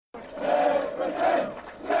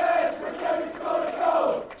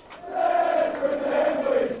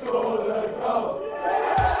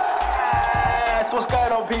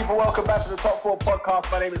people, welcome back to the Top 4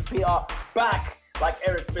 podcast. My name is Peter, back like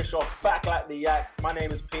Eric Bischoff, back like the Yak. My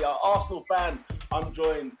name is Peter, Arsenal fan. I'm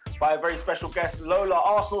joined by a very special guest, Lola,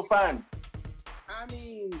 Arsenal fan. I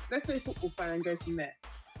mean, let's say football fan and go from there.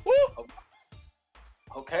 Woo!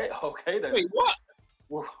 Okay then. Wait,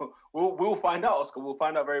 what? We'll find out, Oscar. We'll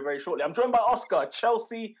find out very, very shortly. I'm joined by Oscar,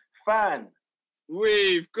 Chelsea fan.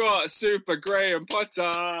 We've got Super Graham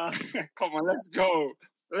Potter. Come on, let's go.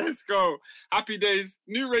 Let's go. Happy days.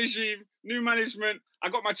 New regime, new management. I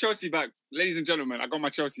got my Chelsea back. Ladies and gentlemen, I got my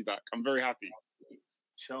Chelsea back. I'm very happy.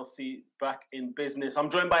 Chelsea back in business. I'm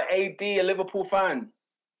joined by AD, a Liverpool fan.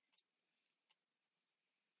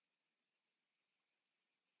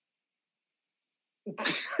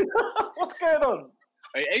 What's going on?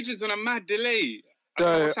 Hey, agent's on a mad delay. I don't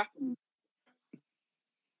know what's happening.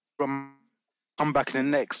 Come back in the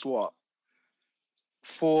next, 3-4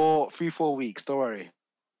 weeks. Don't worry.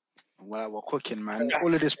 Well, we're cooking, man.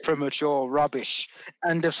 All of this premature rubbish.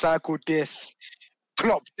 End of cycle this.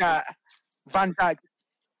 Klopp that. Van Dijk.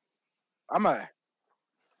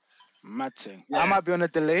 Mad thing. Yeah. I might be on a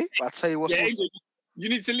delay, but I'll tell you what's... Agent, you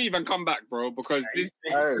need to leave and come back, bro, because this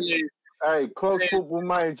delay... Hey, close football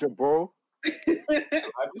manager, bro. This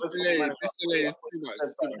delay is too much.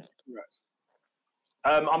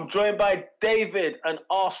 I'm joined by David, an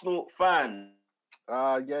Arsenal fan.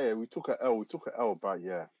 Yeah, we took an L, but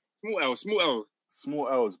yeah. Small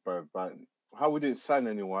L's, bro, but how we didn't sign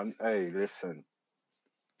anyone, hey, listen.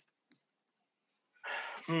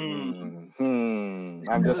 I'm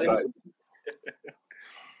just like...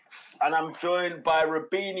 And I'm joined by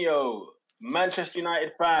Robinho, Manchester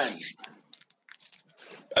United fan.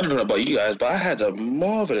 I don't know about you guys, but I had a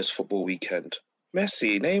marvellous football weekend.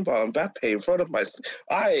 Messi, Neymar, and Mbappe in front of my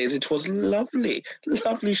eyes. It was lovely.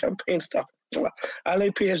 Lovely champagne stuff. LA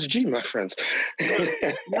PSG, my friends.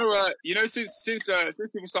 Since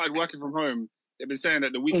people started working from home, they've been saying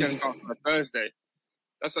that the weekend starts on a Thursday.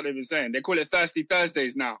 That's what they've been saying. They call it Thirsty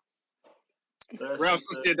Thursdays now. Real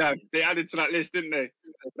Sociedad, they added to that list, didn't they?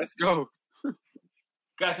 Let's go.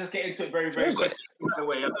 Guys, let's get into it very, very quickly. By the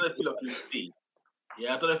way, I don't know if you lot can see.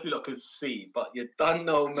 Yeah, I don't know if you lot can see, but you don't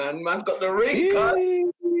know, man. Man's got the ring,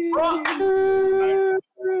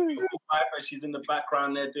 She's in the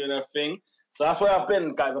background there doing her thing. So that's where I've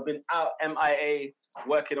been, guys. I've been out MIA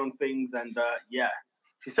working on things, and yeah.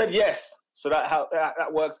 She said yes, so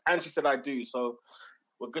that works, and she said I do. So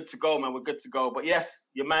we're good to go, man. We're good to go. But yes,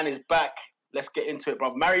 your man is back. Let's get into it,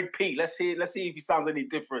 bro. Married Pete. Let's see if he sounds any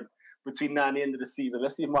different between now and the end of the season.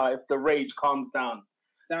 Let's see if the rage calms down.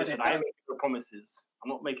 Listen, I ain't making no promises. I'm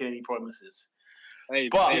not making any promises. Hey,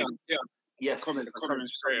 but yeah. Yes, comment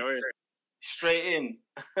straight away. Straight in.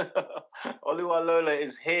 Oluwalola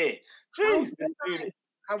is here. Jeez, this dude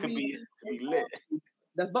to be lit.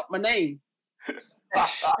 That's not my name.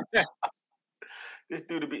 This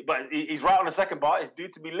dude to be, but he's right on the second part. It's due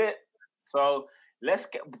to be lit. So let's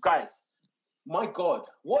get, guys. My God,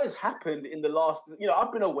 what has happened in the last?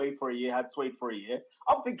 I've been away for a year. Had to wait for a year.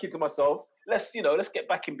 I'm thinking to myself, let's get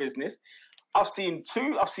back in business. I've seen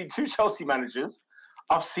two Chelsea managers.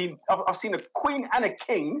 I've seen a queen and a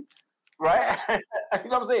king, right? You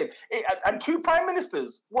know what I'm saying? And two prime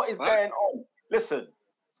ministers. What is going on? Listen,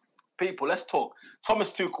 people, let's talk.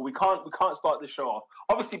 Thomas Tuchel. We can't start this show off.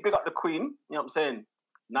 Obviously, big up the Queen. You know what I'm saying?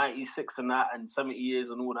 96 and that, and 70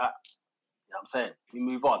 years and all that. You know what I'm saying? We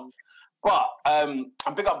move on. But I'm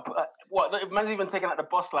big up. Man's even taking out the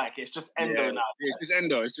boss like it's just Endo now. It's just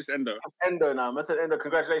Endo. It's Endo now. Man said Endo.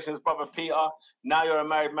 Congratulations, brother Peter. Now you're a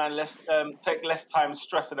married man. Let's take less time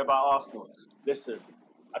stressing about Arsenal. Listen,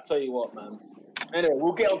 I tell you what, man. Anyway,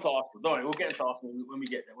 we'll get onto Arsenal. Don't worry, we'll get into Arsenal when we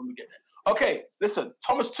get there. Okay, listen.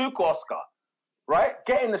 Thomas Tuchel, Oscar, right?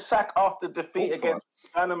 Getting the sack after defeat against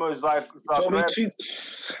Dynamo Zagreb.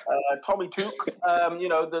 Tommy Tuchel.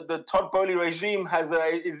 The Todd Bowley regime is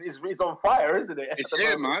on fire, isn't it? It's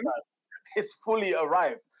here, man. It's fully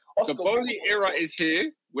arrived. Oscar, the Bowley era is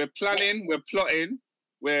here. We're planning. We're plotting.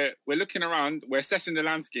 We're looking around. We're assessing the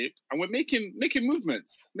landscape, and we're making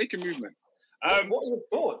movements. What are your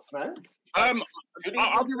thoughts, man? I'll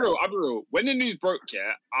be real. When the news broke,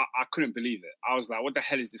 I couldn't believe it. I was like, what the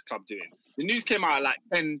hell is this club doing? The news came out at like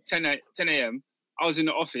 10 a.m. I was in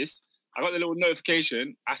the office. I got the little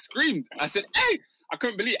notification. I screamed. I said, hey! I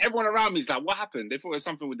couldn't believe it. Everyone around me is like, what happened? They thought it was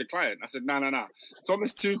something with the client. I said, no.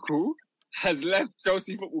 Thomas Tuchel has left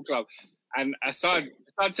Chelsea Football Club. And Assad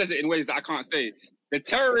says it in ways that I can't say. The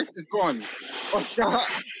terrorist is gone. Oscar,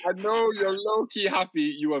 I know you're low-key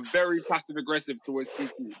happy. You are very passive-aggressive towards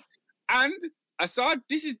TT. And Assad,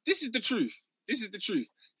 this is the truth. This is the truth.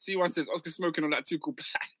 C1 says, Oscar smoking on that Tuchel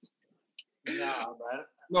pack. Nah, man.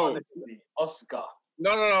 No. Honestly, Oscar.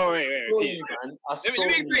 Wait. Man.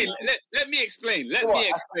 Let me explain. Let me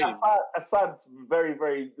explain. Assad's very,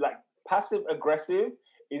 very like passive aggressive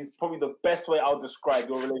is probably the best way I'll describe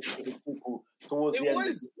your relationship with Tuchel towards the end of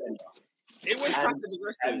the season. It was passive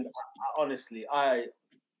aggressive. And honestly, I'm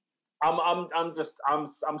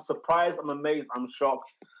surprised. I'm amazed. I'm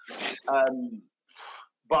shocked.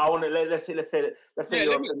 But I want to let's say. Let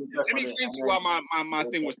me explain to you why my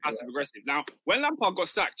thing was passive aggressive. Now, when Lampard got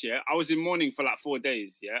sacked, I was in mourning for like 4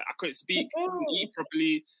 days. I couldn't speak, couldn't eat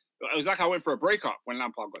properly. It was like I went for a breakup when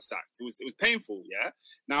Lampard got sacked. It was painful.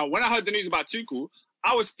 Now, when I heard the news about Tuchel,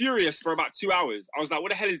 I was furious for about 2 hours. I was like, what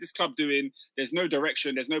the hell is this club doing? There's no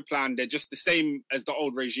direction. There's no plan. They're just the same as the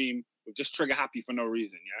old regime, just trigger happy for no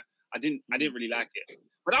reason. I didn't really like it.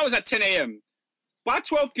 But that was at 10 a.m. By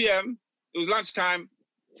 12 p.m., it was lunchtime.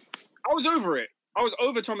 I was over it. I was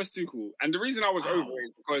over Thomas Tuchel. And the reason I was over it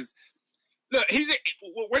is because, look,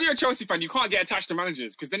 when you're a Chelsea fan, you can't get attached to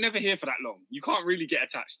managers because they're never here for that long. You can't really get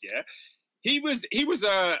attached, He was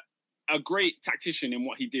a great tactician in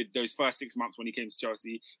what he did those first 6 months when he came to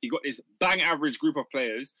Chelsea. He got this bang average group of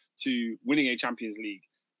players to winning a Champions League.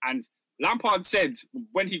 And Lampard said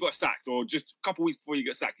when he got sacked, or just a couple of weeks before he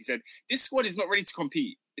got sacked, he said, this squad is not ready to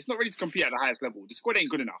compete. It's not ready to compete at the highest level. The squad ain't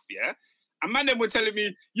good enough, And man, them were telling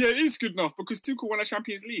me, it is good enough because Tuchel won a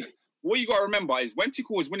Champions League. What you got to remember is when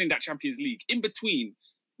Tuchel was winning that Champions League, in between,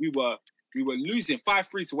 we were losing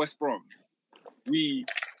 5-3 to West Brom. We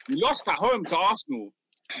lost at home to Arsenal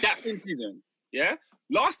that same season.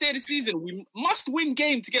 Last day of the season, we must win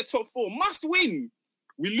game to get top 4. Must win.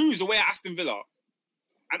 We lose away at Aston Villa.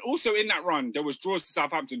 And also in that run, there was draws to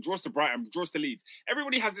Southampton, draws to Brighton, draws to Leeds.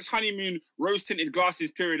 Everybody has this honeymoon, rose-tinted glasses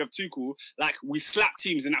period of Tuchel. Like, we slapped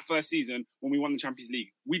teams in that first season when we won the Champions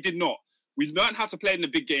League. We did not. We learned how to play in the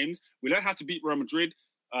big games. We learned how to beat Real Madrid,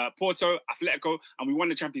 Porto, Atletico, and we won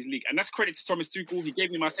the Champions League. And that's credit to Thomas Tuchel. He gave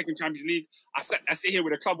me my second Champions League. I sit here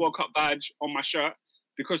with a Club World Cup badge on my shirt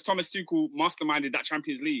because Thomas Tuchel masterminded that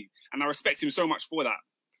Champions League. And I respect him so much for that.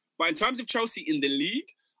 But in terms of Chelsea in the league,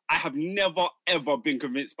 I have never, ever been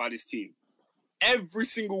convinced by this team. Every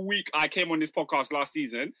single week I came on this podcast last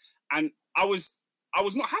season and I was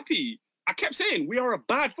not happy. I kept saying, we are a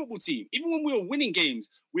bad football team. Even when we were winning games,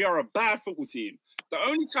 we are a bad football team. The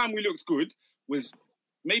only time we looked good was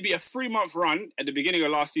maybe a 3-month run at the beginning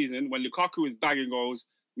of last season when Lukaku was bagging goals.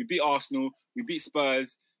 We beat Arsenal. We beat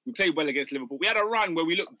Spurs. We played well against Liverpool. We had a run where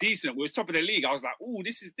we looked decent. We was top of the league. I was like, "Ooh,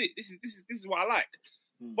 this is what I like."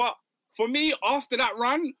 But for me, after that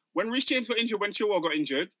run, when Reece James got injured, when Chilwell got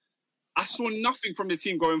injured, I saw nothing from the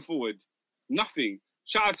team going forward. Nothing.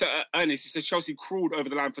 Shout out to Ernest, who says Chelsea crawled over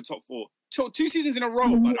the line for top 4. 2 seasons in a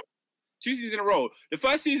row, brother. 2 seasons in a row. The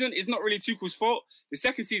first season is not really Tuchel's fault. The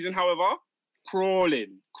second season, however,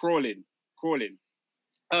 crawling.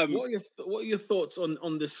 What are your thoughts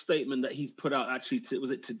on this statement that he's put out? Actually,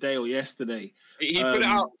 was it today or yesterday? He put it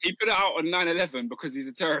out. He put it out on 9/11 because he's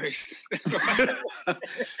a terrorist.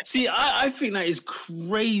 See, I think that is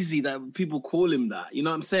crazy that people call him that. You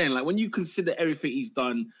know what I'm saying? Like when you consider everything he's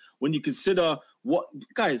done, when you consider what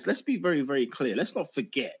guys, let's be very, very clear. Let's not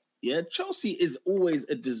forget. Yeah, Chelsea is always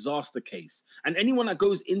a disaster case. And anyone that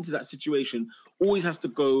goes into that situation always has to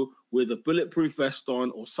go with a bulletproof vest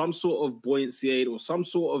on or some sort of buoyancy aid or some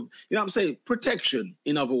sort of, you know what I'm saying, protection,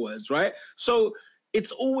 in other words, right? So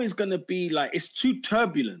it's always going to be like, it's too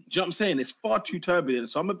turbulent. Do you know what I'm saying? It's far too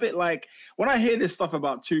turbulent. So I'm a bit like, when I hear this stuff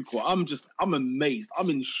about Tuchel, I'm amazed.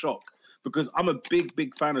 I'm in shock. Because I'm a big,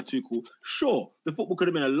 big fan of Tuchel. Sure, the football could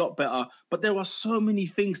have been a lot better, but there are so many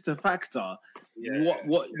things to factor.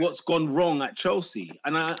 What's gone wrong at Chelsea,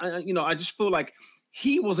 and I just feel like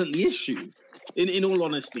he wasn't the issue. In all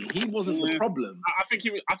honesty, he wasn't the problem. I think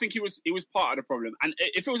he was part of the problem. And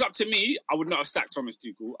if it was up to me, I would not have sacked Thomas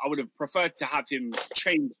Tuchel. I would have preferred to have him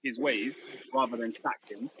change his ways rather than sack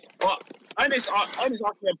him. But Ernest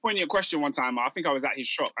asked me a poignant question one time. I think I was at his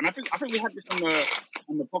shop, and I think we had this on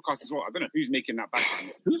the podcast as well. I don't know who's making that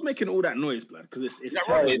background. Who's making all that noise, blood? Because it's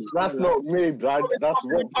hey, that's not me, Brad. That's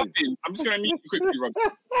Robin. I'm just going to mute you quickly, Rob.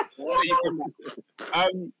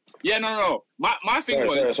 Yeah, no. My thing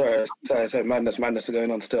was... Sorry. Madness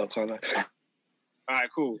going on still, can't I? All right,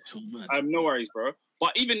 cool. No worries, bro.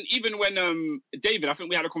 But even when David, I think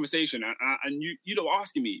we had a conversation, and you were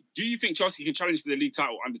asking me, do you think Chelsea can challenge for the league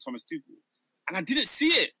title under Thomas Tuchel? And I didn't see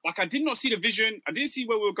it. Like, I did not see the vision. I didn't see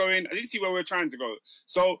where we were going. I didn't see where we were trying to go.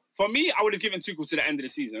 So for me, I would have given Tuchel to the end of the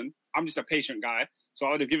season. I'm just a patient guy. So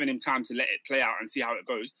I would have given him time to let it play out and see how it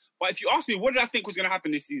goes. But if you ask me, what did I think was going to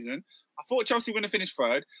happen this season? I thought Chelsea were going to finish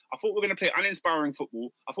third. I thought we were going to play uninspiring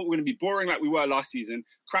football. I thought we were going to be boring like we were last season,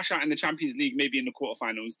 crash out in the Champions League, maybe in the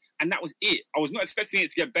quarterfinals. And that was it. I was not expecting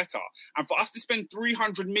it to get better. And for us to spend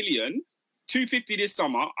 300 million, 250 this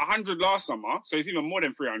summer, 100 last summer, so it's even more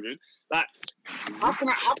than 300. Like, how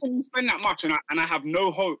can you spend that much and I have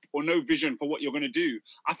no hope or no vision for what you're going to do?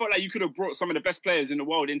 I felt like you could have brought some of the best players in the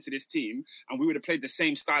world into this team and we would have played the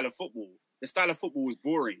same style of football. The style of football was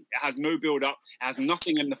boring. It has no build-up. It has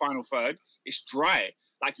nothing in the final third. It's dry.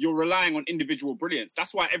 Like, you're relying on individual brilliance.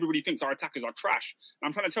 That's why everybody thinks our attackers are trash. And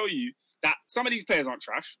I'm trying to tell you that some of these players aren't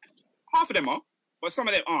trash. Half of them are, but some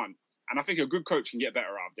of them aren't. And I think a good coach can get better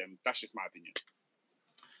out of them. That's just my opinion.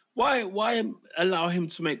 Why allow him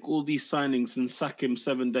to make all these signings and sack him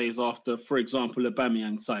 7 days after, for example,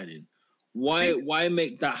 Aubameyang signing? Why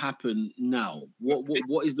make that happen now?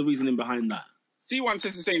 What is the reasoning behind that? C1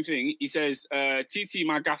 says the same thing. He says, TT,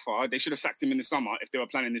 my gaffer, they should have sacked him in the summer if they were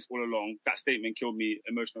planning this all along. That statement killed me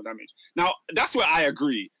emotional damage. Now, that's where I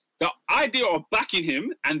agree. The idea of backing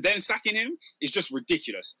him and then sacking him is just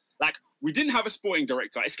ridiculous. Like, we didn't have a sporting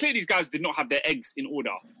director. It's clear these guys did not have their eggs in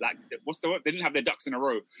order. Like, what's the word? They didn't have their ducks in a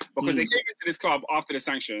row because they came into this club after the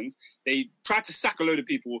sanctions. They tried to sack a load of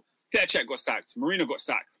people. Petr Cech got sacked. Marino got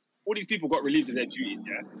sacked. All these people got relieved of their duties,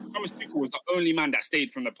 yeah? Thomas Tuchel was the only man that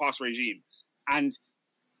stayed from the past regime. And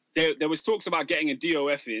there was talks about getting a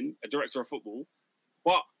DOF in, a director of football,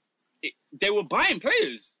 but they were buying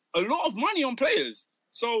players, a lot of money on players.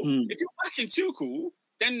 So if you're backing Tuchel,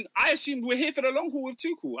 then I assumed we're here for the long haul with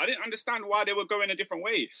Tuchel. I didn't understand why they were going a different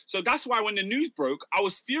way. So that's why when the news broke, I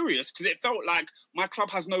was furious because it felt like my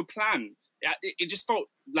club has no plan. It just felt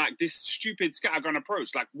like this stupid scattergun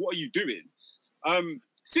approach. Like, what are you doing?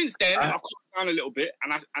 Since then, I've calmed down a little bit,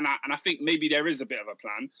 and I think maybe there is a bit of a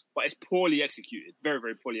plan, but it's poorly executed, very,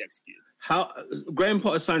 very poorly executed. Graham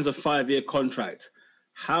Potter signs a 5-year contract.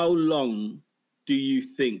 How long do you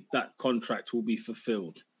think that contract will be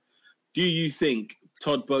fulfilled? Do you think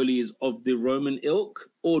Todd Boehly is of the Roman ilk,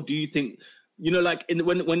 or do you think, like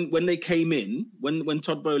when they came in, when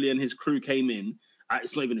Todd Boehly and his crew came in,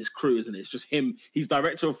 it's not even his crew, isn't it? It's just him. He's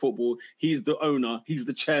director of football. He's the owner. He's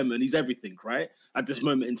the chairman. He's everything, right? At this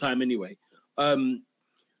moment in time, anyway. Do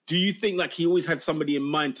you think like he always had somebody in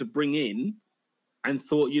mind to bring in and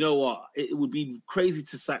thought, you know what, it would be crazy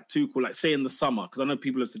to sack Tuchel, like say in the summer, because I know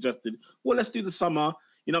people have suggested, well, let's do the summer,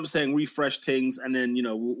 you know what I'm saying, refresh things, and then,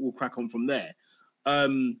 we'll crack on from there.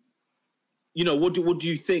 What do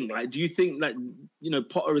you think? Like, do you think like,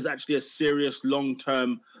 Potter is actually a serious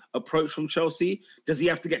long-term approach from Chelsea? Does he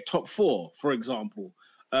have to get top 4, for example,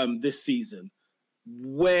 this season?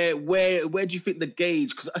 Where do you think the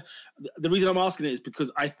gauge? Because the reason I'm asking it is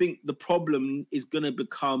because I think the problem is going to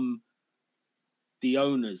become the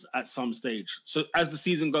owners at some stage. So as the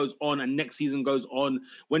season goes on and next season goes on,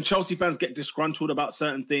 when Chelsea fans get disgruntled about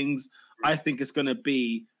certain things, I think it's going to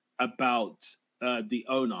be about the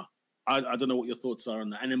owner. I don't know what your thoughts are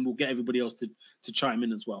on that, and then we'll get everybody else to chime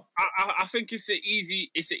in as well. I think it's an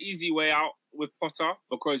easy way out with Potter,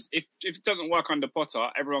 because if it doesn't work under Potter,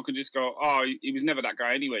 everyone can just go, oh, he was never that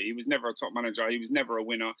guy anyway. He was never a top manager. He was never a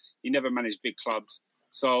winner. He never managed big clubs.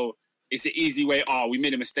 So it's an easy way. Oh, we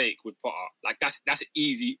made a mistake with Potter. Like that's an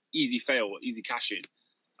easy fail, easy cash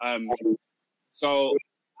in. So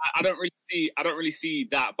I don't really see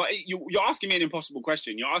that. But you're asking me an impossible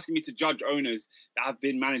question. You're asking me to judge owners that have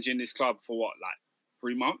been managing this club for what, like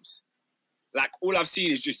 3 months? Like, all I've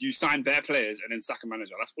seen is just you sign their players and then sack a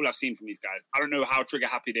manager. That's all I've seen from these guys. I don't know how trigger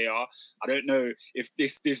happy they are. I don't know if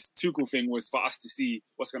this Tuchel thing was for us to see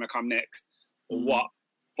what's going to come next or what.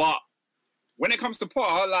 But when it comes to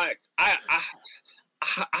Potter, like I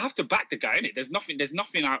have to back the guy, innit? There's nothing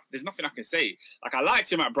I can say. Like, I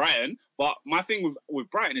liked him at Brighton, but my thing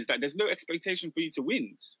with Brighton is that there's no expectation for you to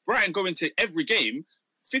win. Brighton go into every game,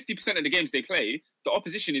 50% of the games they play, the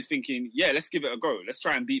opposition is thinking, yeah, let's give it a go. Let's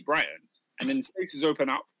try and beat Brighton. And then spaces open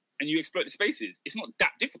up and you exploit the spaces. It's not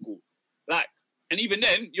that difficult. Like, and even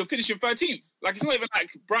then, you're finishing 13th. Like, it's not even like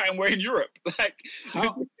Brighton were in Europe. Like,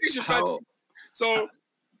 you're finishing 13th. So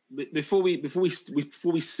before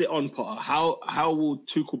we sit on Potter, how will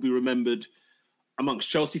Tuchel be remembered amongst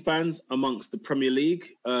Chelsea fans, amongst the Premier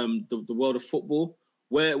League, the world of football?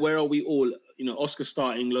 Where are we all? Oscar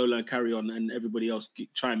starting, Lola carry on, and everybody else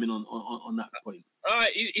chime in on that point.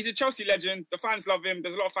 He's a Chelsea legend. The fans love him.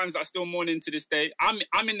 There's a lot of fans that are still mourning to this day.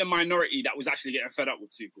 I'm in the minority that was actually getting fed up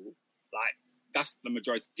with Tuchel. Like, that's the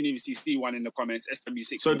majority. You can even see C1 in the comments,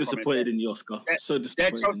 SW6. So disappointed in you, Oscar. So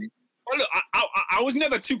disappointed. Well, look, I was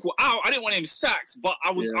never Tuchel out. I didn't want him sacked, but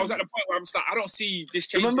I was at the point where I'm just like, I don't see this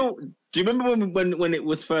changing. Do you remember when it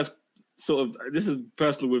was first sort of, this is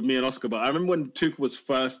personal with me and Oscar, but I remember when Tuchel was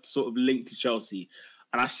first sort of linked to Chelsea,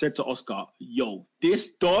 and I said to Oscar, yo,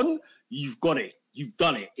 this Don, you've got it. You've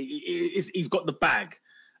done it. He's got the bag.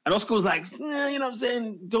 And Oscar was like, yeah, you know what I'm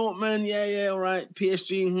saying? Dortmund, yeah, all right. PSG,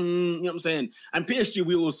 you know what I'm saying? And PSG,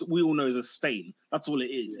 we all know is a stain. That's all it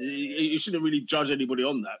is. Yeah. You shouldn't really judge anybody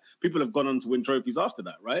on that. People have gone on to win trophies after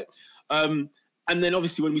that, right? And then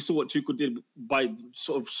obviously when we saw what Tuchel did by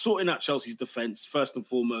sort of sorting out Chelsea's defense, first and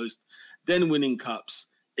foremost, then winning cups,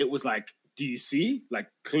 it was like, do you see? Like,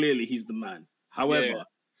 clearly he's the man. However,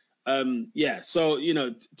 so, you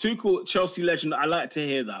know, Tuchel, Chelsea legend, I like to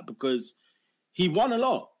hear that because he won a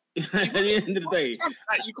lot. At the end of the day,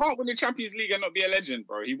 like, you can't win the Champions League and not be a legend,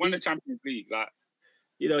 bro. He won the Champions League, like,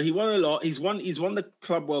 you know, he won a lot. He's won the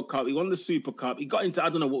Club World Cup. He won the Super Cup. He got into, I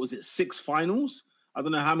don't know, what was it, 6 finals? I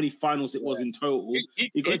don't know how many finals it was in total.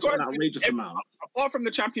 He got into an outrageous amount. Apart from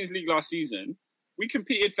the Champions League last season, we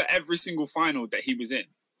competed for every single final that he was in.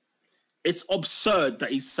 It's absurd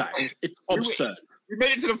that he's sacked. It's absurd. We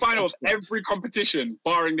made it to the final of every competition,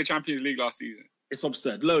 barring the Champions League last season. It's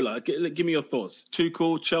absurd. Lola, give me your thoughts.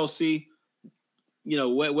 Tuchel, Chelsea, you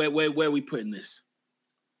know, where are we putting this?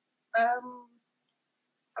 I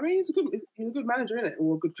mean, he's a good manager, isn't it?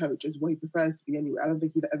 Or a good coach, is what he prefers to be anyway. I don't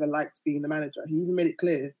think he'd ever liked being the manager. He even made it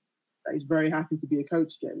clear that he's very happy to be a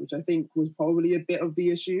coach again, which I think was probably a bit of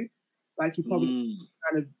the issue. Like, he probably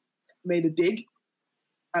kind of made a dig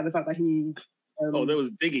at the fact that he... there was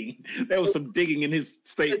digging. There was some digging in his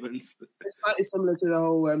statements. It's slightly similar to the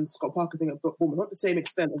whole Scott Parker thing at Bournemouth. Not the same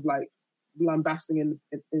extent of like lambasting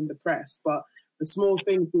in the press, but the small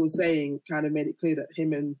things he was saying kind of made it clear that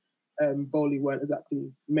him and Bowley weren't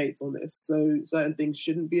exactly mates on this. So certain things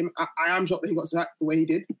shouldn't be. I am shocked that he got sacked the way he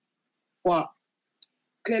did, but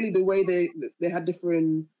clearly the way they had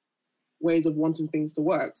different ways of wanting things to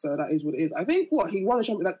work. So that is what it is. I think he won a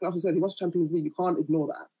Champions. Like I said, he won a Champions League. You can't ignore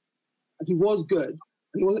that. He was good.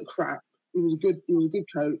 He wasn't crap. He was a good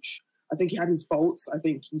coach. I think he had his faults. I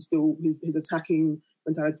think he still his attacking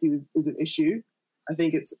mentality is an issue. I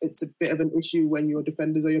think it's a bit of an issue when your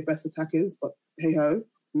defenders are your best attackers. But hey ho,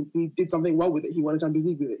 he did something well with it. He won a Champions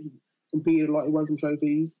League with it. He competed a lot. He won some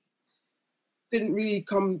trophies. Didn't really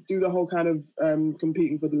come do the whole kind of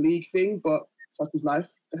competing for the league thing. But fuck his life.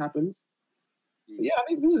 It happens. But yeah, I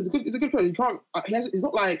think he's a good coach. He can't. It's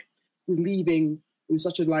not like he's leaving with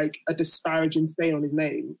such a disparaging stain on his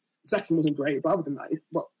name. The second wasn't great, but other than that,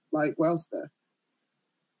 what else there?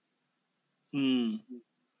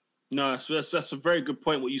 No, that's a very good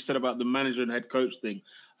point. What you said about the manager and head coach thing,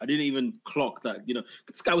 I didn't even clock that. You know,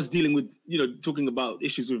 this guy was dealing with, you know, talking about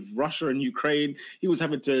issues with Russia and Ukraine. He was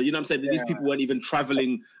having to, you know, what I'm saying, these people weren't even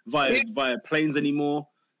traveling via planes anymore.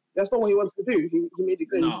 That's not what he wants to do. He made it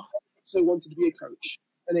clear. No. So he wanted to be a coach,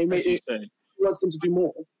 and they made it. He wants him to do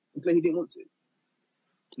more. And clearly he didn't want to.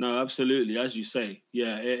 No, absolutely, as you say,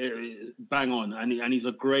 yeah, bang on, and he's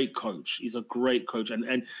a great coach. He's a great coach,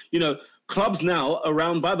 and you know, clubs now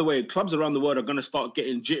around. By the way, clubs around the world are going to start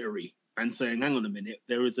getting jittery and saying, "Hang on a minute,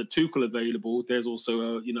 there is a Tuchel available. There's also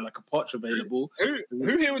a like a Poch available.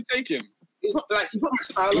 Who here would take him? He's not my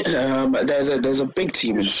style. There's a big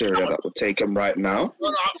team in Syria that would take him right now. No,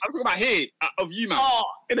 I'm talking about here of you, man. Oh,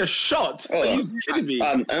 in a shot? Are you kidding me?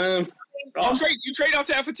 You trade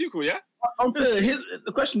Arteta for Tuchel, yeah?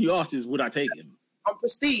 The question you asked is, would I take him? On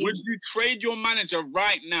prestige. Would you trade your manager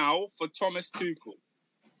right now for Thomas Tuchel?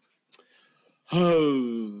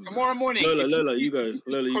 Oh. Tomorrow morning. Lola, you go.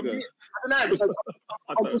 Lola, you go. I don't know.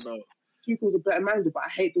 I don't know. Tuchel's a better manager, but I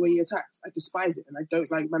hate the way he attacks. I despise it, and I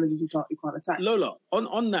don't like managers who can't attack. Lola,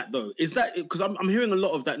 on that though, is that because I'm hearing a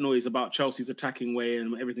lot of that noise about Chelsea's attacking way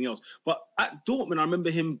and everything else. But at Dortmund, I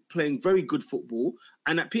remember him playing very good football,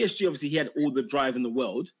 and at PSG, obviously, he had all the drive in the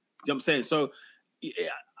world. You know what I'm saying? So,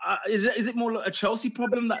 is it more like a Chelsea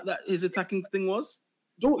problem that his attacking thing was?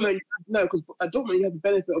 Dortmund, no, because at Dortmund you have the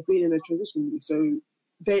benefit of being in a transition league, so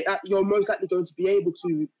you're most likely going to be able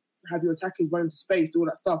to have your attackers run into space, do all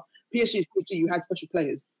that stuff. PSG, you had special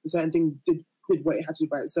players, and certain things did what it had to do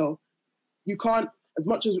by itself. You can't, as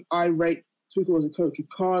much as I rate Tuchel as a coach, you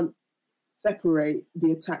can't separate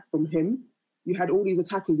the attack from him. You had all these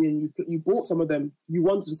attackers in, you bought some of them, you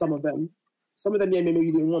wanted some of them. Some of them, yeah, maybe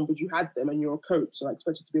you didn't want, but you had them, and you're a coach, so I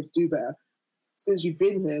expect you to be able to do better. Since you've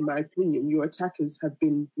been here, in my opinion, your attackers have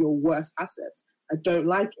been your worst assets. I don't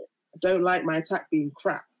like it. I don't like my attack being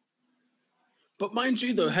crap. But mind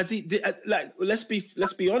you, though, has he? Let's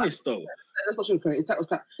be honest, though. That's not true. His attack was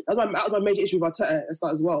crap. That was my major issue with Arteta at the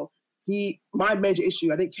start as well. My major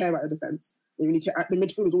issue, I didn't care about the defense. When the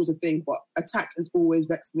midfield is always a thing, but attack has always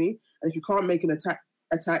vexed me. And if you can't make an attack,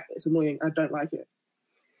 it's annoying. I don't like it.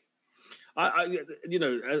 I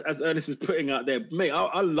as Ernest is putting out there, mate,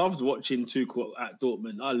 I loved watching Tuchel at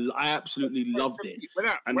Dortmund. I absolutely loved it. When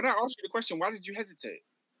I asked you the question, why did you hesitate?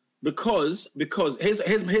 Because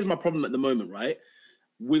here's my problem at the moment, right?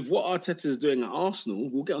 With what Arteta is doing at Arsenal,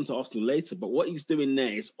 we'll get onto Arsenal later, but what he's doing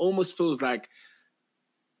there, it almost feels like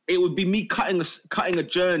it would be me cutting a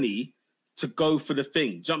journey to go for the thing.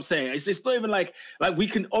 Do you know what I'm saying? It's not even like we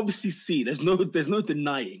can obviously see there's no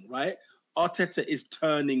denying, right? Arteta is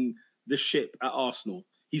turning the ship at Arsenal.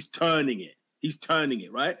 He's turning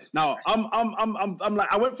it, right? Now I'm like,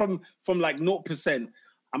 I went from like 0%.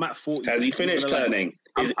 I'm at 40. Has he finished turning?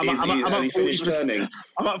 Has he finished turning?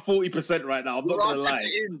 I'm at 40% right now. I'm not gonna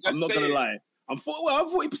lie. I'm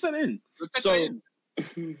 40% in. So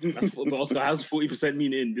that's what Oscar has 40%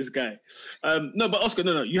 mean in this guy. No, but Oscar,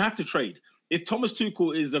 no. You have to trade. If Thomas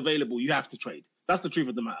Tuchel is available, you have to trade. That's the truth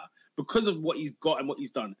of the matter because of what he's got and what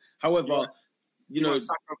he's done. However, you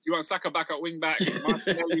want Saka back at wing back.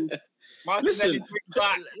 Listen,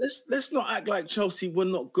 let's not act like Chelsea were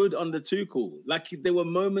not good under Tuchel. Like there were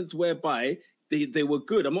moments whereby they were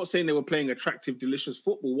good. I'm not saying they were playing attractive, delicious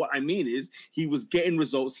football. What I mean is he was getting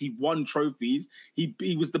results. He won trophies.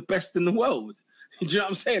 He was the best in the world. Do you know what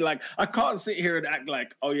I'm saying? Like I can't sit here and act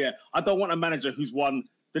like, oh yeah, I don't want a manager who's won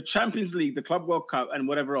the Champions League, the Club World Cup, and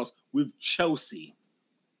whatever else with Chelsea.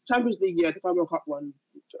 Champions League, yeah, the Club World Cup one.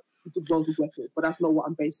 Well to but that's not what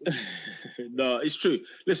I'm basing. No, it's true.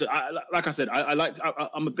 Listen, like I said,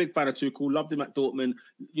 I'm a big fan of Tuchel. Loved him at Dortmund.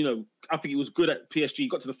 You know, I think he was good at PSG.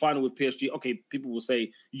 Got to the final with PSG. Okay, people will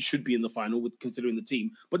say you should be in the final with considering the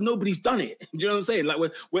team, but nobody's done it. Do you know what I'm saying? Like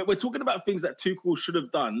we're talking about things that Tuchel should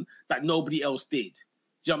have done that nobody else did. Do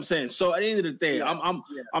you know what I'm saying? So at the end of the day,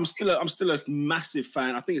 I'm still a massive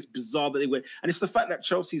fan. I think it's bizarre that they went, and it's the fact that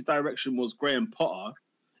Chelsea's direction was Graham Potter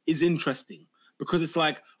is interesting. Because it's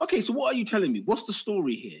like, okay, so what are you telling me? What's the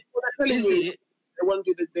story here? Well,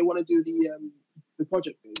 they want to do the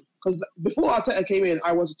project thing. Because before Arteta came in,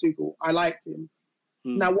 I wanted Tuchel. I liked him.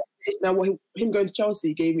 Now him going to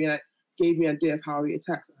Chelsea gave me an idea of how he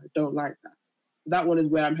attacks. I don't like that. That one is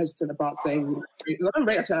where I'm hesitant about saying. I don't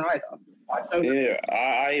rate Arteta either.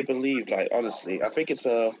 I believe, like honestly, I think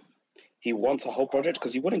he wants a whole project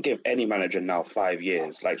because he wouldn't give any manager now 5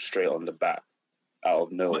 years like straight on the bat. Out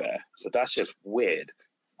of nowhere, so that's just weird.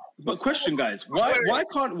 But question, guys, why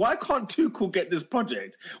can't Tuchel get this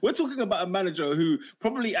project? We're talking about a manager who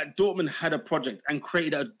probably at Dortmund had a project and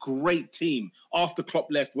created a great team after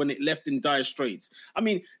Klopp left when it left in dire straits. I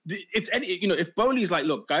mean, if Bowley's like,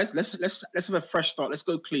 look, guys, let's have a fresh start, let's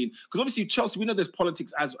go clean. Because obviously Chelsea, we know there's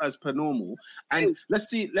politics as per normal, and let's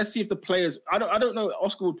see if the players. I don't know.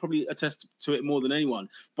 Oscar would probably attest to it more than anyone.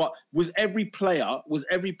 But was every player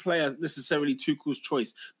necessarily Tuchel's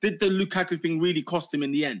choice? Did the Lukaku thing really cost him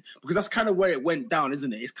in the end? Because that's kind of where it went down,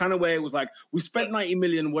 isn't it? It's kind of where it was like, we spent 90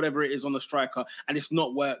 million, whatever it is, on the striker, and it's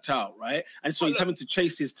not worked out, right? And so he's having to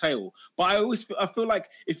chase his tail. But I feel like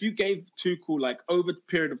if you gave Tuchel, like, over the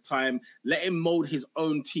period of time, let him mold his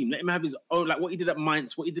own team, let him have his own, like what he did at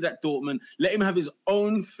Mainz, what he did at Dortmund, let him have his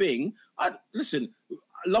own thing. Listen, I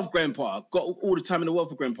love Graham Potter, got all the time in the world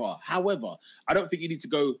for Graham Potter. However, I don't think you need to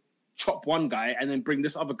go chop one guy and then bring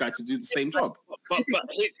this other guy to do the same job. But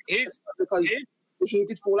he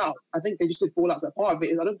did fall out. I think they just did fall out. So part of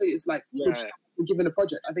it is I don't think it's like given a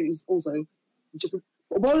project. I think it's also just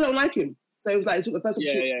well, I don't like him. So it was like it took the first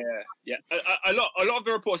opportunity. Yeah. A lot of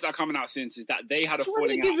the reports that are coming out since is that they had a falling out. Why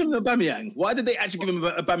did they give him Aubameyang? Why did they actually give him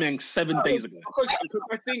Aubameyang 7 days ago? Because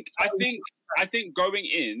I think going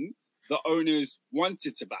in, the owners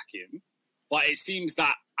wanted to back him, but it seems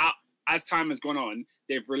that as time has gone on,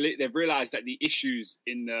 they've realized that the issues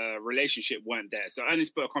in the relationship weren't there. So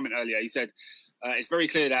Ernest put a comment earlier. He said, it's very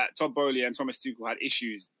clear that Todd Bowley and Thomas Tuchel had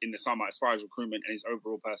issues in the summer as far as recruitment and his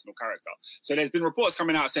overall personal character. So there's been reports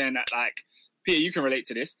coming out saying that, like, Peter, you can relate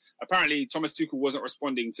to this. Apparently, Thomas Tuchel wasn't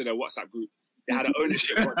responding to the WhatsApp group. They had an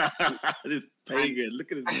ownership WhatsApp group. This pagan,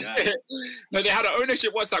 look at this guy. No, they had an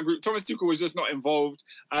ownership WhatsApp group. Thomas Tuchel was just not involved.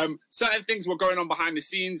 Certain things were going on behind the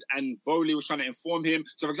scenes, and Bowley was trying to inform him.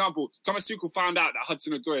 So, for example, Thomas Tuchel found out that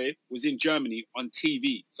Hudson-Odoi was in Germany on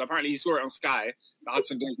TV. So apparently he saw it on Sky that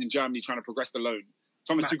Hudson-Odoi is in Germany trying to progress the loan.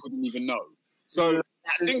 Thomas Tuchel didn't even know. So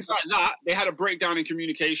things like that, they had a breakdown in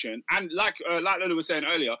communication. And like Lola was saying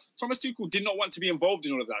earlier, Thomas Tuchel did not want to be involved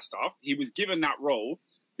in all of that stuff. He was given that role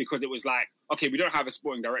because it was like, okay, we don't have a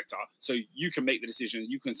sporting director, so you can make the decision.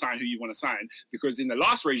 You can sign who you want to sign. Because in the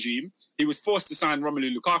last regime, he was forced to sign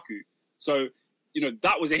Romelu Lukaku. So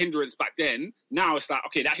that was a hindrance back then. Now it's like,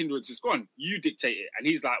 okay, that hindrance is gone. You dictate it. And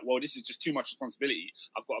he's like, well, this is just too much responsibility.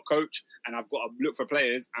 I've got a coach and I've got to look for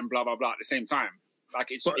players and blah, blah, blah at the same time. Like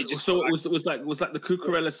it just so it was like the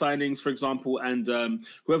Cucurella signings, for example, and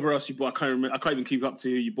whoever else you bought. I can't remember. I can't even keep up to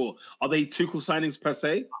who you bought. Are they Tuchel signings per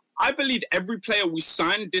se? I believe every player we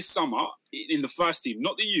signed this summer in the first team,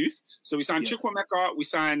 not the youth. So we signed Chukwuemeka, we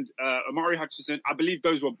signed Amari Hutchinson. I believe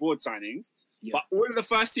those were board signings. Yeah. But all of the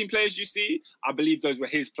first team players you see, I believe those were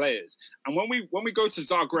his players. And when we go to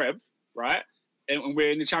Zagreb, right, and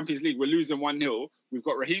we're in the Champions League, we're losing 1-0. We've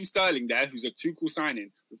got Raheem Sterling there, who's a Tuchel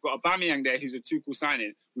signing. We've got Aubameyang there, who's a Tuchel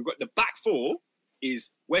signing. We've got the back four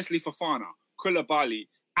is Wesley Fofana, Koulibaly,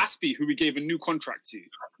 Aspi, who we gave a new contract to.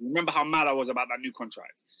 Remember how mad I was about that new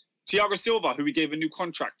contract. Thiago Silva, who we gave a new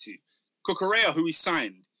contract to. Cucurella, who we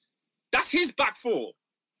signed. That's his back four.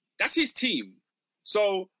 That's his team.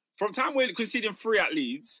 So from time we're conceding 3 at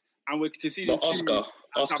Leeds and we're conceding but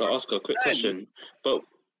Oscar, quick question. But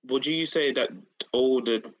would you say that all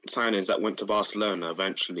the signings that went to Barcelona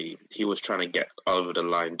eventually he was trying to get over the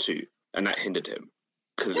line too, and that hindered him?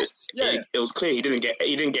 Because it was clear he didn't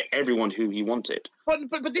get everyone who he wanted. But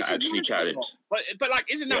this is actually challenged. But like,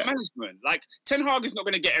 isn't that management? Like, Ten Hag is not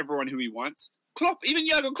going to get everyone who he wants. Klopp, even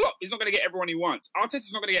Jurgen Klopp, is not going to get everyone he wants.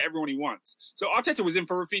 Arteta's not going to get everyone he wants. So Arteta was in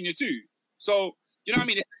for Rafinha too. So you know what I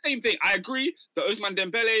mean? It's the same thing. I agree that Ousmane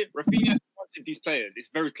Dembele, Rafinha wanted these players. It's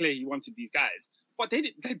very clear he wanted these guys, but they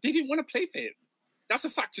didn't want to play for him. That's a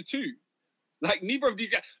factor too. Like, neither of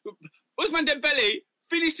these guys. Ousmane Dembele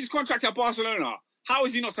finished his contract at Barcelona. How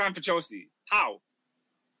is he not signed for Chelsea? How?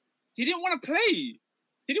 He didn't want to play. He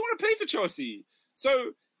didn't want to play for Chelsea.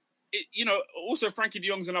 So, also Frankie de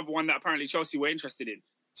Jong's another one that apparently Chelsea were interested in.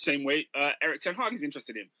 Same way Erik Ten Hag is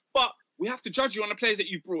interested in. But we have to judge you on the players that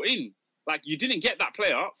you brought in. Like, you didn't get that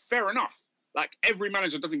player, fair enough. Like, every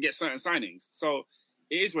manager doesn't get certain signings. So,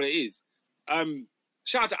 it is what it is.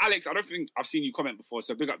 Shout out to Alex. I don't think I've seen you comment before,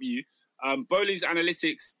 so big up you. Bowley's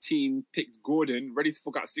analytics team picked Gordon, ready to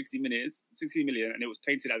fork out 60 million, and it was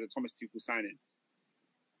painted as a Thomas Tuchel signing.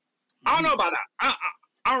 I don't know about that.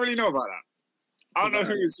 I don't really know about that. I don't know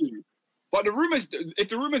who is who. But if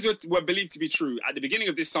the rumors were believed to be true, at the beginning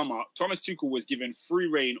of this summer, Thomas Tuchel was given free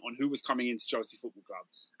reign on who was coming into Chelsea Football Club.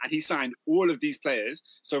 And he signed all of these players.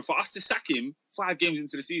 So for us to sack him 5 games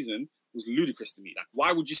into the season was ludicrous to me. Like,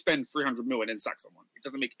 why would you spend 300 mil and then sack someone? It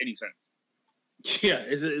doesn't make any sense. Yeah,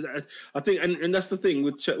 I think, and that's the thing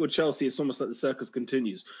with Chelsea. It's almost like the circus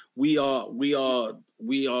continues. We are not,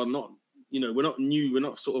 we're not new. We're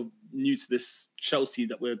not sort of new to this Chelsea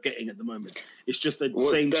that we're getting at the moment. It's just the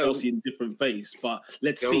same Chelsea in different phase. But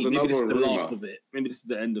let's see. Maybe this is the last of it. Maybe this is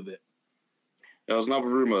the end of it. There was another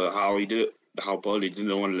rumor how Bowley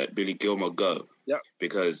didn't want to let Billy Gilmour go. Yeah.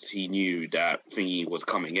 Because he knew that thingy was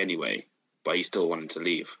coming anyway, but he still wanted to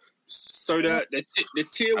leave. So the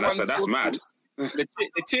tier one. That's mad. The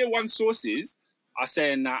tier one sources are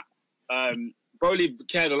saying that Bowley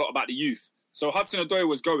cared a lot about the youth. So Hudson-Odoi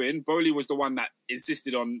was going. Bowley was the one that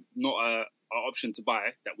insisted on not an option to buy,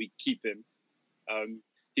 that we keep him.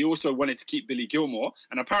 He also wanted to keep Billy Gilmour.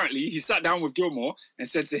 And apparently he sat down with Gilmour and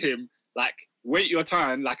said to him, like, wait your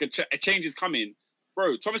time, like a change is coming.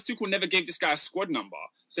 Bro, Thomas Tuchel never gave this guy a squad number.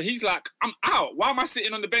 So he's like, I'm out. Why am I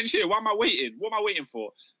sitting on the bench here? Why am I waiting? What am I waiting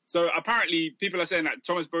for? So apparently people are saying that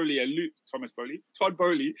Todd Bowley alluded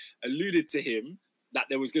to him that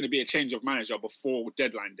there was going to be a change of manager before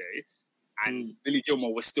deadline day. And Billy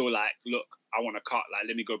Gilmour was still like, look, I want to cut. Like,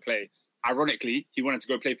 let me go play. Ironically, he wanted to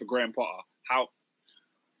go play for Graham Potter. How?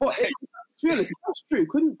 Well, to be honest, that's true.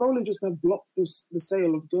 Couldn't Bowley just have blocked the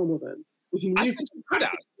sale of Gilmour then? If he knew he could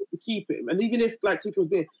have to keep him, and even if Tuchel was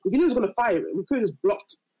being, if he knew he was going to fire him, he could have just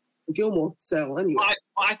blocked the Gilmour sale anyway.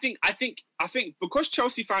 I think because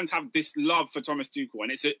Chelsea fans have this love for Thomas Tuchel,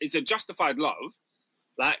 and it's a justified love.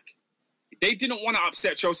 Like, they didn't want to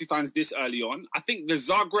upset Chelsea fans this early on. I think the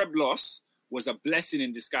Zagreb loss was a blessing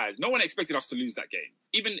in disguise. No one expected us to lose that game.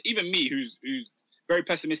 Even me, who's very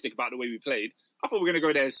pessimistic about the way we played, I thought we were going to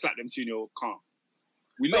go there and slap them 2-0 calm.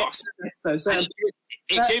 We lost. So it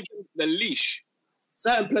gave them the leash.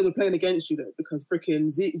 Certain players were playing against you though, because freaking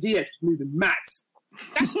Ziyech was moving mad.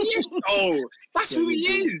 That's Ziyech. Oh, that's who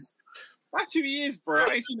he is. That's who he is, bro.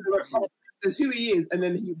 That's who he is, and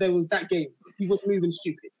then there was that game. He was moving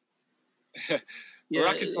stupid.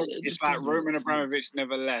 It's like Roman Abramovich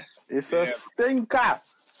never left. It's a stinker.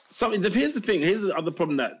 Here's the thing. Here's the other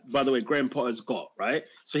problem that, by the way, Graham Potter's got, right?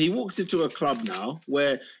 So he walks into a club now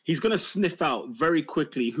where he's going to sniff out very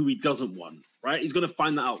quickly who he doesn't want, right? He's going to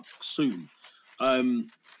find that out soon.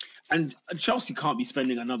 And Chelsea can't be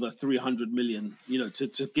spending another 300 million,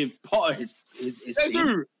 to give Potter his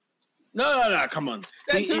team. No, come on.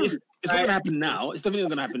 It's not going to happen now. It's definitely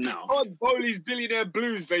not going to happen now. On Bowley's billionaire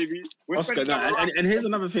blues, baby. Oscar, and here's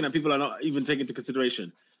another thing that people are not even taking into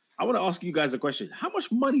consideration. I want to ask you guys a question. How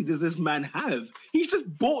much money does this man have? He's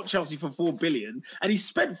just bought Chelsea for $4 billion and he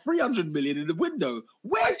spent $300 million in the window.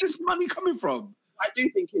 Where's this money coming from? I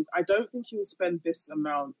don't think he will spend this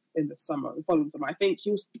amount in the following summer. I think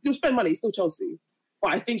he'll spend money. He's still Chelsea.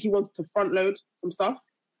 But I think he wanted to front load some stuff,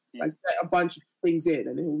 like get a bunch of things in,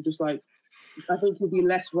 and he'll just I think he'll be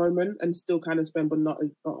less Roman and still kind of spend, but not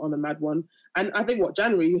on a mad one. And I think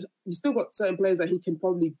January, he's still got certain players that he can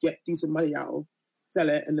probably get decent money out of, sell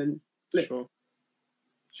it, and then flip.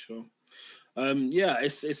 Sure. Yeah,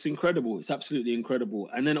 it's incredible. It's absolutely incredible.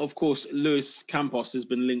 And then, of course, Luis Campos has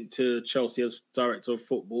been linked to Chelsea as director of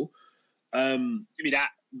football. Give me that.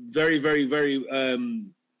 Very, very, very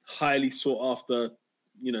highly sought after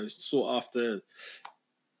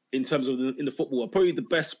in terms of in the football. Probably the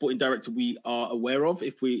best sporting director we are aware of,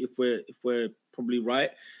 if we're probably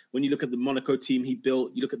right. When you look at the Monaco team he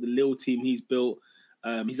built, you look at the Lille team he's built.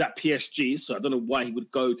 He's at PSG, so I don't know why he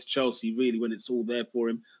would go to Chelsea really when it's all there for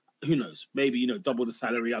him. Who knows? Maybe, double the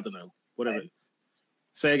salary. I don't know. Whatever. Right.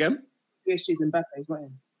 Say again? PSG's Mbappe, he's not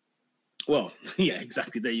him. Well, yeah,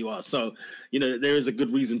 exactly. There you are. So, there is a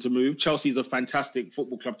good reason to move. Chelsea is a fantastic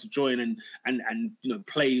football club to join and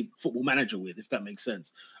play Football Manager with, if that makes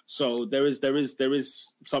sense. So there is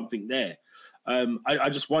something there.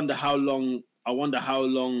 I just wonder how long. I'm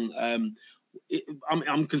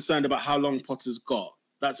concerned about how long Potter's got.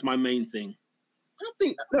 That's my main thing. I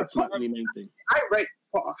think that's my main thing. I rate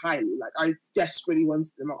Potter highly. Like, I desperately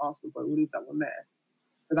wanted him at Arsenal, but we'll leave that one there.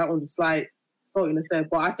 So that one's a slight saltiness there.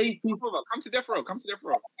 But I think people come to death row.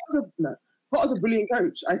 Potter's a brilliant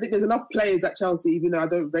coach. I think there's enough players at Chelsea, even though I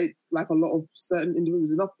don't rate like a lot of certain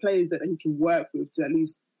individuals, enough players that he can work with to at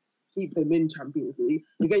least keep them in Champions League.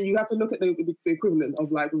 Again, you have to look at the equivalent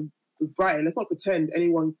of like with Brighton. Let's not pretend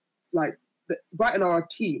anyone like Brighton are a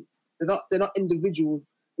team. They're not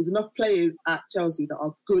individuals. There's enough players at Chelsea that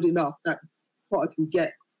are good enough that Potter can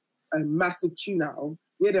get a massive tune out of.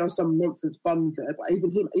 Yeah, there are some nonsense bums there, but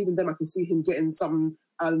even them, I can see him getting something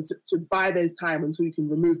to buy their time until you can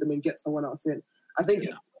remove them and get someone else in. I think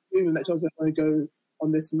even that Chelsea are going to go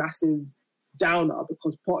on this massive downer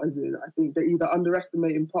because Potter's in. I think they're either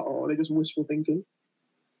underestimating Potter or they're just wishful thinking.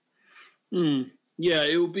 Yeah,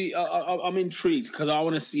 it will be. I'm intrigued because I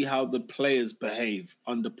want to see how the players behave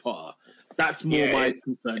under Potter. That's more my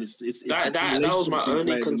concern. That was my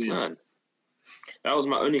only concern. That was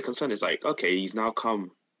my only concern. It's like, okay, he's now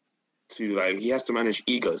come to he has to manage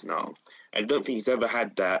egos now. I don't think he's ever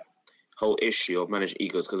had that whole issue of managing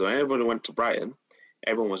egos because when everyone went to Brighton,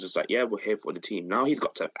 everyone was just like, yeah, we're here for the team. Now he's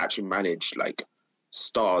got to actually manage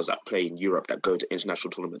stars that play in Europe that go to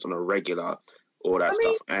international tournaments on a regular, all that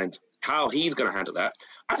stuff. And how he's going to handle that,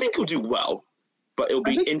 I think he'll do well, but it'll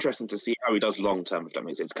be interesting to see how he does long term, if that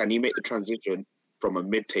makes sense. Can he make the transition from a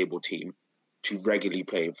mid-table team to regularly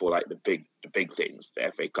playing for the big things,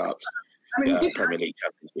 the FA Cups, Premier League,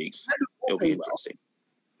 Champions Leagues? It'll be interesting.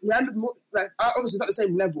 He handled more, obviously not the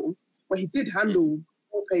same level, but he did handle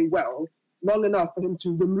Pope well long enough for him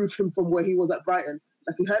to remove him from where he was at Brighton.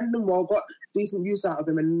 He handled him well, got decent use out of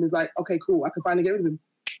him, and he's like, okay, cool, I can finally get rid of him,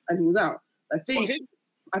 and he was out. I think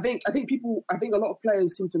a lot of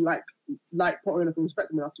players seem to like Potter enough and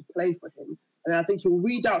respect him enough to play for him, and I think he'll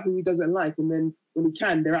weed out who he doesn't like, and then when he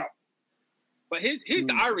can, they're out. But here's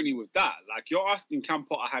the irony with that. You're asking, can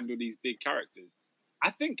Potter handle these big characters? I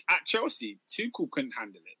think at Chelsea, Tuchel couldn't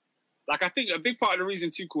handle it. I think a big part of the reason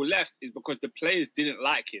Tuchel left is because the players didn't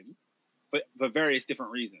like him for various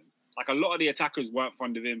different reasons. A lot of the attackers weren't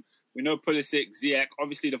fond of him. We know Pulisic, Ziyech,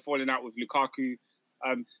 obviously the falling out with Lukaku.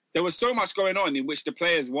 There was so much going on in which the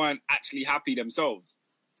players weren't actually happy themselves.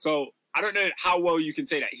 So I don't know how well you can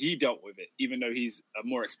say that he dealt with it, even though he's a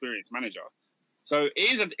more experienced manager. So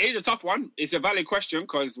it is a tough one. It's a valid question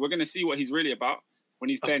because we're going to see what he's really about when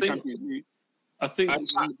he's playing Champions League. I think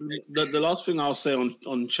the last thing I'll say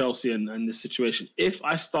on Chelsea and this situation, if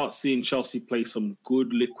I start seeing Chelsea play some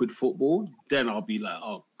good liquid football, then I'll be like,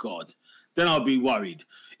 oh God. Then I'll be worried.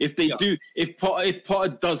 If they do, if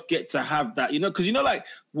Potter does get to have that, because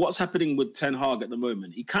what's happening with Ten Hag at the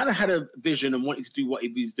moment, he kind of had a vision and wanted to do what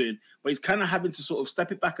he's doing, but he's kind of having to sort of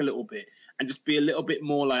step it back a little bit and just be a little bit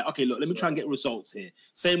more like, okay, look, let me try and get results here.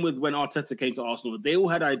 Same with when Arteta came to Arsenal. They all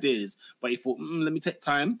had ideas, but he thought, let me take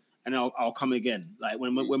time and I'll come again.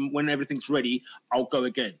 When everything's ready, I'll go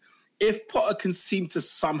again. If Potter can seem to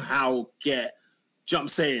somehow get, do you know what I'm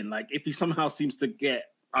saying? If he somehow seems to get,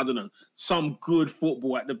 I don't know, some good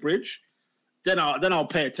football at the bridge, then I'll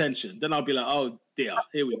pay attention. Then I'll be like, oh dear,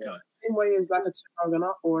 here we go. Same way as like a Ten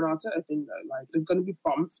Hag or an Arteta thing though. Like there's going to be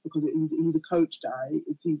bumps because he's a coach guy.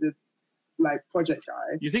 He's a like project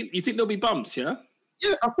guy. You think there'll be bumps? Yeah.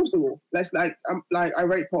 Yeah, of course there will. That's like I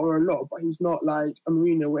rate Potter a lot, but he's not like a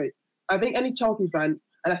Mourinho way. I think any Chelsea fan, and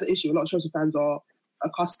that's the issue. A lot of Chelsea fans are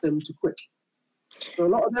accustomed to quick. So a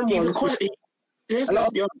lot of them he's a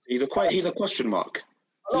question mark.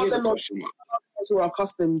 A lot of them who are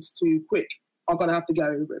accustomed to quick are gonna have to get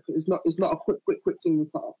over it. It's not a quick thing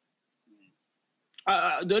with Potter.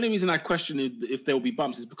 The only reason I question if there will be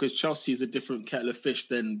bumps is because Chelsea is a different kettle of fish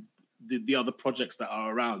than the other projects that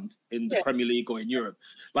are around in the Premier League or in Europe.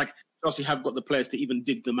 Like Chelsea have got the players to even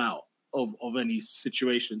dig them out of any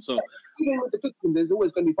situation. So even with the good team, there's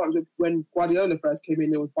always going to be bumps. When Guardiola first came in,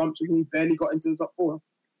 there was bumps when he barely got into the top four.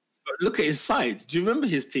 But look at his side. Do you remember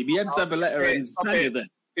his team? He had Zabaleta and Sanya then.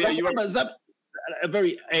 Yeah, you remember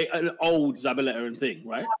an old Zabaleta and thing,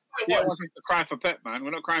 right? Yeah, it wasn't to cry for Pep, man. We're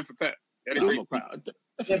not crying for Pep. It took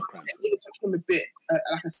him a bit,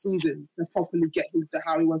 like a season, to properly get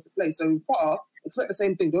how he wants to play. So Potter, expect the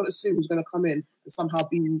same thing. Don't assume he's going to come in and somehow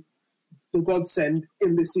be the godsend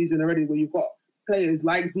in this season already, where you've got players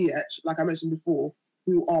like Ziyech, like I mentioned before,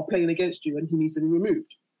 who are playing against you and he needs to be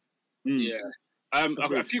removed. Yeah. I've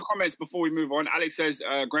got a few comments before we move on. Alex says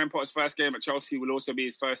Graham Potter's first game at Chelsea will also be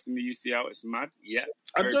his first in the UCL. It's mad. Yeah.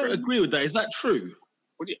 I don't agree with that. Is that true?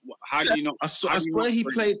 How do you not? I swear he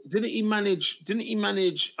played. Didn't he manage?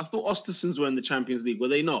 I thought Ostersons were in the Champions League. Were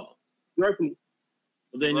they not? Europa League.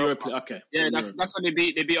 Were they in Europa League? Okay. Yeah, that's when they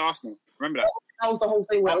beat Arsenal. Remember that? That was the whole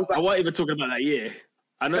thing. Where I wasn't even talking about that year.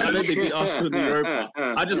 I know they beat Arsenal in Europa.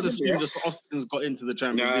 I just assumed just Ostersons got into the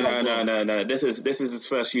Champions League. No. This is his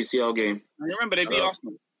first UCL game. I remember they beat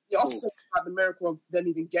Arsenal. Yeah, Ostersons had the miracle of them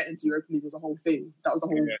even getting to Europa League was the whole thing. That was the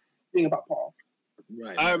whole thing about Potter.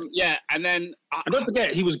 Right. And then and don't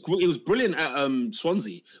forget he was brilliant at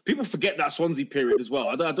Swansea. People forget that Swansea period as well.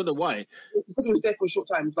 I don't know why. Because he was there for a short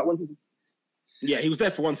time. It was like one season. Yeah, he was there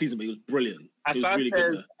for one season, but he was brilliant. Assad really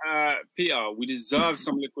says, Peter, we deserve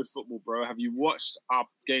some liquid football, bro. Have you watched our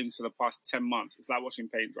games for the past 10 months? It's like watching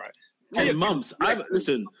paint dry. 10 months.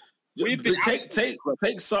 Listen. Take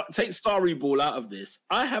Sarri ball out of this.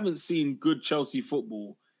 I haven't seen good Chelsea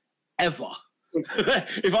football ever.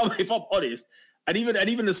 if I'm honest. And even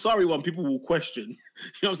the Sarri one, people will question. You know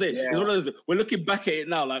what I'm saying? Yeah. It's one of those, we're looking back at it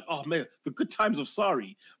now, like, oh man, the good times of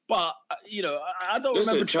Sarri. But I don't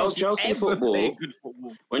remember Chelsea football. Good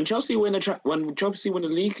football. When Chelsea win the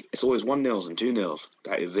league, it's always 1-0 and 2-0.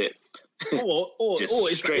 That is it. Or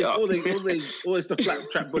it's straight up. Or it's the flat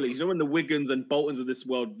trap bullies. You know when the Wigans and Boltons of this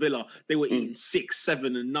world, Villa, they were eating 6,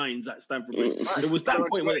 7, and 9s at Stamford Bridge. There was that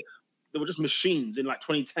point where they were just machines in like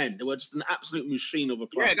 2010. They were just an absolute machine of a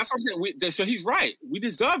club. Yeah, that's what I'm saying. So he's right. We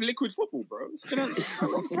deserve liquid football, bro. It's been a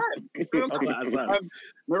long time.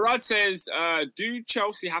 Murad says, do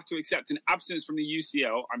Chelsea have to accept an absence from the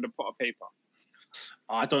UCL under Potter paper?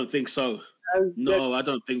 I don't think so. No, I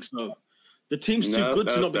don't think so. The team's too good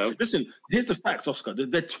to not be. Listen, here's the facts, Oscar.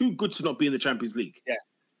 They're too good to not be in the Champions League. Yeah.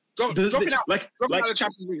 Dropping out of the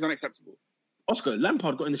Champions League is unacceptable. Oscar,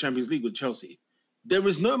 Lampard got in the Champions League with Chelsea. There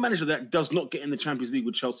is no manager that does not get in the Champions League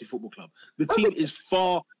with Chelsea Football Club. The team is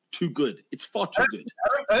far too good. It's far too good.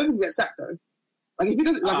 I don't think he gets sacked though. Like if he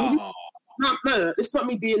doesn't, no, it's not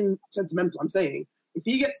me being sentimental. I'm saying if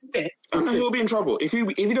he gets fit, he'll be in trouble. If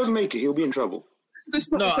he doesn't make it, he'll be in trouble. This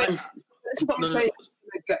is not me saying he's going to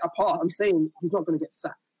get apart. I'm saying he's not going to get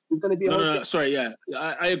sacked. He's going to be. Sorry, yeah,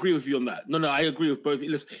 I agree with you on that. No, I agree with both.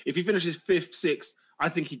 Listen, if he finishes 5th, 6th. I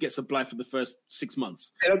think he gets a Blythe for the first 6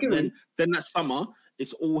 months. Then that summer,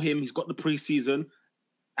 it's all him. He's got the preseason,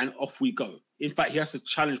 and off we go. In fact, he has to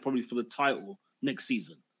challenge probably for the title next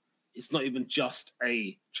season. It's not even just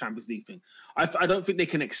a Champions League thing. I don't think they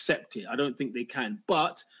can accept it. I don't think they can.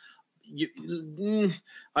 But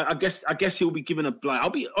I guess he'll be given a Blythe.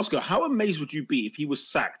 Oscar. How amazed would you be if he was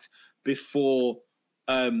sacked before?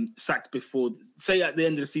 Say at the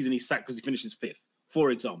end of the season he's sacked because he finishes 5th.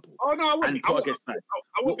 For example. Oh no, I wouldn't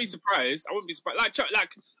be surprised. I wouldn't be surprised.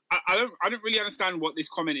 I don't really understand what this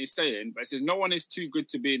comment is saying, but it says no one is too good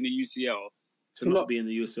to be in the UCL. To not be in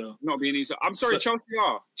the UCL. Not be in the UCL. I'm sorry, Chelsea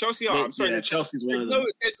are. I'm sorry. Yeah, Chelsea's one of them.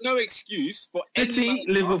 There's no excuse for City,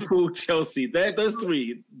 Liverpool, Chelsea. Those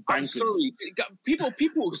three bankers. I'm sorry.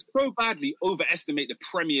 People so badly overestimate the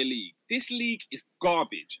Premier League. This league is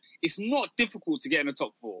garbage. It's not difficult to get in the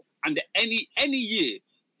top 4. And any year,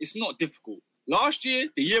 it's not difficult. Last year,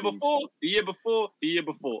 the year before, the year before, the year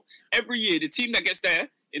before. Every year, the team that gets there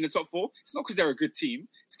in the top 4, it's not because they're a good team.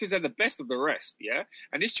 It's because they're the best of the rest, yeah?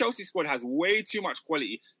 And this Chelsea squad has way too much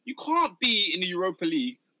quality. You can't be in the Europa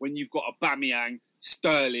League when you've got Aubameyang,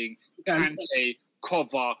 Sterling, Kante,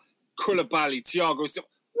 Kova, Koulibaly, Thiago Silva.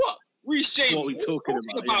 What? Reece James. What are we talking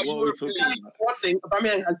about? Yeah, what are we talking about? One thing,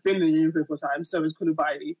 Aubameyang has been in the Europe for time, so is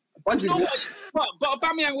Koulibaly. But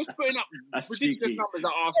Aubameyang was putting up ridiculous numbers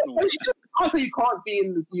at Arsenal. I can't say you can't be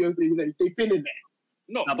in the Europa League. They've been in there.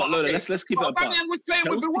 No, but Lola, let's keep it up. Aubameyang was playing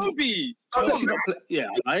with Iwobi.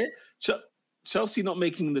 Chelsea not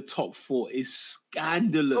making the top 4 is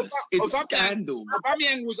scandalous. It's scandal.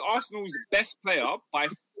 Aubameyang was Arsenal's best player by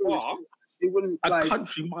far. They wouldn't a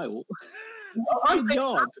country mile.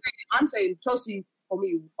 I'm saying Chelsea for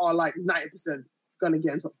me are like 90% gonna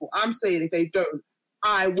get in top 4. I'm saying if they don't,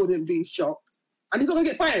 I wouldn't be shocked. And he's not gonna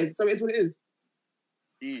get fired, so it's what it is.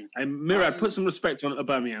 And Mirad, put some respect on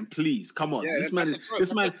Aubameyang, please. Come on, this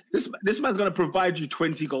man's gonna provide you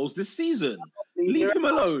 20 goals this season. Leave him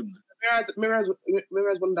alone. Mirand's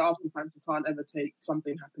one of the Arsenal fans who can't ever take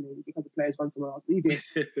something happening because the player's gone somewhere else. Leave it.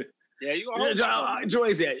 Yeah, you got.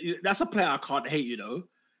 Joy, that's a player I can't hate. You know,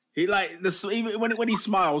 he like this. Even when he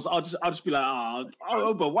smiles, I'll just be like,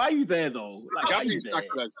 but why are you there though? Like,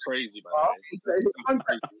 that's crazy, man.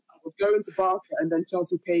 Going to Barca and then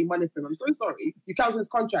Chelsea paying money for him. I'm so sorry. You cancel his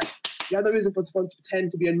contract. You have no reason for him to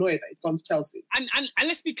pretend to be annoyed that he's gone to Chelsea. And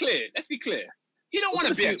let's be clear. He don't want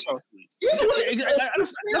to be at Chelsea. He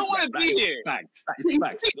don't want to be here. Facts. He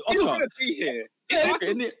don't want to be here.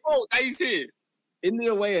 It's fault that he's here. In the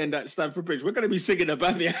away end at Stamford Bridge, we're going to be singing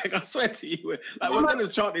Aubameyang. I swear to you. Like, we're going to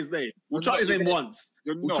chant his name. We'll chant his name once.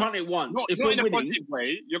 We'll chant it once. If we're winning, positive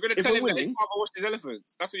way, you're going to tell him that his father washed his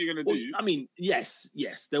elephants. That's what you're going to do. I mean, yes,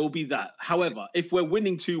 there will be that. However, if we're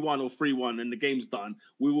winning 2-1 or 3-1 and the game's done,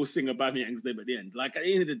 we will sing Aubameyang's name at the end. Like, at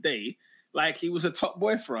the end of the day, like, he was a top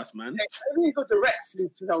boy for us, man. He got direct to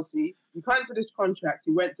Chelsea. He cancelled his contract.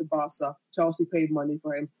 He went to Barca. Chelsea paid money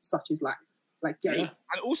for him. Such his life. Like, yeah. And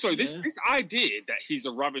also, this idea that he's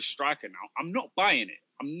a rubbish striker now, I'm not buying it.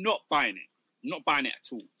 I'm not buying it at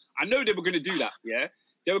all. I know they were going to do that, yeah?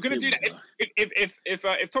 They were going to do that.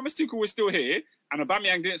 If Thomas Tuchel was still here and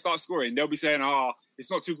Aubameyang didn't start scoring, they'll be saying,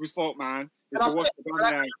 it's not Tuchel's fault, man. It's the worst of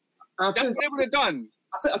Aubameyang. That's what they would have done.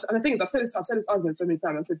 And the thing is, I've said this argument so many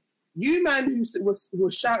times. I said, you man who was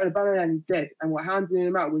shouting Aubameyang is dead and were handing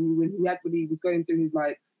him out when he was going through his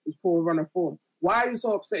poor run of form. Why are you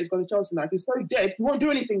so upset he's going to Chelsea now? If he's so dead, he won't do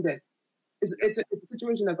anything then. It's a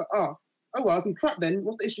situation that's like, well, if he crap then,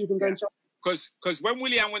 what's the issue with him going to Chelsea? Because when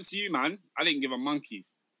Willian went to you, man, I didn't give a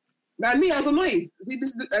monkeys. Man, me, I was annoyed. See, and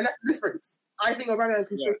that's the difference. I think Aubameyang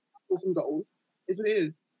can score some goals. It's what it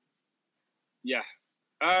is. Yeah.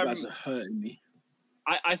 That's hurting me.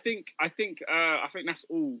 I think that's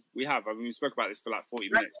all we have. I mean, we spoke about this for like 40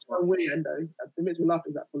 minutes. Willian, though. The minutes we're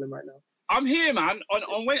laughing at Fulham right now. I'm here, man.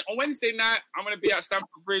 On Wednesday night, I'm going to be at Stamford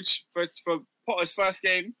Bridge for Potter's first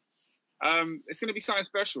game. It's going to be something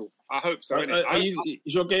special. I hope so.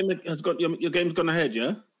 Your game your game's gone ahead,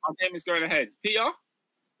 yeah? Our game is going ahead. Peter,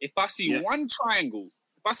 if I see one triangle,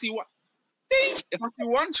 if I see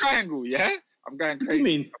one triangle, yeah, I'm going crazy. What do you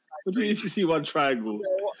mean? What do you mean if you see one triangle?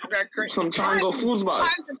 I'm going crazy. Some triangle football.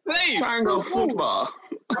 Triangle football.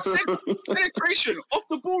 Penetration, off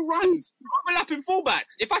the ball runs, overlapping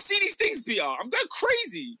fullbacks. If I see these things, Peter, I'm going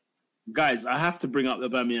crazy. Guys, I have to bring up the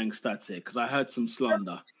Aubameyang stats here because I heard some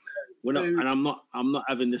slander. I'm not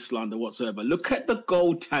having this slander whatsoever. Look at the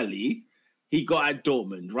goal tally he got at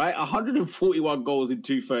Dortmund, right? 141 goals in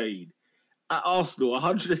 213. At Arsenal,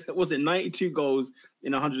 92 goals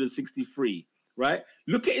in 163, right?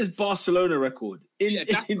 Look at his Barcelona record. In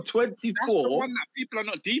 24. That's the one that people are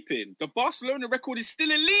not deep in. The Barcelona record is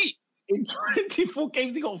still elite. In 24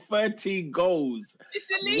 games, he got 13 goals. It's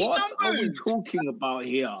elite What numbers. are we talking about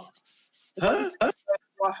here? Huh?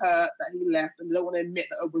 Got hurt that he left and they don't want to admit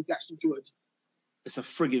that it was actually good. It's a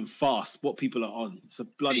frigging farce. What people are on. It's a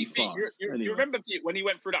bloody farce. You remember Pete, when he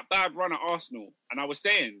went through that bad run at Arsenal, and I was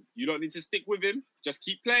saying, you don't need to stick with him. Just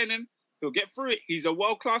keep playing him. He'll get through it. He's a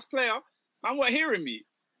world-class player. Man, weren't hearing me.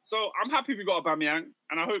 So I'm happy we got Aubameyang,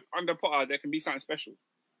 and I hope under Potter there can be something special.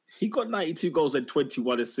 He got 92 goals and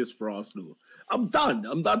 21 assists for Arsenal. I'm done.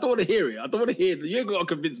 I don't want to hear it. I don't want to hear it. You ain't got to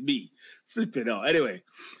convince me. Flip it out. Anyway,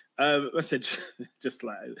 I said, just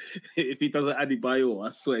like, if he doesn't Adebayor, I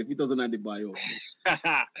swear, if he doesn't Adebayor,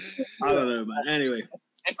 I don't know, man. Anyway.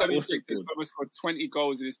 SW6 has scored 20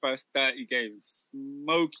 goals in his first 30 games.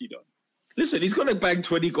 Smokey done. Listen, he's going to bang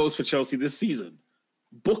 20 goals for Chelsea this season.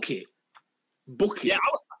 Book it. Yeah,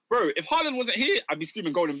 bro, if Haaland wasn't here, I'd be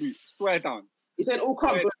screaming golden boot. Swear down. He said all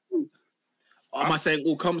comes. Am I saying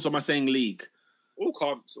all comes or am I saying league? All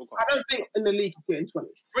comps. I don't think in the league he's getting 20.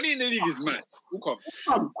 20 in the league is mad. All comps.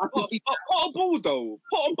 I can see Pot a ball, though.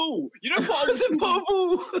 Pot a ball. You know Pot was in Pot a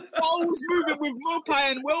ball. Pot was moving with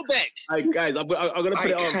Mopai and Welbeck. Hey, guys, I'm going to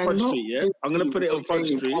put it on Front Street, yeah? I'm going to put it on Front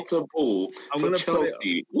Street. Pot a ball I'm for going to put it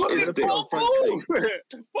Chelsea. What is this? Pot a ball.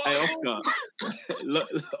 Hey,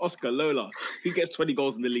 Oscar, Lola, he gets 20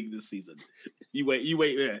 goals in the league this season. You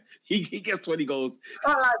wait there. He gets 20 goals. I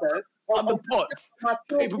can't lie though. On the pots.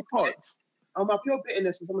 Paper pots. On my pure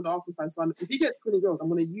bitterness for some of the Arsenal fans, so if he gets 20 goals, I'm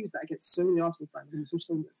going to use that against so many Arsenal fans. I'm so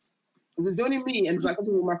shameless. Because it's only me and like a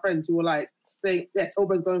couple of my friends who were like saying, yes,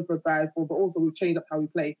 Ober's going for a bad form, but also we've changed up how we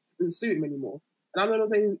play. It doesn't suit him anymore. And I'm not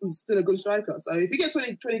saying he's still a good striker. So if he gets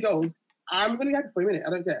 20 goals, I'm going to be happy for a minute. I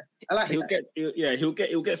don't care. I like he'll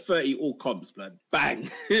get 30 all comps, man. Bang.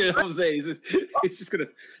 You know what I'm saying? It's just going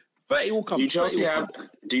to 30 all comps.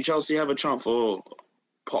 Do Chelsea have a chance for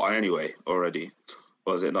Potter anyway already?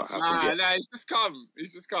 Or has it not happened yet? Nah, it's just come.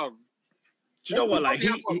 Do you know what? Like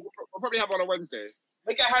we'll probably have one on Wednesday.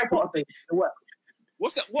 Make a Harry Potter thing. It works.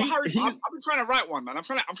 What's that? What Harry? I've been trying to write one, man. I'm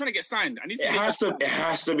trying to get signed. I need to. It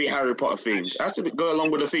has to be Harry Potter themed. It has to go along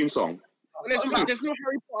with the theme song. There's no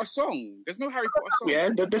Harry Potter song. Yeah,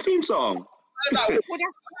 the theme song. Well, that's bad.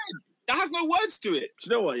 That has no words to it. Do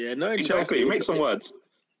you know what? Yeah, Exactly. Chelsea, make some words.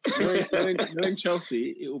 knowing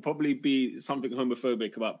Chelsea, it will probably be something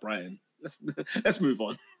homophobic about Brighton. Let's move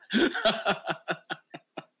on.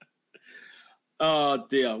 Oh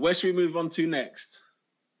dear. Where should we move on to next?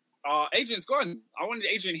 Adrian's gone. I wanted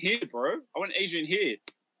Adrian here, bro. You wanted Adrian here?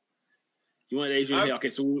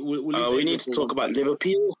 Okay, so we'll we need to talk about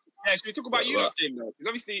Liverpool. Yeah, should we talk about you lot's game though?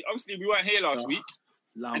 Because obviously we weren't here last week,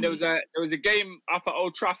 and there was a game up at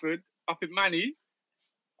Old Trafford, up in Manny,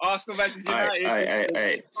 Arsenal versus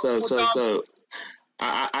United. So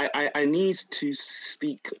I need to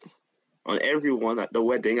speak on everyone at the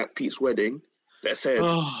wedding, at Pete's wedding, that said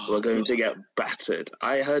we're going to get battered.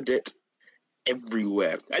 I heard it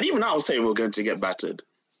everywhere, and even I was saying we're going to get battered.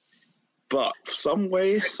 But some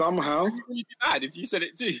way, somehow, you'd be mad if you said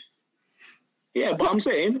it too. Yeah, but I'm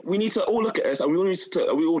saying we need to all look at this, and we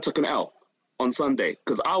all took an L on Sunday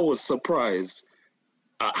because I was surprised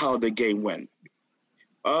at how the game went.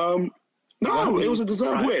 No, it was a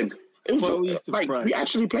deserved win. It was we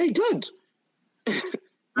actually played good.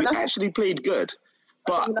 We actually played good,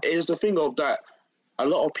 but it's the thing of that. A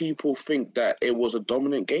lot of people think that it was a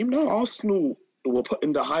dominant game. No, Arsenal were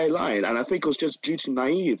putting the high line, and I think it was just due to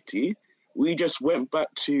naivety. We just went back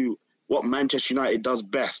to what Manchester United does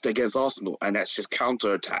best against Arsenal, and that's just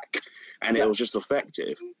counter-attack, and it was just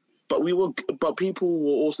effective. But people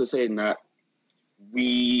were also saying that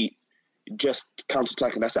we just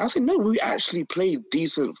counter-attack, and I said, no, we actually played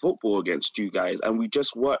decent football against you guys, and we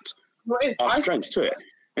just worked our strengths to it.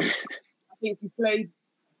 I think we played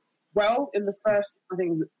well in the first,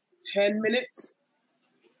 10 minutes,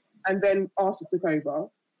 and then Arsenal took over.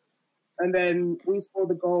 And then we scored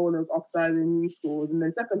the goal and it was offside and you scored. And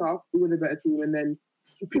then second half, we were the better team. And then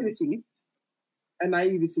stupidity and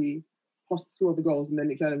naivety cost two of the goals. And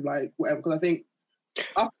then it kind of like, whatever. Because I think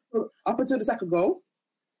up until the second goal,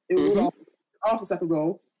 it was all after the second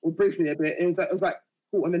goal, or briefly a bit, it was like,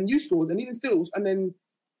 cool. And then you scored and even still. And then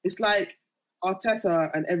it's like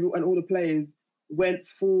Arteta and all the players went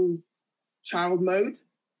full child mode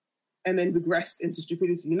and then regressed into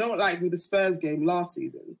stupidity. You know, like with the Spurs game last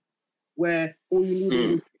season, where all you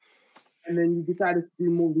needed, and then you decided to do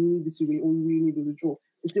more than you needed to, when all you really needed was a draw.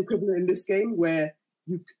 It's the equivalent in this game where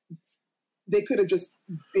they could have just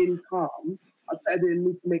been calm. I didn't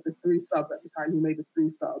need to make the 3 subs at the time. He made the 3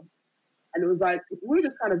 subs, and it was like if we would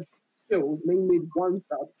have just kind of chilled, maybe made 1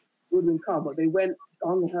 sub, it would have been calm. But they went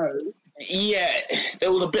gung ho. Yeah,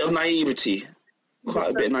 there was a bit of naivety,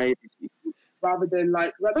 quite a bit of naivety, rather than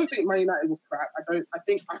like. I don't think Man United were crap. I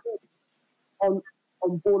think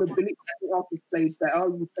on ball ability, I think Arsenal played better.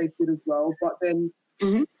 You played good as well, but then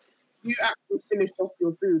you actually finished off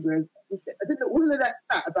your food. Whereas I didn't know, wasn't there that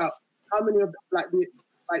stat about how many of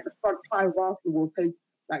the front 5 of Arsenal will take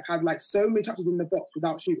had so many touches in the box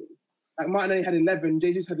without shooting. Like Martinelli had 11,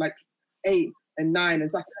 Jesus had 8 and 9, and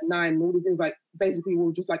Saka had 9, and all these things basically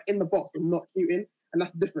were just in the box but not shooting, and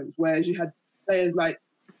that's the difference. Whereas you had players like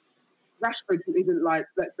Rashford, who isn't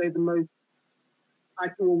let's say the most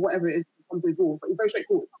IQ or whatever it is. To his ball, but he's very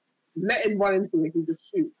straightforward. Let him run into it, he'll just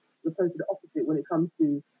shoot. As opposed to the opposite when it comes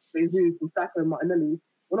to Jesus and Saka and Martinelli.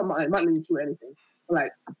 Well, not Martinelli will shoot anything.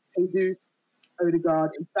 But Jesus,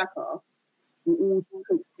 Odegaard, and Saka will all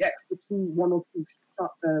take the extra 1 or 2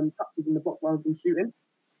 touches in the box rather than shooting.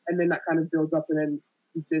 And then that kind of builds up, and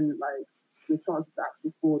then your chances to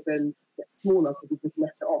actually score then get smaller because you just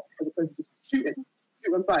left it off as opposed to just shooting.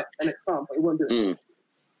 it on site the next time, but he won't do it.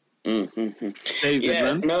 David, Yeah,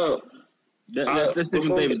 man. no. Let's listen to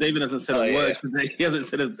David. David hasn't said a word today. He hasn't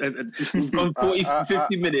said we've gone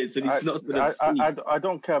 50 minutes and he's not said a thing. I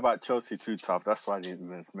don't care about Chelsea too tough. That's why I didn't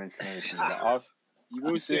even mention anything about us.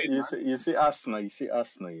 You see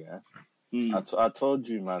Arsenal, yeah? I told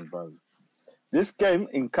you, man, bro. This game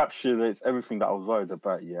encapsulates everything that I was worried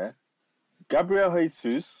about, yeah? Gabriel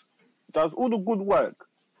Jesus does all the good work.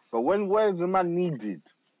 But where's the man needed?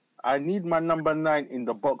 I need my number 9 in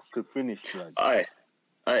the box to finish, blood. Hey.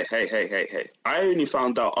 I only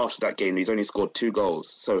found out after that game he's only scored 2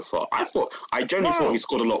 goals so far. I genuinely thought he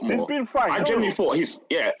scored a lot more. It's been fine. I genuinely thought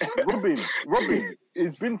Robin,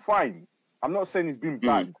 it's been fine. I'm not saying it's been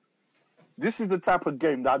bad. This is the type of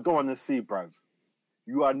game that I don't want to see, bruv.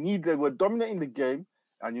 We're dominating the game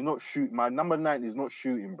and you're not shooting. My number 9 is not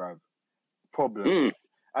shooting, bruv. Problem.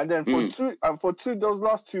 And then for those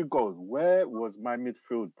last 2 goals, where was my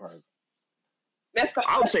midfield, bruv?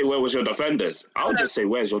 I'll say, where was your defenders? I'll just say,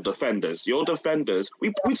 where's your defenders? Your defenders,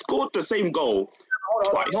 we scored the same goal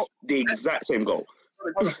twice, the exact same goal.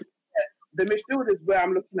 The midfield is where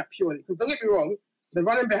I'm looking at purely. Because don't get me wrong, the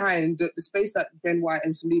running behind, the space that Ben White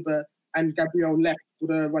and Saliba and Gabriel left for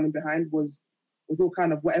the running behind was all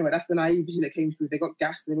kind of whatever. That's the naivety that came through. They got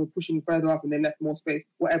gassed and they were pushing further up and they left more space,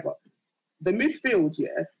 whatever. The midfield,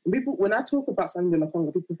 yeah, when I talk about Samuel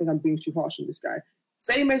Lokonga, people think I'm being too harsh on this guy.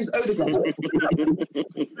 Same age as Odegaard.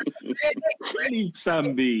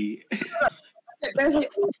 Sambi. They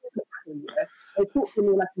talk to me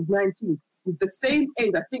like he's 19. He's the same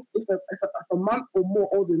age. I think if a month or more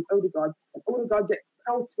older than Odegaard, and Odegaard gets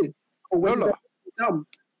pelted or when they're dumb.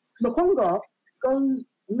 Lokonga goes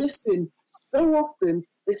missing so often,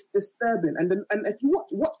 it's disturbing. And if you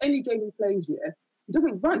watch any game he plays, yeah, he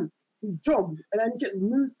doesn't run. He jogs and then he gets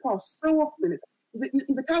moved past so often.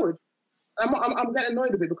 He's a coward. I'm getting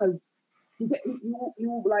annoyed with it because he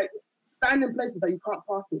will like stand in places that you can't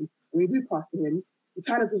pass him. When you do pass to him, he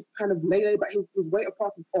kind of lay, but his rate of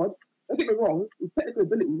pass is odd. Don't get me wrong, his technical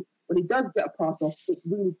ability, when he does get a pass off, it's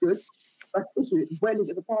really good. But the issue is when he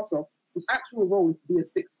gets a pass off, his actual role is to be a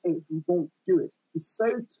 6'8". He won't do it. He's so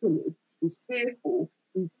timid. He's fearful.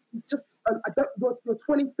 He's just. You're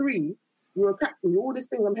 23. You're a captain. You're all these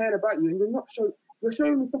things I'm hearing about you, and you're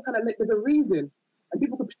showing me some kind of. There's a reason, and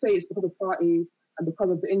people could say it's because of Partey and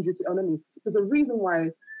because of the injury to Elneny. There's a reason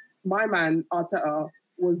why my man Arteta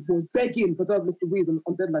was begging for Douglas Luiz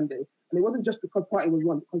on deadline day, and it wasn't just because Partey was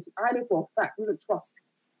one. Because I know for a fact he doesn't trust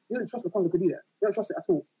Lokonga to be there. He don't trust it at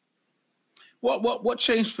all. What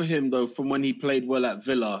changed for him though from when he played well at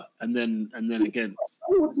Villa and then against?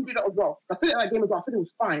 He wasn't do that as well. I said it in that game as well. I said it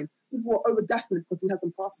was fine. People were overgassing it because he had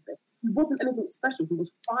some passes there. He wasn't anything special. He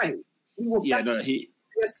was fine. He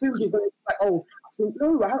assumed he was going to like, oh,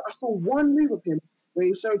 I saw one move of him where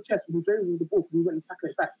he showed chest when he drove with the ball because he went and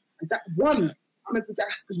tackled it back. And that one, I'm meant to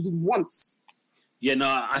gas because you did once. Yeah,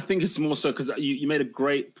 no, I think it's more so because you made a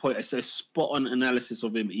great point. It's a spot-on analysis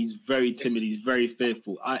of him. He's very timid. He's very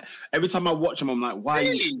fearful. Every time I watch him, I'm like, why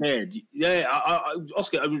are you scared? Yeah,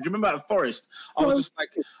 Oscar, I remember at Forest, I was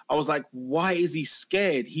like, why is he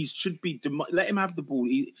scared? He should be, let him have the ball.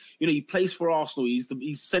 He plays for Arsenal.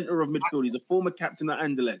 He's center of midfield. He's a former captain at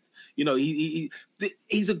Anderlecht.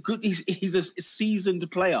 He's a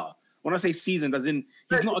seasoned player. When I say seasoned, as in,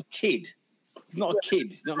 he's not a kid. He's not a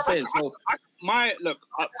kid. You know what I'm saying? So, I don't know.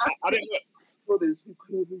 Midfielders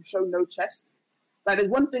who show no chest. Like, there's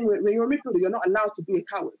one thing when you're a midfielder, you're not allowed to be a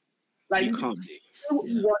coward. Like, you can't be. What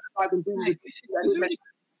you want about Guendouzi.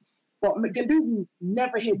 But Guendouzi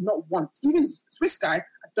never hid, not once. Even Swiss guy,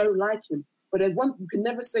 I don't like him. But there's one you can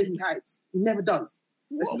never say he hides. He never does.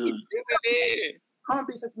 You can't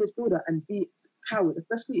be such a midfielder and be a coward,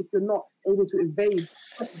 especially if you're not able to evade.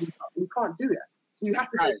 You can't do it. So you have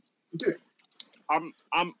to do it.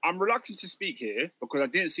 I'm reluctant to speak here because I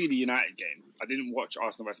didn't see the United game. I didn't watch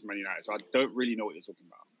Arsenal versus Man United, so I don't really know what you're talking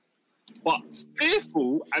about. But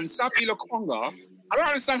fearful and Samuel Lokonga, I don't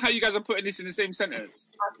understand how you guys are putting this in the same sentence.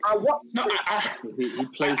 He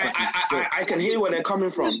plays. I can hear where they're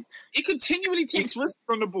coming from. He continually takes risks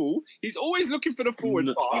from the ball. He's always looking for the forward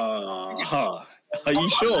pass. Are you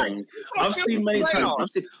sure? I've seen many times.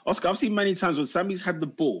 I've seen many times when Sammy's had the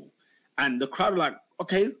ball, and the crowd are like,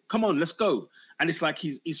 "Okay, come on, let's go." And it's like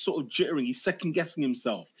he's sort of jittering. He's second guessing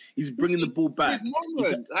himself. He's bringing the ball back.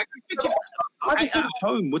 At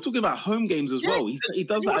home, we're talking about home games as well. He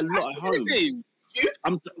does that a lot at home.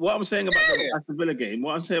 What I'm saying about the Aston Villa game.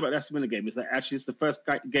 What I'm saying about the Aston Villa game is that actually it's the first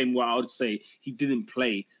game where I would say he didn't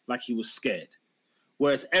play like he was scared.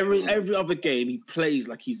 Whereas every other game he plays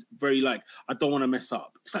like he's very like, I don't want to mess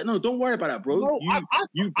up. It's like, no, don't worry about that, bro.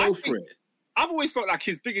 You go for it. I've always felt like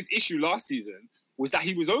his biggest issue last season was that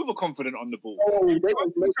he was overconfident on the ball. Remember him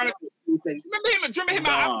at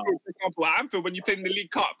Anfield, for example, at Anfield when you played in the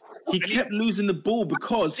League Cup? He kept losing the ball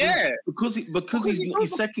because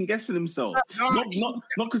he's second guessing himself. Not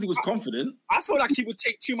because he was confident. I feel like he would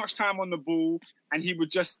take too much time on the ball and he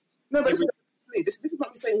would just. No, but this is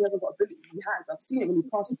not me saying he hasn't got ability. He has. I've seen it when he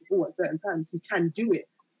passes the ball at certain times. He can do it.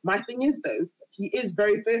 My thing is though, he is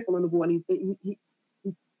very fearful on the ball, and he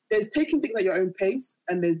there's taking things at your own pace,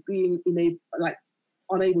 and there's being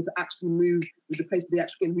unable to actually move with the pace of the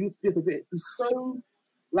actual game. We need to be a bit. He's so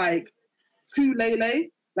too lele.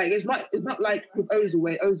 It's not like with Ozil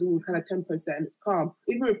where Ozil will kind of tempo set and it's calm.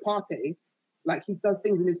 Even with Partey, he does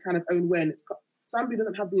things in his kind of own way, and it's somebody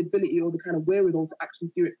doesn't have the ability or the kind of wherewithal to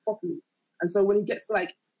actually do it properly. And so when he gets to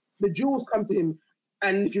the duels come to him,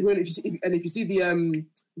 and if you see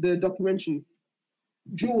the documentary,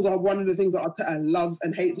 duels are one of the things that Arteta loves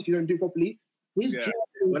and hates if you don't do it properly. His duels,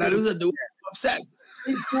 when I lose a duel, I'm upset.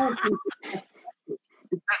 His duels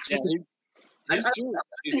is actually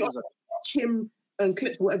watch him and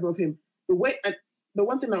clips or whatever of him. The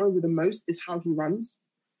one thing I remember the most is how he runs.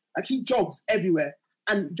 He jogs everywhere,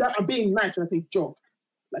 and I'm being nice when I say jog.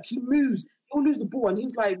 He moves, he'll lose the ball, and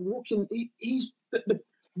he's walking. He's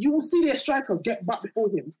you will see their striker get back before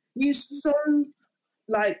him. He is so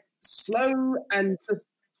slow and just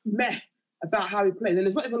meh about how he plays, and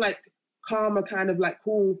it's not even calmer, kind of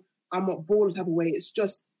cool. I'm not bored type of way. It's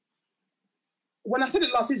just when I said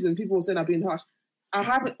it last season, people were saying I'm being harsh. I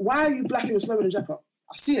haven't. Why are you blacking and slower than Xhaka?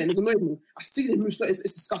 I've seen it. It's annoyed me. I've seen it move slow. It's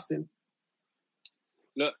disgusting.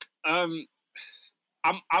 Look, I'm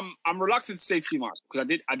reluctant to say too much because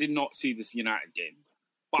I did not see this United game.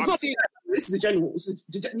 But I'm seeing this is a general.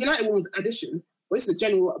 United one was addition, but this is a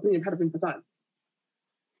general opinion I've had of him for time.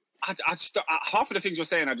 I just half of the things you're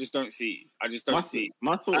saying I just don't see.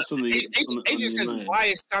 My thoughts on the Adrian says, why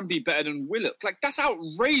is Sambi better than Willock? That's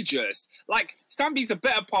outrageous. Sambi's a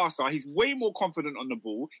better passer. He's way more confident on the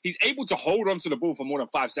ball. He's able to hold on to the ball for more than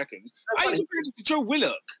 5 seconds. Why are you comparing to Joe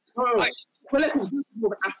Willock? Willock is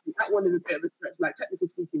more of an athlete. That one is a bit of a stretch. Technically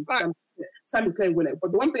speaking, Sambi's playing Willock.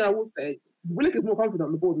 But the one thing I will say, Willock is more confident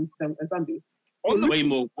on the ball than Sambi. Way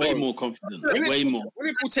more confident. Way more.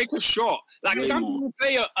 Willock will take a shot. Sambi will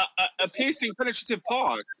play a piercing, penetrative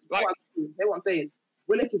pass. Hear what I'm saying?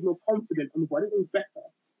 Willock is more confident on the ball. I think he's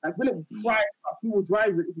better. Willock will try stuff. He will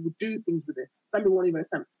drive it. He will do things with it. Sambi won't even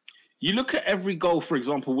attempt. You look at every goal, for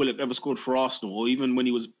example, Willock ever scored for Arsenal, or even when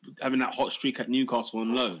he was having that hot streak at Newcastle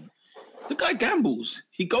on loan. The guy gambles.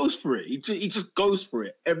 He goes for it. He just goes for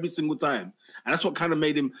it every single time. And that's what kind of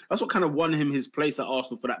made him, that's what kind of won him his place at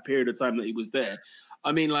Arsenal for that period of time that he was there.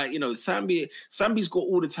 I mean, Sambi's got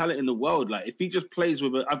all the talent in the world. If he just plays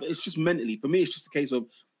with it's just mentally, for me, it's just a case of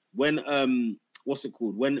when, what's it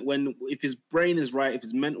called? When if his brain is right, if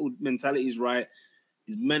his mentality is right,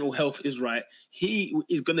 his mental health is right, he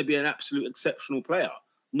is going to be an absolute exceptional player.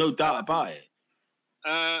 No doubt about it.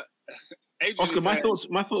 Oscar, my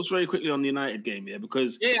thoughts very quickly on the United game,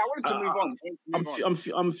 because I wanted to move on.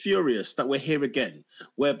 I'm furious that we're here again,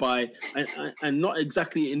 whereby and not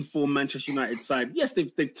exactly informed Manchester United side. Yes,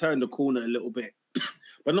 they've turned the corner a little bit,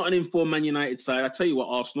 but not an informed Man United side. I tell you what,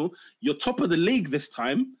 Arsenal, you're top of the league this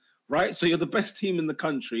time, right? So you're the best team in the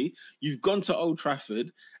country. You've gone to Old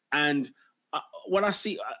Trafford, and when I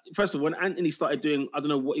see, first of all, when Anthony started doing, I don't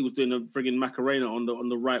know what he was doing, a frigging Macarena on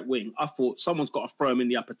the right wing, I thought someone's got to throw him in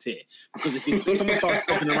the upper tier. Because if someone starts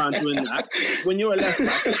walking around doing that, when you're a left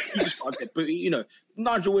back, you just got to get. But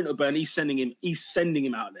Nigel Winterburn, he's sending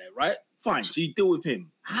him out there, right? Fine. So you deal with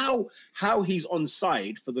him. How he's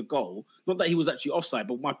onside for the goal? Not that he was actually offside,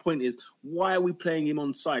 but my point is, why are we playing him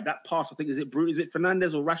onside? That pass, I think, is it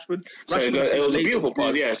Fernandes or Rashford? So it was a beautiful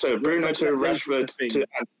pass, yeah. So Bruno to Rashford to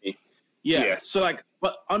Anthony. Yeah. So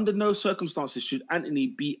but under no circumstances should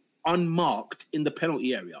Anthony be unmarked in the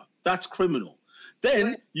penalty area. That's criminal.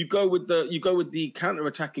 Then you go with the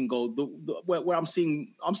counter-attacking goal, where I'm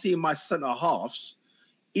seeing my centre halves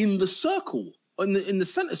in the circle, in the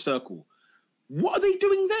centre circle. What are they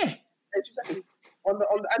doing there? 2 seconds. On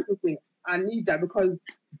the Anthony thing, I need that because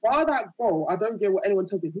bar that goal, I don't get what anyone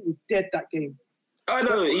tells me. He was dead that game. I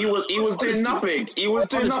know he was doing nothing. He was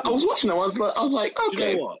doing nothing. I was watching. I was like,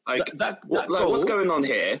 okay, you know what? What's going on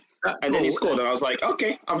here? And then he scored, and I was like,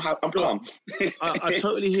 okay, I'm calm. I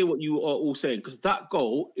totally hear what you are all saying, because that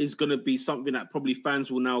goal is going to be something that probably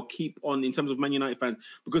fans will now keep on in terms of Man United fans,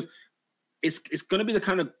 because it's going to be the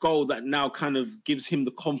kind of goal that now kind of gives him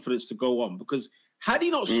the confidence to go on. Because had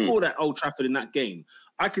he not scored at Old Trafford in that game,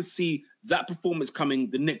 I could see that performance coming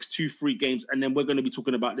the next 2-3 games, and then we're going to be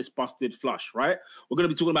talking about this busted flush, right? We're going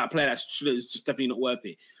to be talking about a player that's just definitely not worth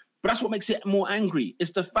it. But that's what makes it more angry.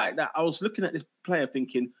 It's the fact that I was looking at this player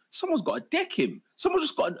thinking, someone's got to deck him. Someone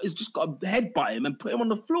just got to headbutt him and put him on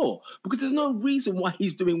the floor because there's no reason why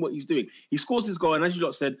he's doing what he's doing. He scores his goal, and as you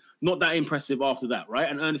lot said, not that impressive after that, right?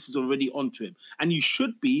 And Ernest is already onto him. And you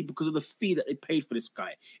should be because of the fee that they paid for this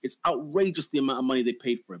guy. It's outrageous the amount of money they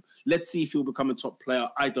paid for him. Let's see if he'll become a top player.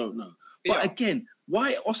 I don't know. But again,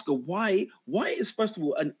 why, Oscar, why is, first of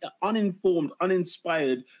all, an uninformed,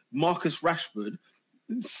 uninspired Marcus Rashford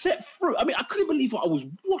set through? I mean, I couldn't believe what I was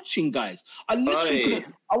watching, guys. I literally couldn't.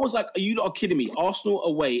 I was like, are you not kidding me? Arsenal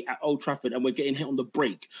away at Old Trafford and we're getting hit on the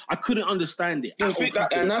break. I couldn't understand it.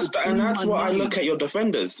 And that's why I look at your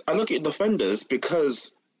defenders. I look at your defenders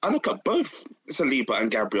because I look at both Saliba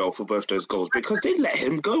and Gabriel for both those goals because they let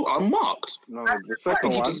him go unmarked. No, the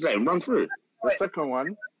second one. Just let him run through. The second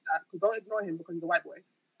one. Because don't ignore him because he's a white boy.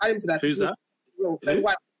 Add him to that. Who's that? Ben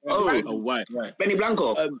White. White. Benny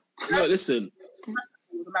Blanco. No, listen.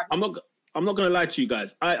 I'm not going to lie to you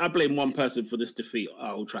guys. I blame one person for this defeat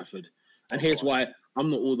at Old Trafford, and here's why I'm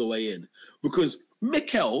not all the way in. Because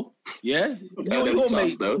Mikel, your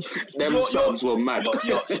mate, them subs were mad.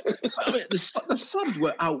 I mean, the subs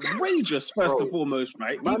were outrageous. First and foremost,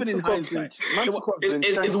 right? Even in hindsight,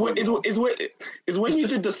 is when you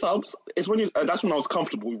did the subs. Is when you. That's when I was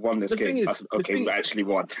comfortable we won this game. We actually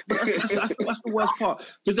won. That's the worst part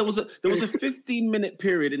because there was a 15-minute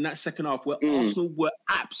period in that second half where Arsenal were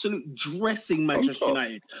absolute dressing Manchester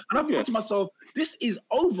United, and I thought to myself, this is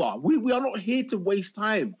over. We are not here to waste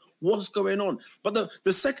time. What's going on? But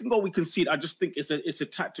the second goal we concede, I just think it's a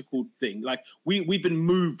tactical thing. Like we've been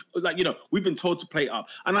moved, like we've been told to play up.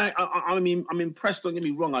 And I mean I'm impressed. Don't get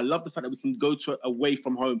me wrong. I love the fact that we can go to away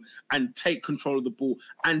from home and take control of the ball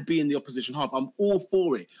and be in the opposition half. I'm all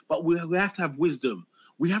for it, but we have to have wisdom.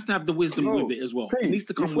 We have to have the wisdom with it as well. It needs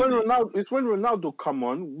to come. It's when Ronaldo come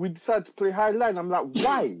on, we decide to play high line. I'm like,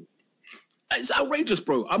 why? It's outrageous,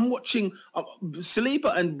 bro. I'm watching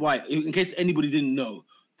Saliba and White. In case anybody didn't know.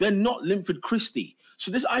 They're not Linford Christie. So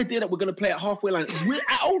this idea that we're going to play at halfway line, we're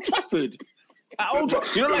at Old Trafford.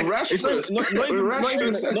 Rashford.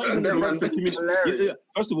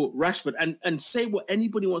 First of all, Rashford, and say what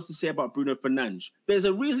anybody wants to say about Bruno Fernandes. There's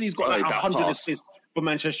a reason he's got 100 assists for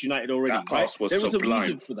Manchester United already. Right? There was a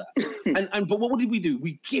reason for that. But what did we do?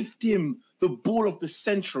 We gift him the ball of the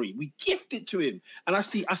century. We gift it to him. And I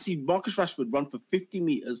see Marcus Rashford run for 50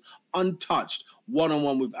 meters untouched,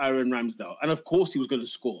 one-on-one with Aaron Ramsdale. And of course he was going to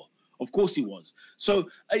score. Of course he was. So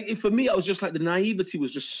for me, I was just like, the naivety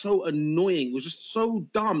was just so annoying. It was just so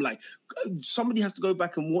dumb. Like, somebody has to go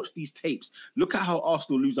back and watch these tapes. Look at how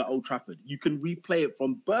Arsenal lose at Old Trafford. You can replay it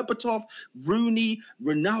from Berbatov, Rooney,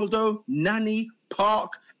 Ronaldo, Nani,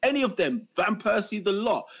 Park, any of them, Van Persie, the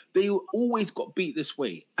lot. They always got beat this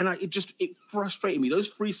way. And it frustrated me. Those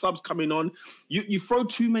three subs coming on, you throw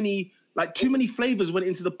too many flavors went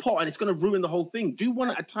into the pot and it's going to ruin the whole thing. Do one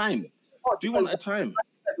at a time.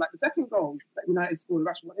 Like the second goal that United scored,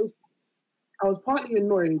 I was partly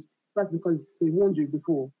annoyed first because they warned you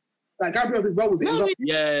before. Like Gabriel did well with it.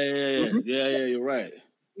 Yeah, you're right.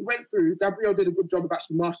 He went through. Gabriel did a good job of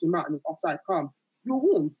actually marshalling him out and was offside. Calm. You were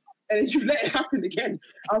warned, and then you let it happen again.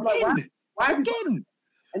 I was like, why have you done?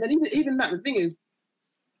 And then even that, the thing is,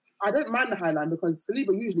 I don't mind the high line because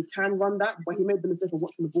Saliba usually can run that, but he made the mistake of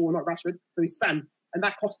watching the ball, not Rashford, so he spanned, and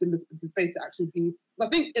that cost him the space to actually be. I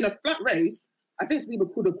think in a flat race, I think Saliba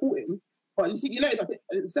could have caught him, but you notice, I think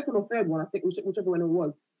the second or third one, I think whichever one it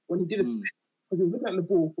was, when he did a spin, because he was looking at the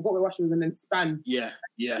ball, forgot where Rashford was, and then span. Yeah.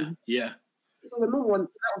 It was a normal one,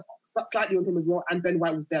 so that was slightly on him as well, and Ben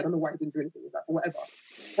White was there. I don't know why he didn't do anything with that, or whatever.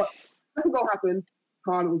 But second goal happened,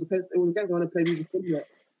 calm, it was against one of the players.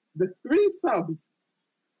 The three subs,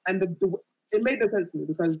 and it made no sense to me,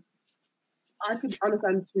 because I could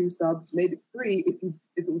understand two subs, maybe three if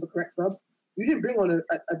it was the correct subs. You didn't bring on a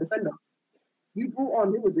defender. You brought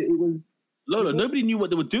on, who was it? It was Lola. Nobody knew what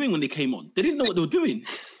they were doing when they came on. They didn't know what they were doing.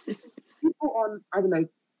 You brought on, I don't know,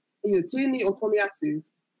 either Tierney or Tomiyasu,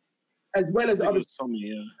 as well as the other. Tommy,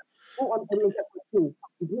 yeah. You brought on Eddie Nketiah. You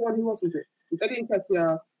brought on, who else was it? It was Eddie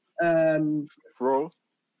Nketiah, Smith-Rowe,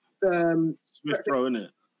 innit?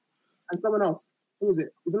 And someone else. Who was it?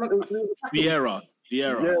 It was Vieira.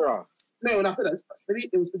 No, when I said that,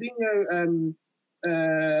 it was Fabinho,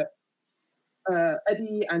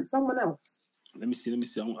 Eddie, and someone else. Let me see.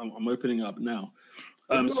 I'm opening it up now.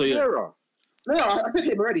 No, I said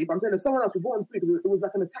him already, but I'm saying there's someone else who brought him through because it was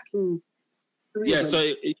like an attacking three. Yeah, so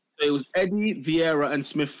it was Eddie, Vieira, and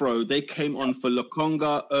Smith-Rowe. They came on for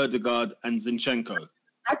Lokonga, Erdegaard, and Zinchenko.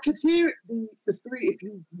 I could hear the three, if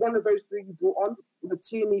you one of those three you brought on, the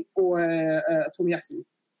Tierney or Tomiyasu.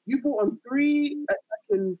 You brought on three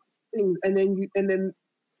attacking things, and then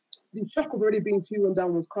the shock of already being 2-1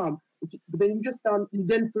 down was calm. But then you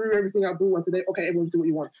then threw everything out the wall and said, okay, everyone just do what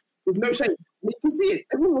you want. With no shame. You can see it.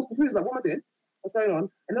 Everyone was confused, like, what am I doing? What's going on?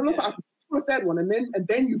 And then look at the third one, and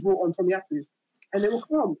then you brought on Tomiyasu. And they were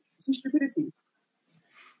calm. It's stupidity.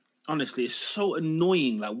 Honestly, it's so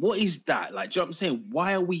annoying. Like, what is that? Like, do you know what I'm saying?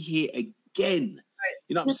 Why are we here again?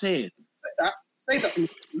 You know what I'm saying? Say that.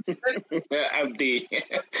 Abdi.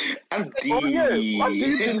 Oh yeah,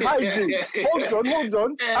 Abdi been hiding. Hold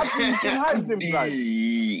on. Abdi been hiding, like.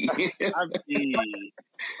 Abdi.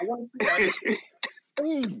 I want to see that.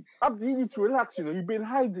 Hey, Abdi, you need to relax. You know, you've been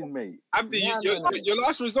hiding, mate. Abdi, your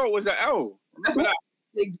last result was an L. Remember that?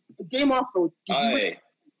 The game after.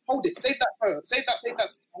 Hold it. Save that photo. Save that.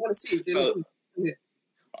 I want to see it. So,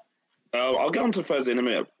 I'll get on to Thursday in a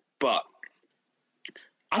minute, but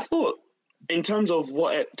I thought in terms of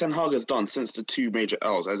what Ten Hag has done since the 2 major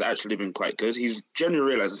L's has actually been quite good. He's generally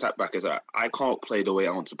realised the setback is that I can't play the way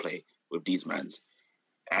I want to play with these mans.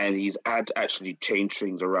 And he's had to actually change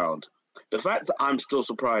things around. The fact that I'm still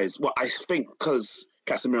surprised, well, I think because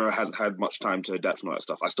Casemiro hasn't had much time to adapt and all that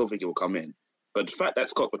stuff, I still think he will come in. But the fact that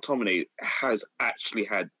Scott McTominay has actually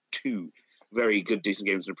had 2 very good, decent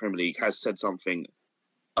games in the Premier League has said something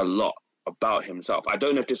a lot about himself. I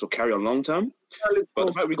don't know if this will carry on long term, but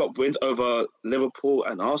the fact we got wins over Liverpool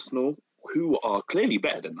and Arsenal, who are clearly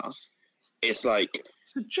better than us, it's like...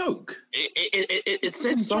 It's a joke. It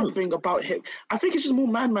says something about him. I think it's just more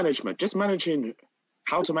man management, just managing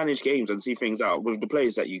how to manage games and see things out with the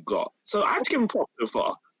players that you got. So I have to give him props so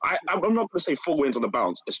far. I'm not going to say 4 wins on the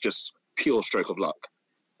bounce. It's just pure stroke of luck.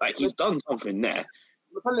 Like, he's done something there.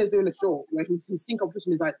 McConnell is doing a show where he's seen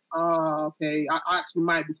competition. He's like, okay, I actually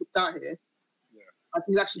might be kicked out here. Yeah. Like,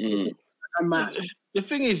 he's actually I'm mad. The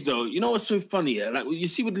thing is, though, you know what's so funny? Yeah? Like, you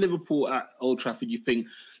see with Liverpool at Old Trafford, you think,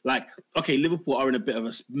 like, okay, Liverpool are in a bit of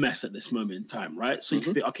a mess at this moment in time, right? So you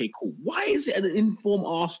can think, okay, cool. Why is it an informed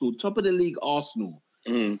Arsenal, top of the league Arsenal?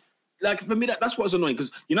 Like, for me, that's what's annoying,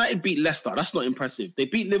 because United beat Leicester. That's not impressive. They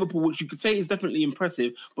beat Liverpool, which you could say is definitely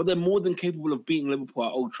impressive, but they're more than capable of beating Liverpool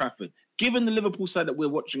at Old Trafford, given the Liverpool side that we're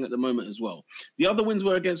watching at the moment as well. The other wins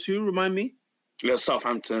were against who? Remind me? Yeah,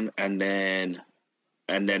 Southampton and then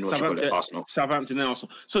Arsenal. Southampton and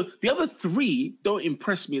Arsenal. So the other 3 don't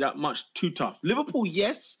impress me that much. Too tough. Liverpool,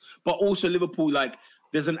 yes, but also Liverpool, like,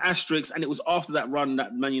 there's an asterisk, and it was after that run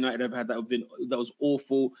that Man United have had that was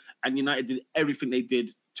awful, and United did everything they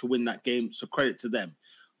did to win that game. So credit to them.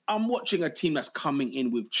 I'm watching a team that's coming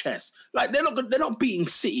in with chess. Like, they're not beating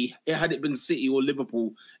City. Had it been City or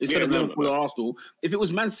Liverpool instead of Liverpool or Arsenal, if it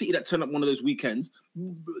was Man City that turned up one of those weekends,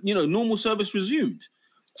 normal service resumed.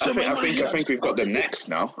 So I think we've got them next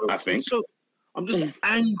now. I think. So I'm just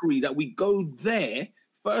angry that we go there,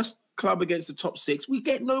 first club against the top 6, we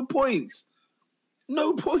get no points.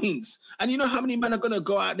 No points. And you know how many men are going to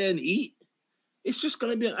go out there and eat? It's just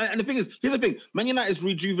going to be... And the thing is, here's the thing. Man United's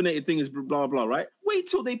rejuvenated thing is blah, blah, right? Wait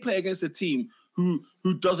till they play against a team who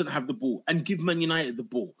doesn't have the ball and give Man United the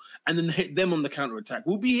ball and then hit them on the counter-attack.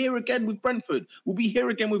 We'll be here again with Brentford. We'll be here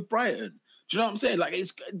again with Brighton. Do you know what I'm saying? Like,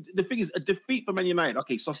 the thing is, a defeat for Man United,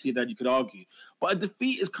 okay, Sociedad, you could argue, but a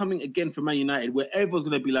defeat is coming again for Man United where everyone's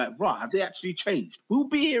going to be like, right, have they actually changed? We'll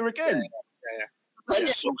be here again. I'm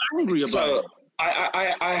so angry about it.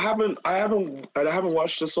 I haven't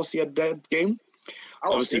watched the Sociedad game.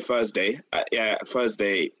 Obviously Thursday.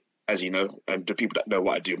 Thursday, as you know, and the people that know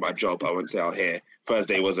what I do, my job, I won't say out here.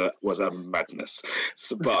 Thursday was a madness.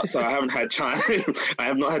 So I haven't had time. I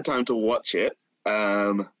have not had time to watch it.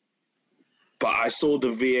 But I saw the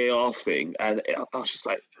VAR thing, and I was just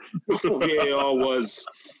like, I thought VAR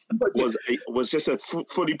was just a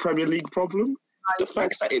fully Premier League problem. The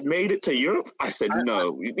fact that it made it to Europe, I said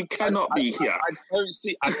no, we cannot be here. I don't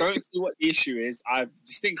see what the issue is. I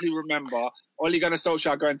distinctly remember Ole Gunnar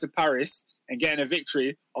Solskjaer going to Paris and getting a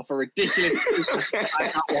victory off a ridiculous decision.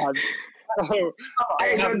 No.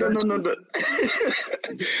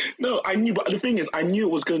 No, I knew, but the thing is, I knew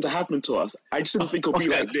it was going to happen to us. I just didn't think it would be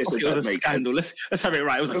like this. It was a scandal. Let's have it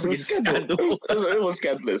right. It was a scandal. It was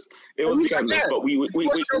scandalous. It was scandalous.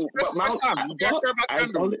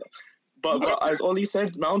 But as Oli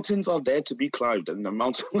said, mountains are there to be climbed, and the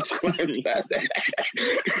mountain was climbed that day.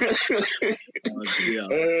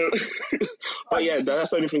 But yeah,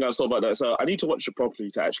 that's the only thing I saw about that. So I need to watch it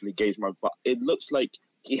properly to actually gauge my. But it looks like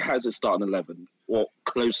he has his starting 11, or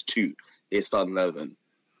close to his starting 11.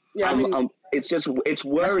 Yeah, it's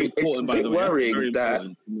worrying. It's a bit worrying that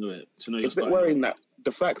it's a bit worrying that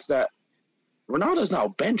the facts that Ronaldo's now a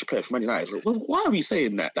bench player for Man United. Well, why are we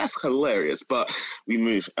saying that? That's hilarious. But we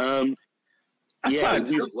move.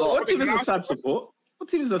 What team is a sad support? What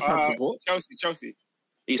team is a sad support? Chelsea.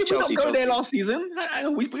 He's Did Chelsea. we not go there Chelsea. last season? Hang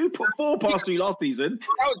on, we put 4 past 3 last season.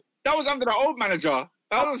 That was under the old manager.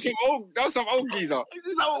 That was some old geezer. Is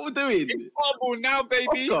that what we're doing? It's football now,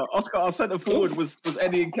 baby. Oscar, our centre forward was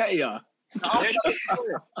Eddie Nketiah. Another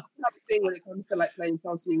thing when it comes to like playing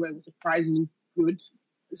Chelsea where it was surprisingly good.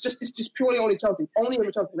 It's just purely only Chelsea. Only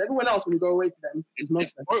over Chelsea. Everyone else, when you go away to them, is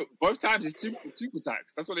nonsense. Both times it's two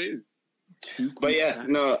attacks. That's what it is. But yeah,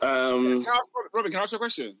 no. Robin, can I ask you a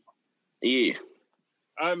question? Yeah.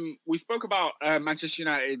 We spoke about Manchester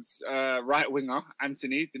United's right winger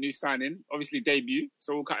Anthony, the new signing, obviously debut.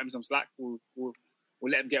 So we'll cut him some slack. We'll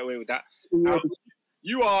let him get away with that.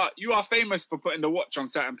 You are famous for putting the watch on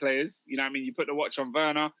certain players. You know what I mean? You put the watch on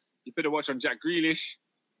Werner. You put the watch on Jack Grealish.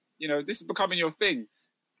 You know, this is becoming your thing.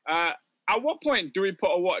 At what point do we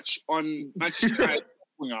put a watch on Manchester United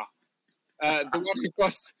winger? The one who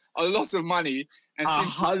costs a lot of money and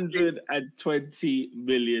 120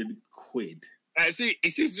 million quid.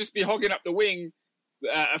 It seems to just be hogging up the wing,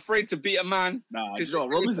 afraid to beat a man. Nah,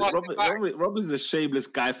 Robin's a shameless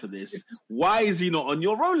guy for this. Why is he not on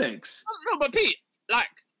your Rolex? No, but Pete, like,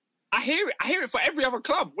 I hear it for every other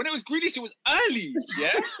club. When it was Grealish, it was early.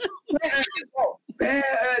 Yeah, Very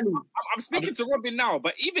early. I'm speaking to Robin now,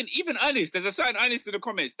 but even Ernest, there's a certain Ernest in the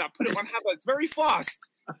comments that put it on Havertz very fast.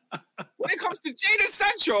 When it comes to Jadon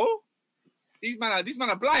Sancho, these men are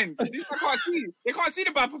blind. These men can't see. They can't see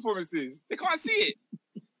the bad performances. They can't see it.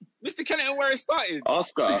 Mr. Kennington, where it started.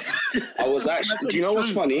 Oscar, I was actually. Do you know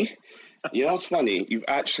what's funny? You know what's funny? You've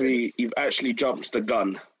actually jumped the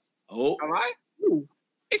gun. Oh, am I?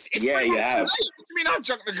 It's yeah, you have. What do you mean I've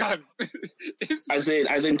jumped the gun? As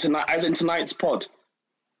in tonight's pod,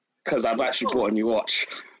 because I've actually bought a new watch.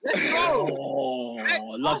 Let's go.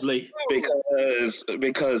 Oh, lovely. Because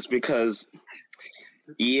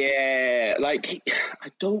yeah, like I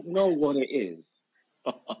don't know what it is.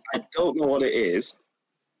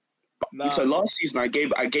 Nah. So last season I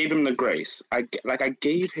gave him the grace. I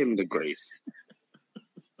gave him the grace.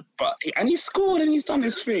 But he scored and he's done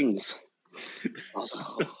his things. I was like,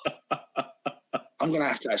 oh. I'm gonna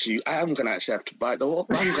actually have to buy the watch.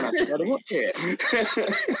 I'm gonna have to buy the watch here.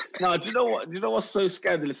 Now, do you know what? Do you know what's so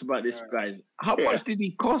scandalous about this, guys? How much did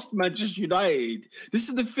he cost Manchester United? This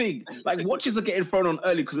is the thing. Like, watches are getting thrown on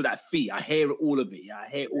early because of that fee. I hear all of it. Yeah, I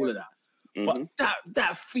hear all of that. Mm-hmm. But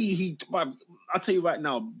that fee, I'll tell you right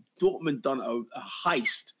now, Dortmund done a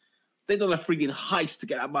heist. They done a frigging heist to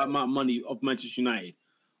get that amount of money of Manchester United.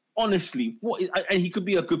 Honestly, and he could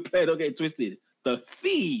be a good player. Don't get it twisted. The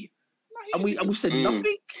fee, and we said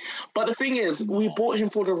nothing. But the thing is, we bought him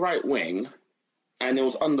for the right wing, and it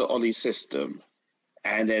was under Ollie's system.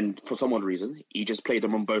 And then for some odd reason, he just played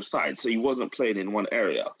them on both sides, so he wasn't playing in one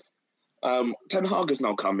area. Ten Hag has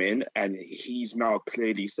now come in, and he's now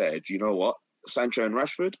clearly said, you know what, Sancho and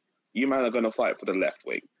Rashford, you man are going to fight for the left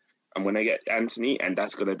wing. I'm going to get Anthony, and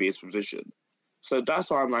that's going to be his position. So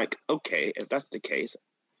that's why I'm like, okay, if that's the case,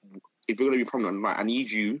 if you're going to be prominent on that, I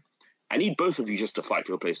need both of you just to fight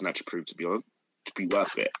for your place and actually prove to be worth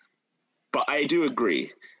it. But I do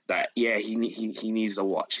agree that he needs a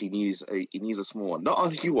watch. He needs a small one, not a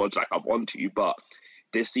huge watch like I want to, but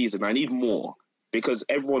this season I need more. Because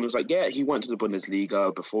everyone was like, yeah, he went to the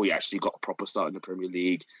Bundesliga before he actually got a proper start in the Premier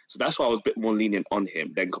League. So that's why I was a bit more lenient on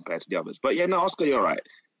him than compared to the others. But yeah, no, Oscar, you're right.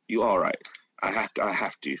 You are right. I have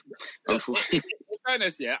to. In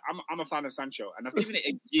fairness, yeah, I'm a fan of Sancho. And I've given it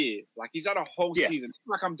a year. Like, he's had a whole season. It's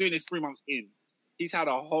not like I'm doing this 3 months in. He's had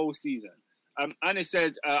a whole season. Ernest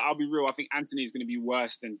said, I'll be real, I think Anthony is going to be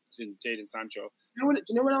worse than Jadon Sancho. Do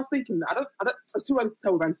you know when I was thinking? I don't. It's too early to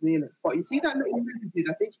tell with Anthony in it. But you see that little move he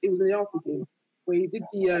did. I think it was in the Arsenal game where he did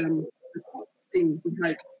the thing, with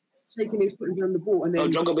like shaking his foot on the ball, and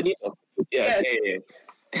then Jongo Benito. Yeah.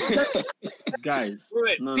 Guys,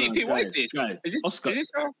 wait, Pete, what is this? Guys, is this Oscar?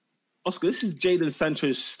 Oscar, this is Jadon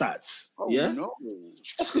Sancho's stats. No.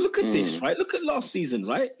 Oscar, look at this, right? Look at last season,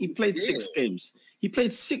 right? He played 6 games. He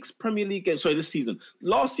played 6 Premier League games. Sorry, this season.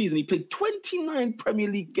 Last season, he played 29 Premier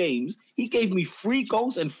League games. He gave me 3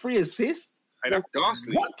 goals and 3 assists. Hey, that's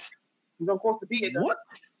ghastly. What? He's on course to beat it. What?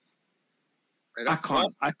 Hey, I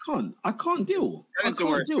can't deal. Kennington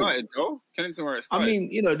where it started, though. Kennington where it started. I mean,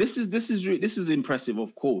 you know, this is impressive,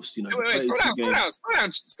 of course. You know, wait, slow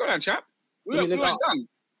down, chap. We weren't done.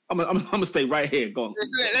 I'm gonna stay right here. Go on.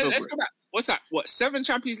 Let's go back. What's that? 7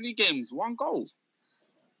 Champions League games, 1 goal.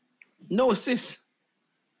 No assists.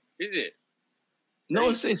 Is it? No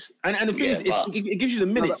assists. And the thing is, it gives you the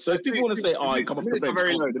minutes. So if people want to say, "Oh, he come off the bench," the minutes are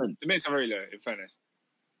very low. The minutes are very low. In fairness.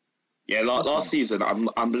 Yeah, last season,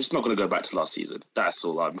 I'm just not going to go back to last season. That's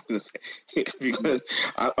all I'm going to say.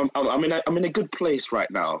 I'm in a good place right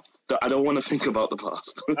now. I don't want to think about the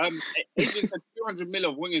past. It just had 200 mil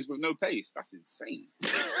of wingers with no pace. That's insane.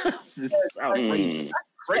 That's outrageous. That's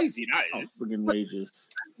crazy. That is friggin' outrageous.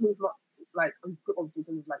 He's not like he's good, obviously, in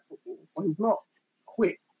terms of like football, but he's not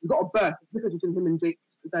quick. He's got a burst. The difference between him and Jake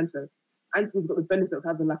Sancho. Anthony's got the benefit of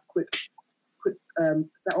having like a quick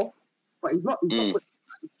set off, but he's not. He's not quick.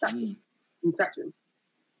 He's catching.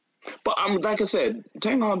 But like I said,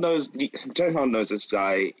 Ten Hag knows this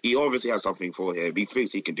guy. He obviously has something for him. He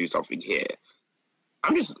thinks he can do something here.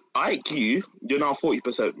 I'm just like you're now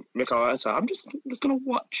 40% Mikel Arteta. I'm just gonna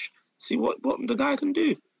watch, see what the guy can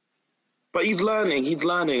do. But he's learning,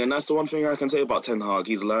 and that's the one thing I can say about Ten Hag.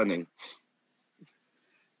 He's learning.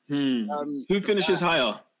 Who finishes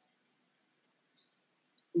higher?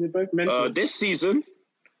 They're both mental. This season,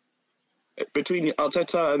 between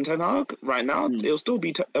Arteta and Ten Hag, right now, it'll still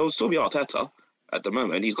be Arteta at the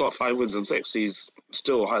moment. He's got 5 wins and 6. He's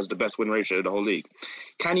still has the best win ratio in the whole league.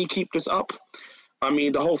 Can he keep this up? I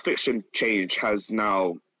mean, the whole fiction change has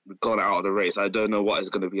now gone out of the race. I don't know what it's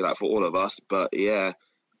going to be like for all of us, but yeah,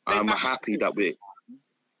 I'm happy that we.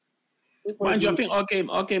 Mind you, I think our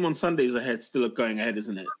game on Sunday is ahead, still going ahead,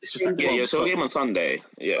 isn't it? It's just like so a game on Sunday,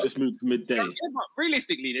 just moved to midday. Yeah, but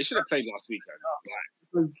realistically, they should have played last weekend.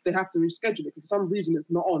 Because they have to reschedule it. For some reason, it's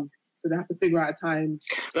not on, so they have to figure out a time.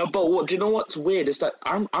 No, but do you know what's weird is that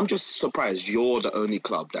I'm just surprised you're the only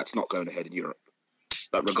club that's not going ahead in Europe.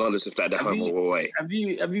 Like regardless if they're home or away. Have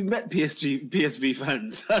you met PSV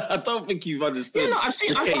fans? I don't think you've understood. Yeah, no, I've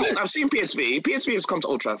seen PSV. PSV has come to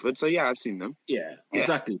Old Trafford, so yeah, I've seen them. Yeah.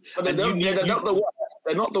 Exactly. But they're not the worst.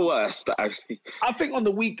 They're not the worst that I've seen. I think on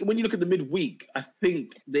the week, when you look at the midweek, I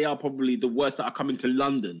think they are probably the worst that are coming to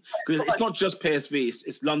London, because it's not just PSV;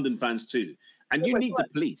 it's London fans too, and you need the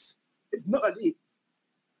police. It's not a deep.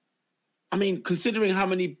 I mean, considering how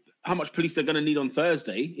much police they're going to need on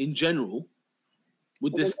Thursday in general.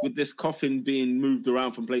 With this coffin being moved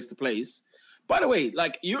around from place to place. By the way,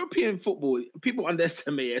 like European football, people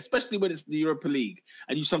underestimate it, especially when it's the Europa League,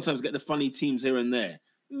 and you sometimes get the funny teams here and there.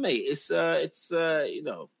 Mate, it's I'm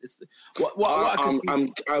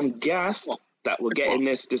gassed that we're getting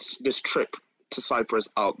this trip to Cyprus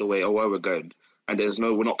out the way or where we're going, and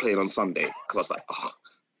we're not playing on Sunday, because I was like,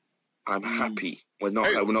 I'm happy we're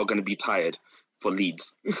not going to be tired for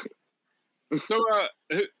Leeds. So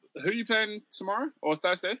who are you playing tomorrow or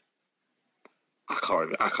Thursday? I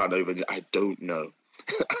don't know.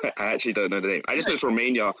 I actually don't know the name. I just know it's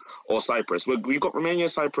Romania or Cyprus. We've got Romania,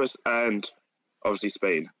 Cyprus, and obviously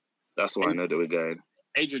Spain. That's why I know that we're going.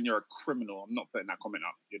 Adrian, you're a criminal. I'm not putting that comment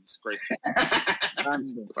up. You're disgraceful.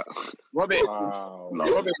 Robin. Wow.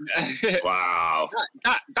 Robin. Wow.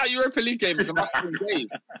 That Europa League game is a must-win game.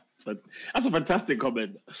 That's a fantastic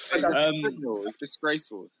comment. It's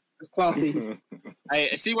disgraceful. It's classy.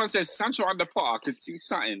 Hey, C1 says Sancho under Potter could see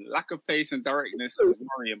something. Lack of pace and directness is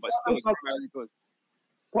worrying, but still it's very good.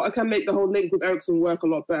 Potter can make the whole link with Eriksen work a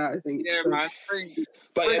lot better, I think. Yeah, man.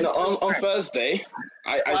 But on Thursday,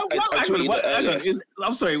 I tweeted earlier.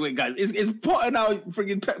 I'm sorry, wait, guys. Is Potter now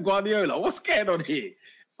frigging Pep Guardiola? What's going on here?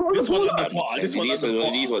 This one under Potter. This one under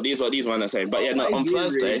Potter. These ones are saying. But yeah, no, on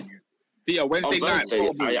Thursday. Yeah, Wednesday night.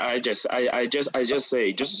 I just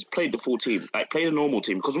say play the full team, like play the normal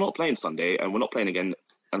team, because we're not playing Sunday and we're not playing again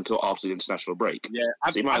until after the international break. Yeah,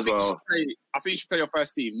 so you might as well. I think you should play your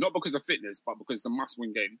first team, not because of fitness, but because it's a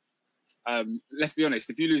must-win game. Let's be honest.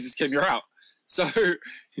 If you lose this game, you're out. So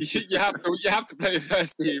you have to play your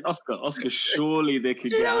first team. Oscar, surely they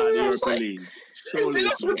could get out of the Europa League. Surely.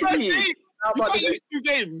 It's the first game. You can't lose 2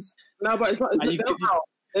 games. No, but it's not.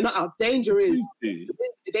 They're not out. Danger is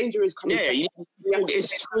coming. Yeah,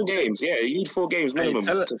 it's 4 games. Yeah, you need 4 games minimum.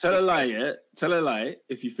 Hey, tell a lie. Yeah, tell a lie.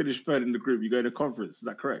 If you finish third in the group, you go to conference. Is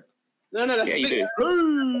that correct? No, that's you do.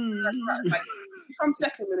 Like, you come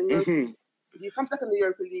second in the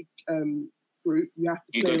Europa League group. You have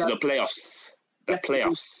to go to the playoffs. The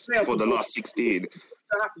playoffs for the last 16. You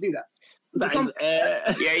don't have to do that.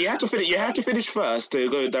 Yeah, you have to finish first to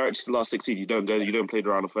go directly to the last 16. You don't play the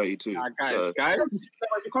round of 32. Guys. So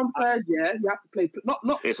you come third, you have to play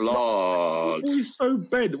not. It's long. He's so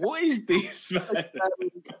bad. What is this, man?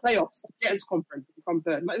 Playoffs to get into conference. If you come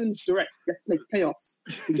third, not even direct. You have to play playoffs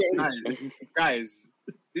to get in. Guys,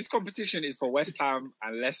 this competition is for West Ham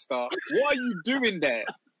and Leicester. What are you doing there?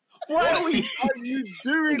 What are you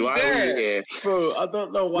doing there? Bro, I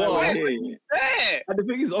don't know why we're here. And the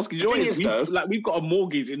thing is, Oscar, we've got a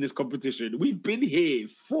mortgage in this competition. We've been here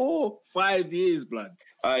 4-5 years, blood.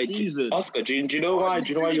 Oscar, do you know why?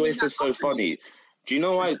 Do you know why UEFA is so funny? Do you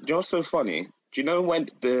know why? Do you know what's so funny? Do you know when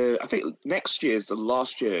I think next year is the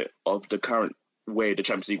last year of the current way the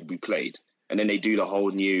Champions League will be played, and then they do the whole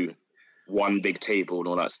new one big table and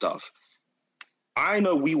all that stuff. I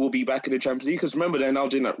know we will be back in the Champions League because remember they're now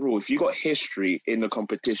doing that rule. If you got history in the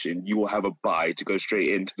competition, you will have a bye to go straight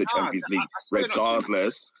into the Champions League,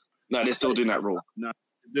 regardless. No, they're still doing that rule. No,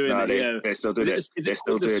 they're still doing it. They're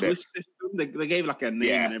still doing it. They gave like a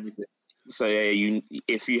name and everything. So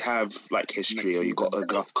if you have like history or you got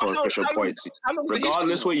enough coefficient points,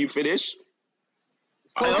 regardless where you finish.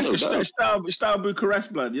 Style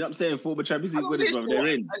Bucharest, blood. You know what I'm saying? Former Champions League winners, bro. They're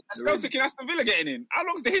in. Celtic and Aston Villa getting in. How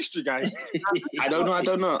long's the history, guys? I don't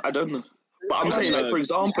know. But I'm saying, like, for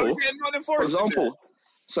example,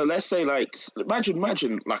 so let's say, like,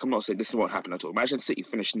 imagine, like, I'm not saying this won't happen at all. Imagine City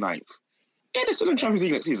finish 9th. Yeah, they're still in Champions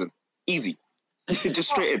League next season. Easy. Just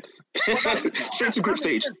straight in. Straight to group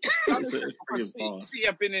stage. City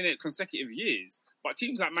have been in it consecutive years, but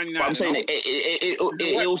teams like Man United. But I'm saying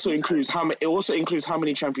it also includes how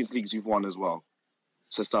many Champions Leagues you've won as well.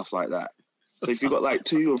 So stuff like that. So if you've got like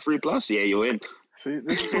 2 or 3 plus, yeah, you're in. See,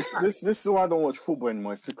 this is why I don't watch football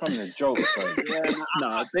anymore. It's becoming a joke.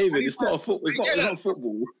 Nah, David, it's not a football. It's not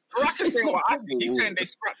football. He's saying they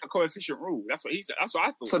scrapped the coefficient rule. That's what he said. That's what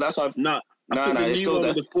I thought. So that's why I've no, it's still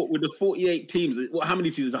there. With the 48 teams. How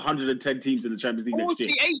many teams? 110 teams in the Champions League next year.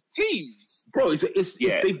 48 teams, bro.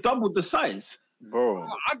 They've doubled the size. Bro,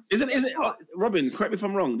 is it? Robin, correct me if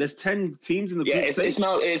I'm wrong. There's 10 teams in the group stage.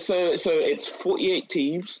 It's 48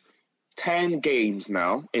 teams, 10 games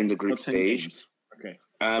now in the group stage. Games. Okay.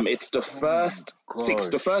 It's the first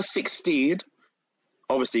the first 16.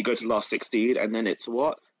 Obviously, go to the last 16, and then it's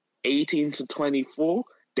 18 to 24.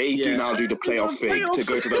 They do now do the playoff thing to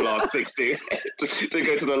go to the last 16. to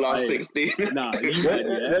go to the last 16. Nah, if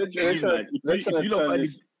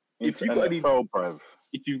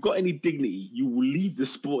you've got any dignity, you will leave the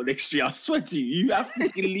sport next year. I swear to you, you have to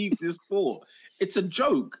leave this sport. It's a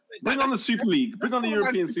joke. Bring on the Super League. Bring on the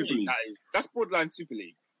European Super League. That's borderline Super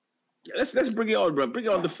League. Yeah, let's bring it on, bro. Bring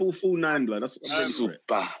it on the full 9, blood. That's Super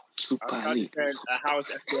League. How's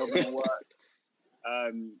FPL going to work?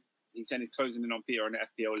 He said he's closing in on Peter on the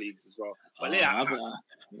FPL leagues as well. But I'll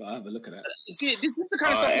have a look at that. See, this is the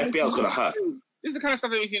kind of stuff. FPL's gonna hurt. This is the kind of stuff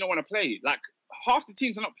that makes you not want to play. Like half the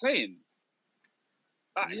teams are not playing.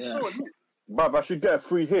 It's so annoying. Bruv, I should get a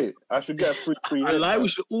free hit. free hit. I lie. We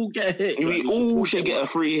should all get a hit. We all should get a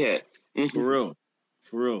free hit. Mm-hmm.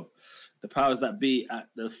 For real. The powers that be at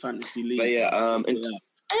the fantasy league.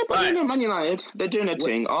 But Man United, they're doing their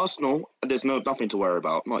thing. Arsenal, there's nothing to worry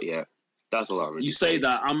about. Not yet. That's all I really. You say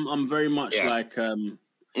that I'm very much like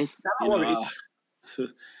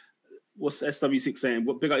what's SW6 saying?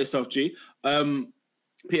 Big up yourself, G.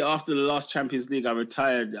 Peter, after the last Champions League, I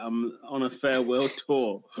retired. I'm on a farewell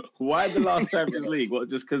tour. Why the last Champions League? What?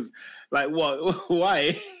 Just because? Like what?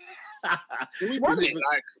 Why? We won it.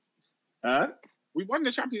 We won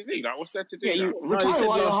the Champions League. Like, what's there to do? Yeah, you retired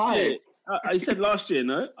while you're high. I said last year,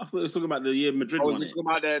 no? I thought it was talking about the year Madrid won it. Talking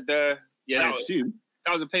about the I assume.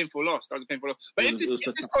 That was a painful loss. But if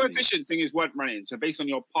this coefficient thing is worth running, so based on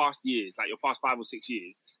your past years, like your past 5 or 6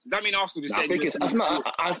 years, does that mean Arsenal just? I think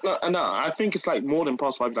it's like more than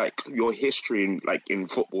past 5, like your history in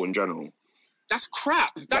football in general. That's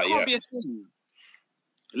crap. That can't be a thing.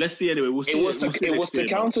 Let's see anyway. We'll see. It was to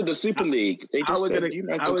counter the Super League. They just said,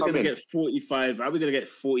 how are we going to get 45? How are we going to get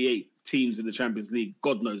 48 teams in the Champions League?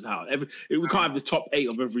 God knows how. We can't have the top 8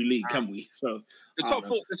 of every league, can we? So the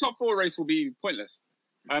top 4 race will be pointless.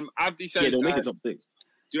 Abdi says, they'll make it top 6.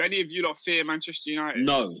 Do any of you lot fear Manchester United?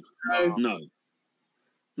 No.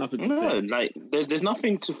 Nothing to fear. Like there's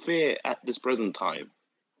nothing to fear at this present time.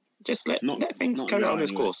 Just let things carry on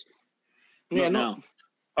its course. Now.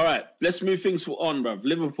 All right, let's move things on, bruv.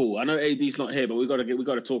 Liverpool. I know AD's not here, but we got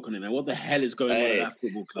to talk on it, man. What the hell is going on at that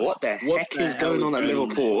football club? What the heck is going on at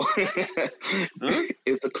Liverpool?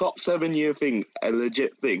 Is the Klopp 7-year thing a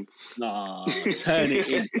legit thing? Nah, turn it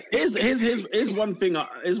in. Here's one thing.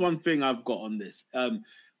 Here's one thing I've got on this.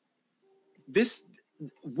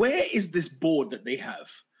 Where is this board that they have?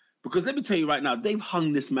 Because let me tell you right now, they've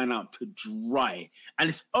hung this man out to dry, and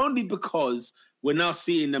it's only because we're now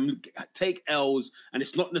seeing them take L's, and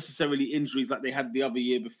it's not necessarily injuries like they had the other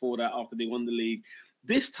year before that after they won the league.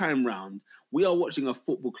 This time round, we are watching a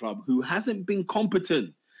football club who hasn't been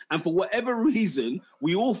competent. And for whatever reason,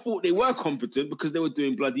 we all thought they were competent because they were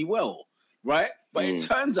doing bloody well, right? But it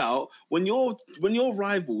turns out when your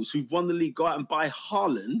rivals who've won the league go out and buy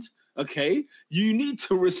Haaland, okay, you need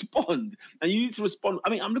to respond. And you need to respond. I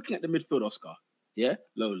mean, I'm looking at the midfield, Oscar. Yeah?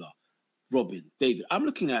 Lola, Robin, David. I'm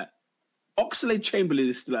looking at Oxlade-Chamberlain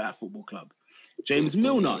is still at that football club. James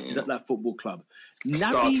Milner is at that football club.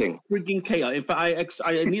 Naby frigging Keita. In fact,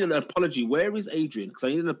 I need an apology. Where is Adrian? Because I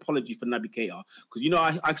need an apology for Naby Keita. Because, you know,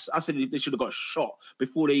 I said they should have got shot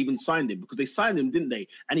before they even signed him. Because they signed him, didn't they?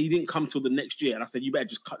 And he didn't come till the next year. And I said, you better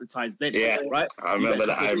just cut the ties then. Yeah, right? I remember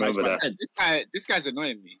that. This guy's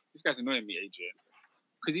annoying me. Adrian.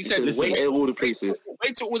 Because he said, listen, wait all the pieces.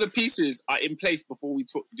 Wait till all the pieces are in place before we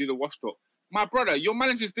do the wash talk. My brother, your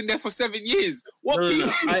manager's been there for 7 years. What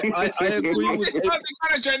pieces? I agree with the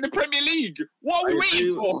manager in the Premier League. What are we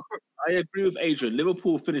waiting for? I agree with Adrian.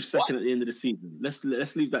 Liverpool finished second at the end of the season. Let's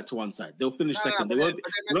leave that to one side. They'll finish second. They're not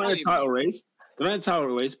in a title race. They're not in a title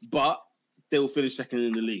race, but they will finish second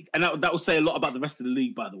in the league. And that will say a lot about the rest of the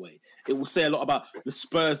league, by the way. It will say a lot about the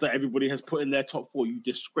Spurs that everybody has put in their top four, you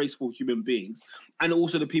disgraceful human beings. And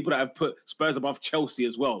also the people that have put Spurs above Chelsea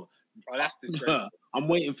as well. Oh, that's disgraceful. I'm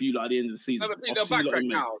waiting for you at the end of the season. No, they'll backtrack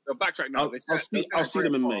now. They'll backtrack now. I'll see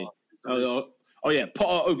them in May. Oh, yeah,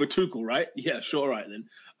 Potter over Tuchel, right? Yeah, sure, right then.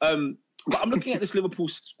 But I'm looking at this Liverpool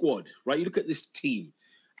squad, right? You look at this team,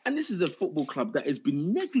 and this is a football club that has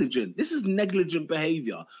been negligent. This is negligent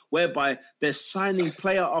behaviour, whereby they're signing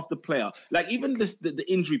player after player. Like even the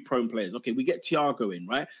injury-prone players. Okay, we get Thiago in,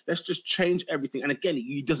 right? Let's just change everything. And again,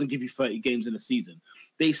 he doesn't give you 30 games in a season.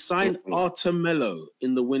 They signed Artemelo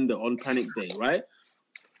in the window on panic day, right?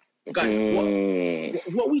 Guys,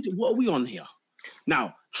 what are we on here?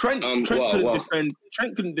 Now, Trent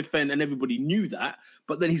couldn't defend, and everybody knew that.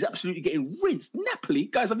 But then he's absolutely getting rinsed. Napoli,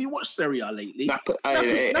 guys, have you watched Serie A lately? Napoli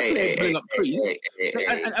ain't putting up trees.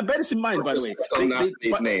 And bear this in mind, by the way.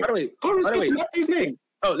 Napoli's name.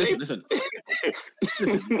 Oh, listen.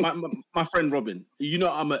 Listen, my friend Robin. You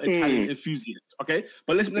know I'm an Italian enthusiast, okay?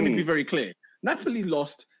 But let me be very clear. Napoli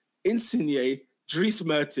lost Insigne, Dries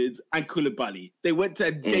Mertens and Koulibaly. They went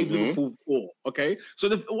to gave Liverpool 4, okay? So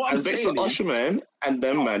what I'm saying is... Victor Osimhen and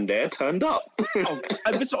them man there turned up.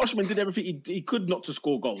 And Victor Osimhen did everything he could not to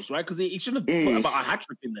score goals, right? Because he should have put about a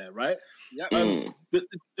hat-trick in there, right? Yep.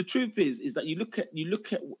 The truth is that you look at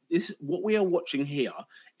this, what we are watching here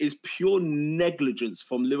is pure negligence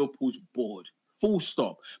from Liverpool's board. Full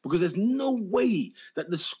stop. Because there's no way that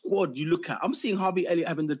the squad you look at... I'm seeing Harvey Elliott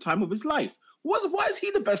having the time of his life. Why is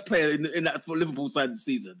he the best player in that for Liverpool side of the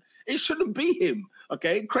season? It shouldn't be him,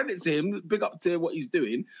 okay? Credit to him, big up to what he's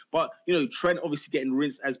doing. But, you know, Trent obviously getting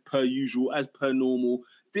rinsed as per usual, as per normal.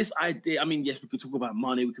 This idea, I mean, yes, we could talk about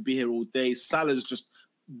money. We could be here all day. Salah's just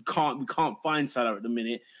we can't find Salah at the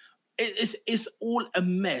minute. It's all a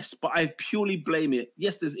mess, but I purely blame it.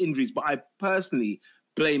 Yes, there's injuries, but I personally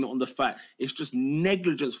blame it on the fact it's just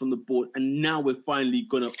negligence from the board. And now we're finally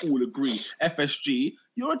going to all agree, FSG,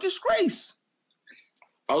 you're a disgrace.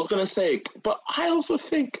 I was going to say, but I also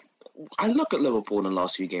think, I look at Liverpool in the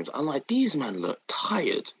last few games, I'm like, these men look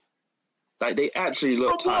tired. Like, they actually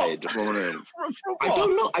look tired. I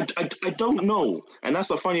don't know. I don't know. And that's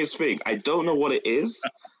the funniest thing. I don't know what it is,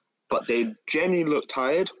 but they genuinely look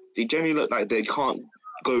tired. They genuinely look like they can't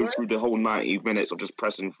go through the whole 90 minutes of just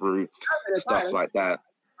pressing through stuff like that.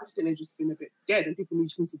 I think they've just been a bit dead, and people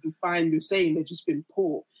seem to be fine with saying they've just been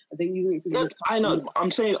poor. I think using it to I know.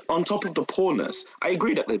 I'm saying on top of the poorness, I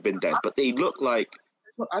agree that they've been dead, but they look like...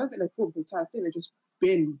 I don't think they're poor for the entire thing. They've just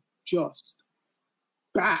been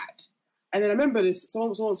bad. And then I remember this,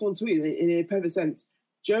 someone tweeted in a perfect sense,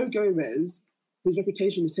 Joe Gomez, his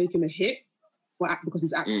reputation is taking a hit because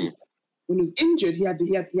he's actually... When he was injured, he had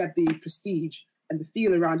the prestige and the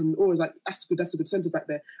feel around him. Always like, that's a good centre back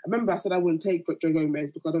there. I remember I said I wouldn't take Joe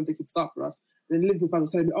Gomez because I don't think he'd start for us. And then Liverpool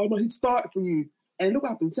fans were telling me, oh no, he'd start for you. And look what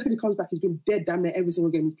happened. Second he comes back, he's been dead damn near every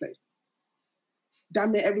single game he's played.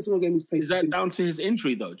 Is that down to his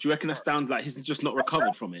injury, though? Do you reckon that's down, like he's just not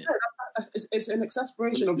recovered from it? It's an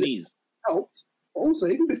exasperation of his health. But also,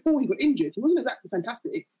 even before he got injured, he wasn't exactly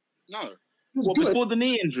fantastic. No. He was good. Before the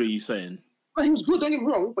knee injury, you saying? Well, he was good, don't get me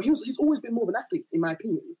wrong, but he's always been more of an athlete, in my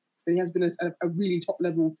opinion, than he has been a really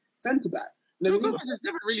top-level centre-back. Joe Gomez has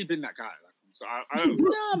never really been that guy. So I don't know.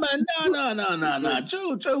 No, man, no.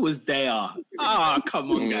 Joe was there.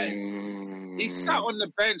 Come on, guys. He sat on the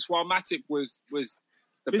bench while Matip was the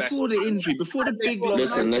best. Before the injury, before the big long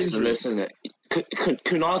Listen.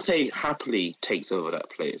 Kunate happily takes over that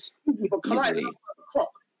place. Easily.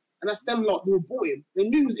 And that's them lot who were bought him. They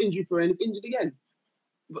knew he was injured for it and he's injured again.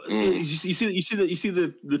 You see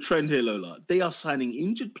the trend here, Lola. They are signing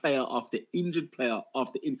injured player after injured player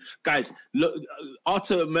after guys. Look,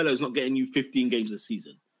 Arthur Melo's not getting you 15 games this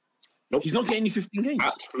season. Nope. He's not getting you 15 games.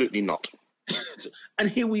 Absolutely not. And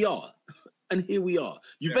here we are.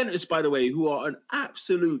 Juventus, by the way, who are an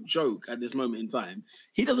absolute joke at this moment in time.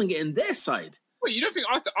 He doesn't get in their side. Wait, you don't think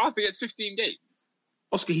Arthur gets 15 games?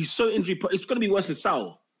 Oscar, he's so injury. It's going to be worse than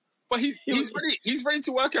Saul. But he's ready. He's ready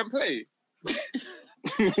to work and play.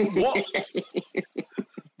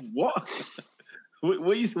 What?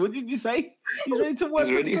 What did you say? He's ready to work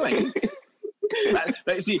and play.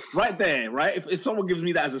 See, right there, right? If someone gives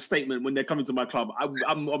me that as a statement when they're coming to my club,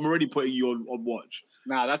 I'm already putting you on watch.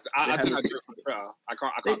 Nah, that's I think I do it for Twitter. I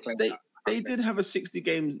can't claim that. They did have a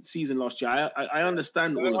 60-game season last year. I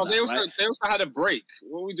understand all of that. They also had a break.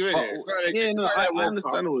 What are we doing here? I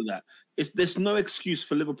understand all of that. There's no excuse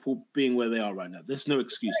for Liverpool being where they are right now. There's no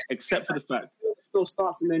excuse except for the fact it still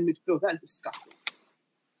starts in their midfield. That is disgusting.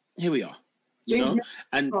 Here we are, James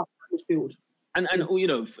and midfield. And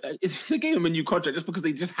they gave him a new contract just because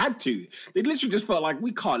they just had to. They literally just felt like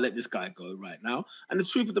we can't let this guy go right now. And the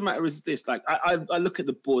truth of the matter is this: like I look at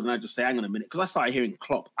the board and I just say, hang on a minute, because I started hearing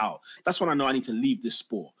Klopp out. That's when I know I need to leave this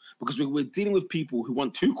sport because we're dealing with people who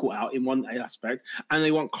want Tuchel out in one aspect and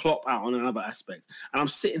they want Klopp out on another aspect. And I'm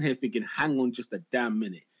sitting here thinking, hang on just a damn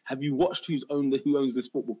minute. Have you watched who owns this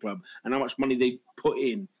football club and how much money they put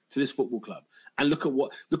in to this football club? And look at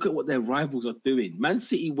what their rivals are doing. Man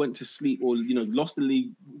City went to sleep or lost the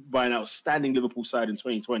league by an outstanding Liverpool side in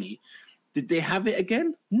 2020. Did they have it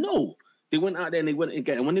again? No. They went out there and they went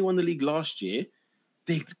again. And when they won the league last year,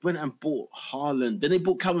 they went and bought Haaland. Then they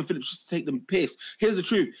bought Calvin Phillips just to take them piss. Here's the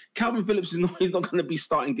truth: Calvin Phillips he's not going to be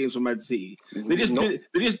starting games for Man City. They just did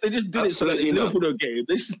it so that Liverpool don't get him.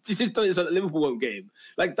 They just did it so that Liverpool won't get him.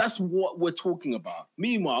 Like that's what we're talking about.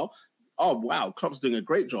 Meanwhile, oh wow, Klopp's doing a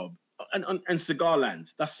great job. And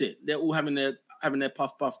Cigarland, that's it. They're all having their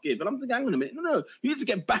puff give. But I'm thinking, hang on a minute. No, you need to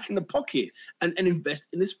get back in the pocket and invest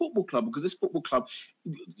in this football club because this football club,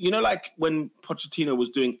 like when Pochettino was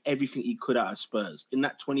doing everything he could out of Spurs in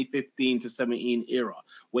that 2015 to 17 era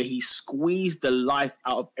where he squeezed the life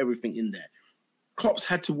out of everything in there. Klopp's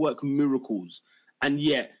had to work miracles, and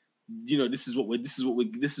yet. This is what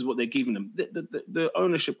they're giving them. The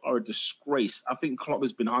ownership are a disgrace. I think Klopp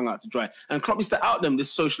has been hung out to dry, and Klopp needs to out them. This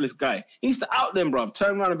socialist guy, he needs to out them, bruv.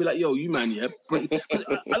 Turn around and be like, "Yo, you man, yeah." But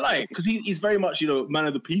I like it because he's very much, man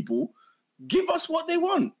of the people. Give us what they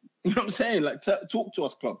want. You know what I'm saying? Like, talk to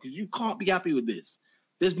us, Klopp, because you can't be happy with this.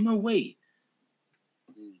 There's no way.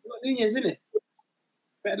 You got Nunez, isn't it?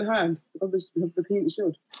 Better than hand of the Community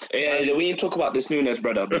Shield. Yeah, we need to talk about this Nunez,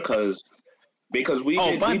 brother, because we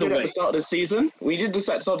did at the start of the season. We did this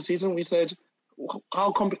at the start of the season. We said,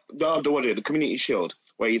 the Community Shield,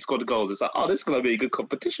 where he scored the goals. It's like, this is going to be a good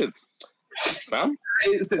competition. Fam?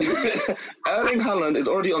 Erling Haaland is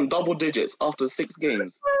already on double digits after 6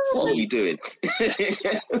 games. What are we doing?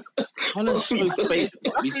 Haaland's so fake.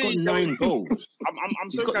 He's got 9 goals.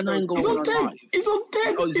 He's got 9 goals. He's on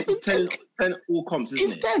 10. Oh, he's 10 all comps,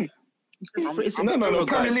 isn't it? He's 10. No,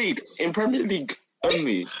 Premier League. In Premier League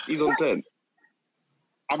only, he's on 10.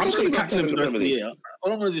 I'm just going to captain him for the rest of the year.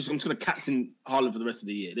 All I'm going to do is I'm just going to captain Haaland for the rest of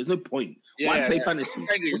the year. There's no point. Why play fantasy?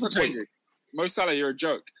 What's the point? Mo Salah, you're a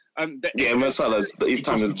joke. Mo Salah's his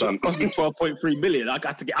time is done. Cost me 12.3 million. I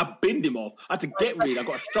binned him off. I had to get rid. I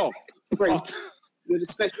got a shock. You're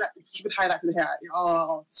disgraceful. You should highlight to the hair.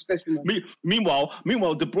 Oh, disgraceful. Meanwhile,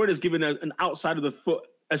 De Bruyne has given an outside of the foot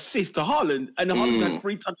assist to Haaland, and Haaland's had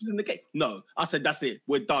 3 touches in the game. No, I said that's it.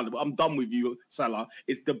 We're done. I'm done with you, Salah.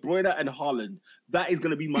 It's De Bruyne and Haaland. That is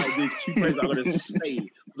going to be the 2 players that are going to stay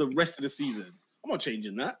for the rest of the season. I'm not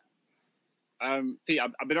changing that. Pete,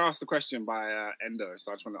 I've been asked the question by Endo,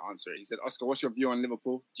 so I just want to answer it. He said, Oscar, what's your view on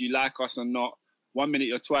Liverpool? Do you like us or not? 1 minute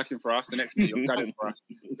you're twerking for us, the next minute you're cutting for us.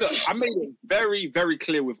 Look, I made it very, very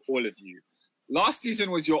clear with all of you. Last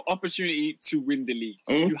season was your opportunity to win the league.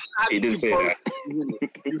 You had to say that.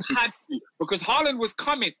 You had to, because Haaland was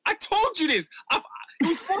coming. I told you this. It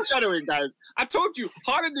was foreshadowing, guys. I told you,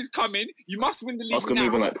 Haaland is coming. You must win the league. Oscar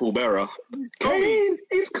moving like Paul Bearer. He's coming.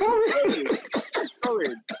 He's coming. He's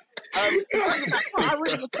coming. I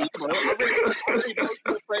rate the people. I rate most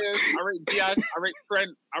of the players. I rate Diaz. I rate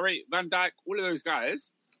Trent. I rate Van Dijk. All of those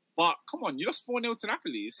guys. But come on, you lost 4-0 to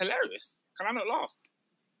Napoli. It's hilarious. Can I not laugh?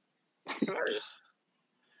 It's hilarious.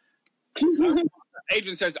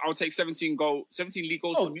 Adrian says, "I'll take 17 league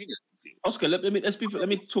goals from Nunez." Oscar, let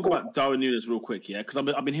me talk about Darwin Nunez real quick, yeah, because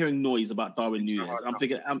I've been hearing noise about Darwin Nunez. I'm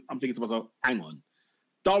thinking to myself, hang on,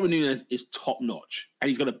 Darwin Nunez is top notch, and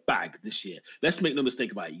he's going to bag this year. Let's make no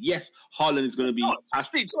mistake about it. Yes, Haaland is going to be top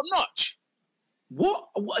notch. What?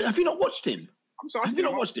 Have you not watched him? I'm sorry, have you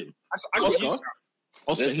not watched him?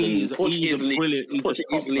 Oscar, he's a brilliant.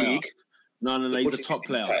 Portuguese league. No, he's a top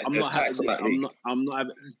player. I'm not.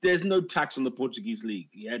 There's no tax on the Portuguese league.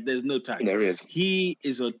 Yeah, there's no tax. There is. He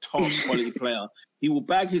is a top quality player. He will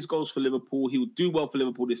bag his goals for Liverpool. He will do well for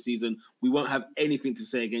Liverpool this season. We won't have anything to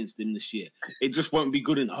say against him this year. It just won't be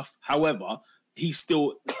good enough. However, he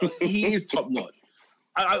is top notch.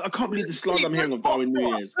 I can't believe the slander I'm hearing of Darwin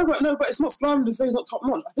Núñez. No, but it's not slander to say he's not top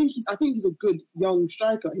notch. I think he's a good young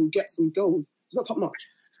striker who gets some goals. He's not top notch.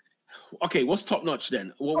 Okay, what's top notch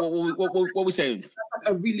then? What are we saying?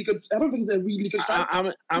 A really good. I don't think he's a really good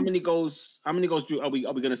striker. How many goals? Are we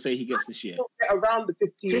going to say he gets this year? Around the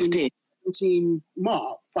 15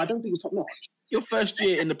 mark, but I don't think he's top notch. Your first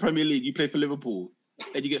year in the Premier League, you play for Liverpool,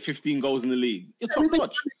 and you get 15 goals in the league. You're top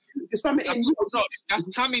notch. That's not top notch. That's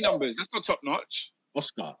Tammy numbers. That's not top notch.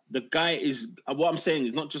 Oscar, the guy is. What I'm saying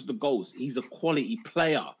is not just the goals. He's a quality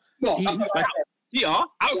player. No,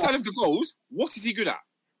 outside of the goals, what is he good at?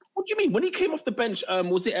 What do you mean? When he came off the bench,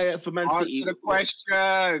 was it for Man City? Answer the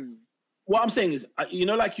question. What I'm saying is,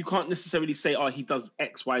 like you can't necessarily say, "Oh, he does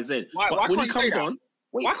X, Y, Z." Why when can't he comes on,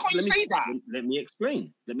 why can't you say that? Let me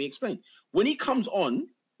explain. When he comes on,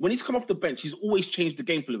 when he's come off the bench, he's always changed the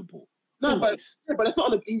game for Liverpool. No, but it's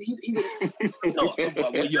not. He's no,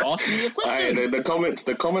 but you're asking me a question. Aye,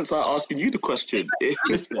 the comments are asking you the question.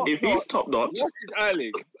 If he's top notch, what is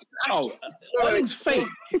Erling? Oh, Erling's fake.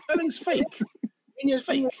 Erling's fake. He's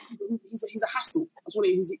fake. He's a hassle. That's what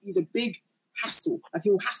it is. He's a big hassle. Like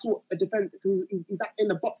he will hassle a defense because he's that in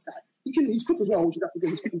the box guy. He's quick as well, which is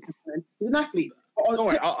actually good. He's an athlete. All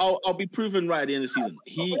right, I'll be proven right at the end of the season.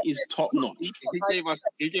 He is top notch.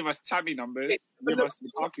 He gave us Tabby numbers. He gave us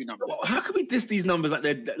Lukaku numbers. Well, how can we diss these numbers like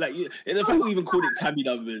they're like? In the fact we even called it Tabby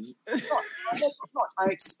numbers. I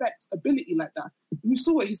expect ability like that. You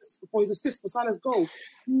saw it. For his assist for Salah's goal.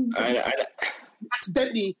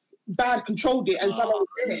 Accidentally bad controlled it and Salah was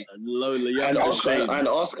there.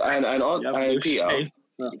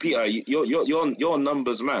 And Peter, you're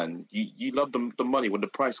numbers man. You love the money when the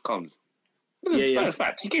price comes. Matter of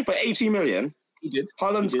fact, he came for 80 million. He did.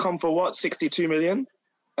 Haaland's come for what? 62 million.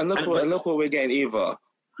 And look what we're getting either.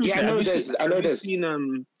 Yeah, I know this.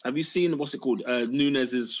 Have you seen what's it called?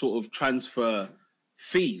 Núñez's sort of transfer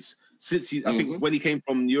fees. Since I think when he came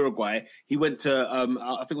from Uruguay, he went to I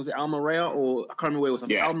think was it Almeria or I can't remember where it was.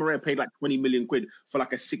 Yeah. Almeria paid like 20 million quid for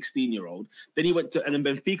like a 16-year-old. Then he went to and then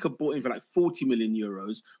Benfica bought him for like 40 million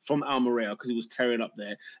euros from Almeria because he was tearing up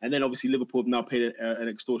there. And then obviously Liverpool have now paid an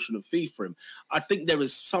extortionate fee for him. I think there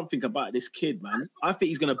is something about this kid, man. I think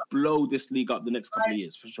he's going to blow this league up the next couple of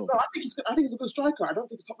years for sure. No, I think he's a good striker. I don't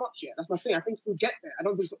think he's top notch yet. That's my thing. I think he'll get there. I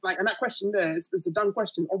don't think like and that question there is a dumb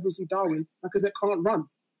question. Obviously Darwin because they can't run.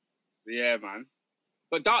 Yeah, man.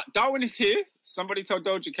 But Darwin is here. Somebody tell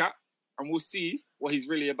Doja Cat, and we'll see what he's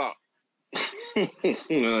really about.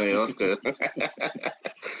 That's good.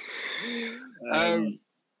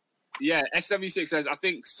 Yeah, SW6 says, I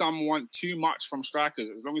think some want too much from strikers.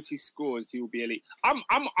 As long as he scores, he will be elite. I'm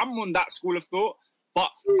on that school of thought, but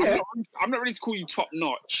I'm not ready to call you top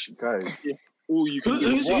notch, guys.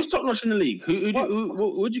 Who's top notch in the league?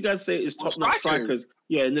 Who would you guys say is top notch strikers?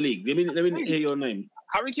 Yeah, in the league. Let me hear your name.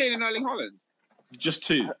 Harry Kane and Erling Haaland. Just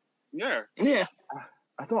two. Yeah.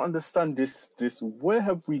 I don't understand this. Where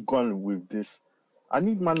have we gone with this? I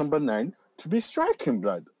need my number 9 to be striking,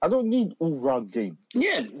 blood. I don't need all-round game.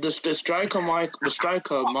 Yeah, the striker market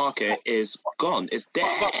is gone. It's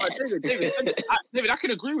dead. But David, I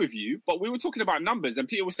can agree with you, but we were talking about numbers, and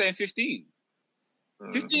Peter was saying 15.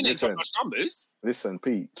 15 ain't so much numbers. Listen,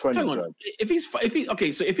 Pete, 20. Hang on. If he's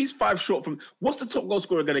 5 short from what's the top goal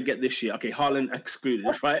scorer going to get this year? Okay, Haaland excluded,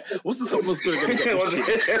 right? What's the top goal scorer going to get this year?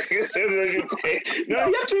 No,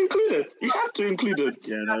 you have to include it.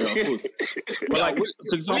 Yeah, no, of course. But like,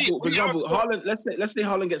 for example, Haaland. Let's say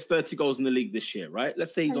Haaland gets 30 goals in the league this year, right?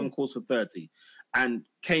 Let's say he's on course for 30, and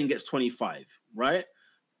Kane gets 25, right?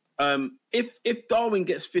 If Darwin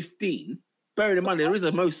gets 15, bearing in mind there is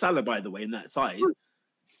a Mo Salah, by the way, in that side.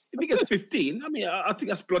 If he gets 15, I mean, I think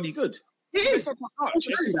that's bloody good. It is. It's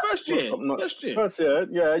his first year. First year,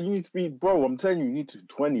 yeah, you need to be, bro, I'm telling you, you need to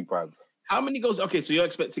 20, bruv. How many goals? Okay, so you're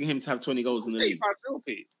expecting him to have 20 goals in the league?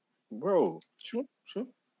 Bro. Sure.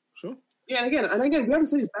 Yeah, and again, we haven't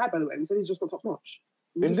said he's bad, by the way. We said he's just not top notch.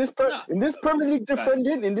 In this Premier League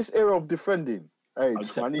defending, in this era of defending, hey,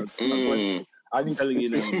 I need I'm telling you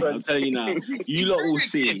now. You lot will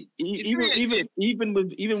see.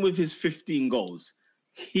 Even with his 15 goals,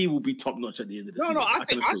 he will be top notch at the end of the season. No, I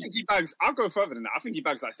think he bags. I'll go further than that. I think he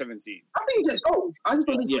bags like 17. I think he gets goals. I just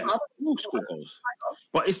don't think he will score goals.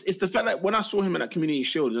 But it's the fact that when I saw him in that Community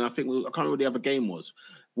Shield, and I can't remember what the other game was,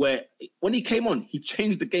 where when he came on, he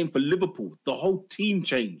changed the game for Liverpool. The whole team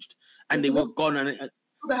changed, and they were gone. And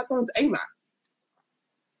they had someone to aim at.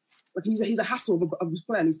 Like he's a hassle of his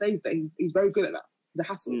play, and he stays there. He's very good at that. He's a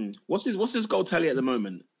hassle. What's his goal tally at the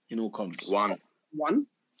moment in all comps? One.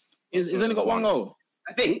 He's only got 1 goal.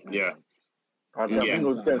 I think. Yeah. I think it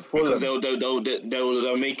was because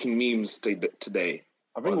they're making memes today.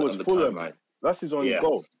 I think it was Fulham. That's his only Yeah.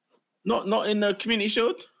 goal. Not in the Community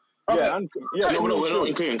Shield. Yeah, and, yeah. No, we're not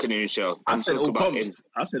including Community Shield. I I'm said talking all about comps.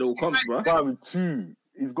 I said all comps, bro. Probably 2.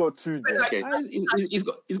 He's got 2 there. Okay. He's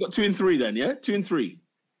got 2 and 3 then, yeah, 2 and 3.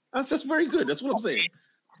 That's just very good. That's what I'm saying.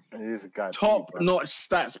 He's a guy. Top-notch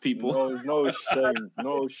stats, people. No shame.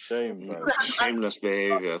 No shame, man. Shameless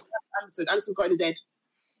behavior. Anderson got in his head.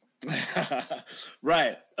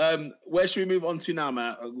 Right. Where should we move on to now,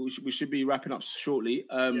 Matt? We should be wrapping up shortly.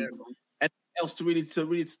 Anything else to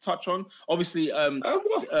really touch on? Obviously,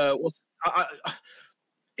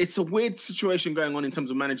 it's a weird situation going on in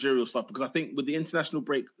terms of managerial stuff because I think with the international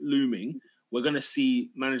break looming, we're going to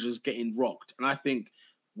see managers getting rocked. And I think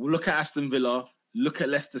we'll look at Aston Villa, look at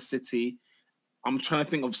Leicester City. I'm trying to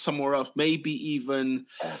think of somewhere else, maybe even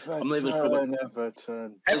I'm not even sure.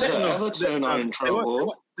 Everton. Everton are in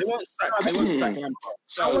trouble. They won't sack him.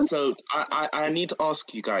 So I need to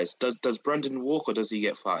ask you guys: Does Brendan walk or does he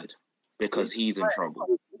get fired? Because he's in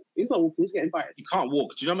trouble. He's not walking. He's getting fired. He can't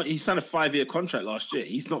walk. Do you know what I mean? He signed a 5-year contract last year.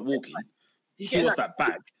 He's not walking. He wants that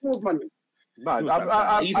back. Money.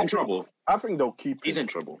 Man, He's in trouble. I think they'll keep him. He's in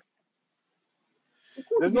trouble.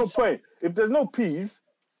 There's no point. If there's no peas,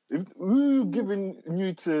 who giving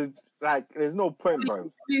you to, like, there's no point,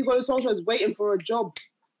 bro. You've got Solskjaer's waiting for a job.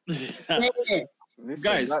 Listen,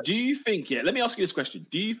 Guys, like, do you think, let me ask you this question.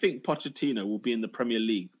 Do you think Pochettino will be in the Premier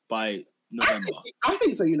League by November? I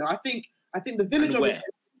think so, I think the Villa job is,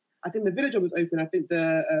 I think the Villa job is open. I think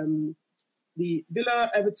the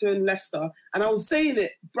Villa, Everton, Leicester, and I was saying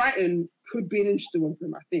it, Brighton could be an interesting one for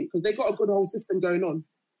them, I think, because they got a good whole system going on.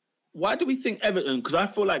 Why do we think Everton? Because I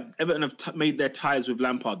feel like Everton have made their ties with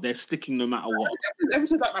Lampard. They're sticking no matter what.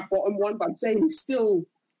 Everton's like my bottom one, but I'm saying it's still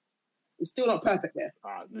not perfect there.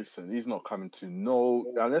 Listen, he's not coming to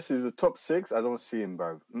unless he's the top 6. I don't see him,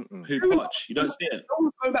 bro. Who Poch? You don't see it. No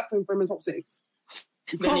one's going back for him from the top 6.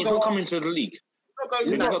 Then he's not coming to the league.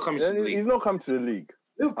 He's not coming to the league. He's not coming to the league.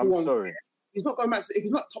 I'm sorry. He's not going back. If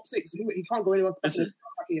he's not top 6, he can't go anywhere else.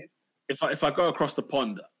 If I go across the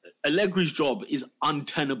pond, Allegri's job is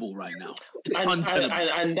untenable right now. It's untenable.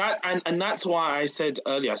 And that's why I said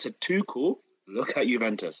earlier, I said Tuchel, look at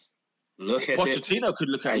Juventus. Look at Pochettino could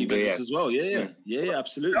look at Juventus as well. Yeah,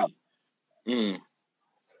 absolutely.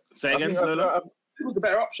 Say again, Lola? Tuchel's the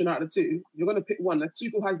better option out of the two. You're going to pick one. Like,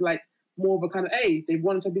 Tuchel has like more of a kind of, they've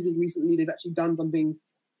won Champions League recently. They've actually done something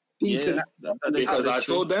decent. Because I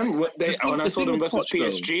saw them when I saw them versus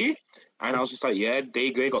PSG, and I was just like,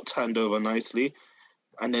 they got turned over nicely.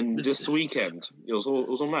 And then this weekend, it was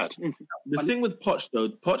all mad. The thing with Poch, though,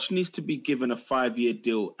 Poch needs to be given a 5-year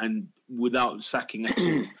deal and without sacking at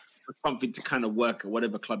all. Something to kind of work at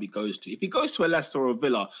whatever club he goes to. If he goes to a Leicester or a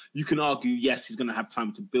Villa, you can argue, yes, he's going to have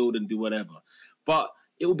time to build and do whatever. But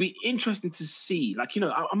it will be interesting to see. Like,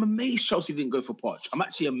 I'm amazed Chelsea didn't go for Poch. I'm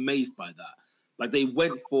actually amazed by that. Like, they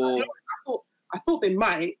went for... I thought they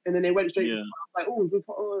might, and then they went straight. Yeah. Like,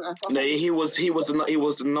 No, he was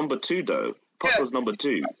the number 2 though. Poch was number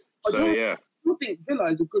 2. So I think Villa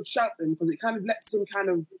is a good shout then because it kind of lets him kind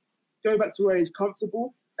of go back to where he's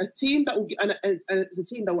comfortable. A team that will and it's a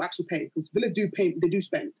team that will actually pay because Villa do pay, they do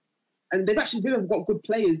spend, and Villa have got good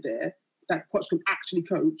players there that Poch can actually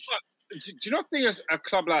coach. Do you not think a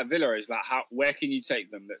club like Villa is like where can you take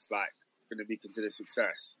them that's like going to be considered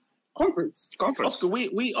success? Conference. Oscar,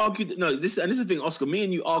 we argued this is the thing, Oscar. Me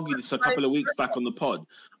and you argued this a couple of weeks back on the pod.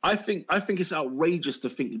 I think it's outrageous to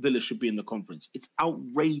think Villa should be in the conference. It's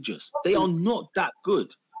outrageous. They are not that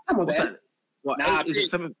good. Come on, there. What? Is it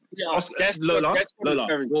 7? Oscar, Lola.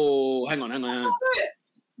 Oh, hang on.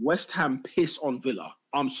 West Ham piss on Villa.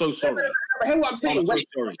 I'm so sorry. But hear what I'm saying. I'm so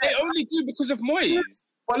sorry. They only do because of Moyes.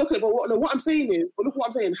 But look what I'm saying is. But look what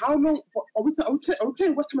I'm saying. How long are we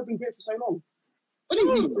saying West Ham have been great for so long?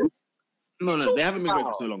 No, they haven't been great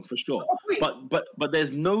for so long, for sure. But there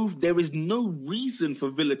is no reason for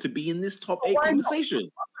Villa to be in this top 8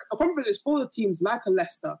 conversation. A conference is full of teams like a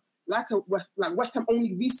Leicester, like West Ham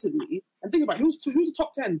only recently. And think about who's the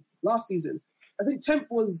top 10 last season. I think 10th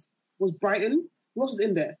was Brighton. Who else was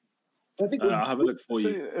in there? I think I'll have a look for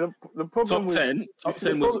you. The problem top 10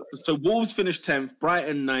 was so Wolves finished 10th,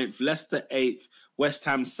 Brighton 9th, Leicester 8th, West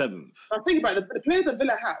Ham 7th. Now think about it. The players that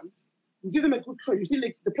Villa have. You give them a good coach. You see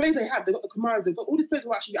the players they have. They've got the Kamara. They've got all these players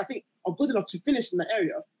who actually I think are good enough to finish in that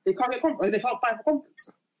area. They can't get conference. They can't fight for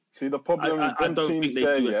conference. See the problem. I don't think they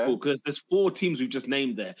do it because there's 4 teams we've just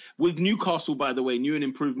named there. With Newcastle, by the way, new and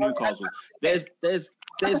improved Newcastle. There's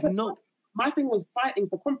no. My thing was fighting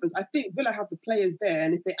for conference. I think Villa have the players there,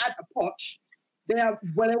 and if they add a Poch, they are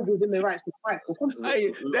well within their rights to fight.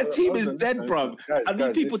 Hey, their team is dead, bro. I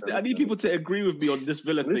need people to agree with me on this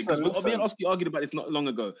Villa thing. Because me and Oski argued about this not long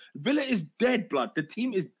ago. Villa is dead, blood. The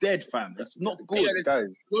team is dead, fam. It's not good,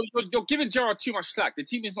 guys. You're giving Gerrard too much slack. The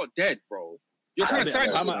team is not dead, bro. You're trying to sign.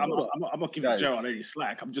 I'm not giving Gerrard any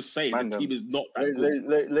slack. I'm just saying the team is not that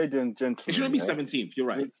good. Ladies and gentlemen, it shouldn't be 17th. You're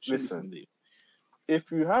right. Listen,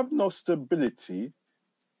 if you have no stability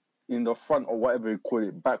in the front or whatever you call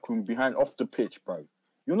it, backroom, behind, off the pitch, bro,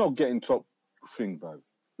 you're not getting top thing, bro.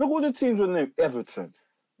 Look all the teams with the name Everton,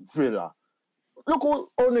 Villa. Look all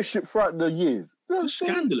ownership throughout the years.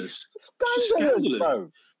 Scandalous, bro.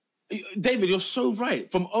 David, you're so right.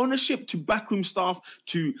 From ownership to backroom staff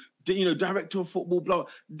to director of football, blah.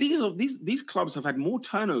 These clubs have had more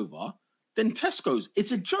turnover than Tesco's.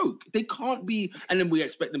 It's a joke. They can't be, and then we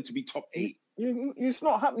expect them to be top 8. It's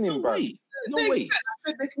not happening, bro. No way.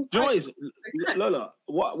 Joyce, Lola,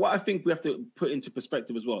 what I think we have to put into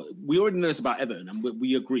perspective as well. We already know this about Everton, and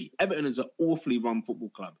we agree. Everton is an awfully run football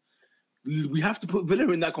club. We have to put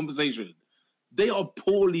Villa in that conversation. They are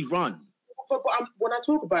poorly run. But when I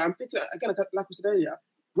talk about it, I'm thinking, again, like we said earlier,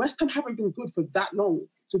 West Ham haven't been good for that long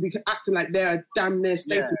to be acting like they're damn near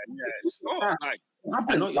staple. It's not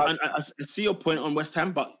I see your point on West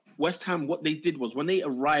Ham, but West Ham, what they did was when they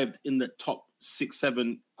arrived in the top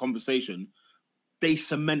 6-7 conversation, they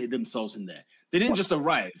cemented themselves in there. They didn't just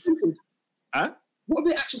arrive. Huh? What have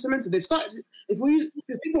they actually cemented? They've started.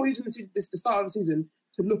 If people are using the start of the season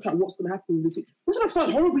to look at what's going to happen with the team, West Ham have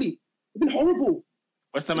started horribly. They've been horrible.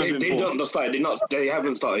 West Ham they don't start. They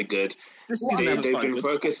haven't started good. They've been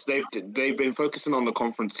focused. They've been focusing on the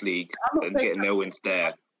Conference League and getting their wins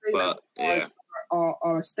there. But yeah,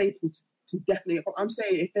 are a staple to definitely. I'm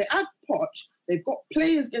saying if they add Poch, they've got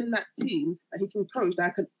players in that team that he can coach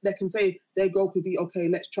that can say their goal could be okay.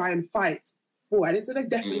 Let's try and fight for. I didn't say they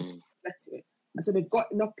definitely let it. I said they've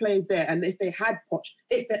got enough players there, and if they had Poch,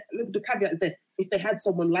 the caveat is there, if they had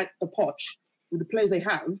someone like the Poch with the players they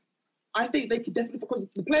have, I think they could definitely, because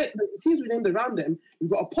the teams we named around them,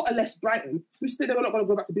 you've got a Potterless Brighton, who still they're not going to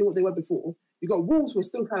go back to being what they were before. You've got Wolves, who are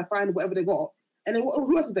still trying to find whatever they got. And then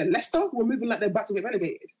who else is there? Leicester, who are moving like they're about to get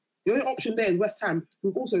relegated. The only option there is West Ham,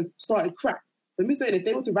 who've also started crap. So me saying if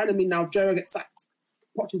they were to randomly now, Gerrard gets sacked,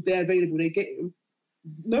 Poch is there available, they get him.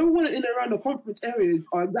 No one in and around the conference areas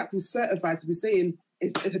are exactly certified to be saying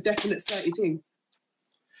it's a definite 30 team.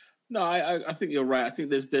 No, I think you're right. I think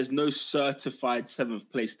there's no certified 7th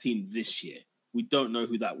place team this year. We don't know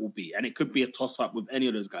who that will be. And it could be a toss-up with any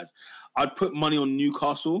of those guys. I'd put money on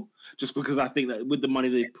Newcastle just because I think that with the money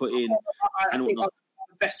they've put in I think the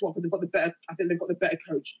best one, because they've got the better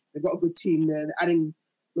coach. They've got a good team there. They're adding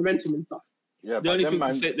momentum and stuff. Yeah, the only thing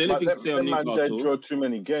to say on Newcastle, they draw too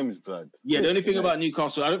many games, blood. Yeah, the only thing about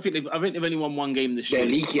Newcastle, I think they've only won one game this year.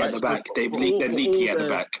 They're leaky at the back. They're leaky at the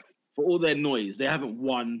back. For all their noise, they haven't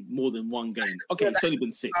won more than one game. Okay, it's only been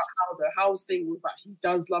 6. Howe's thing was that he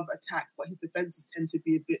does love attack, but his defenses tend to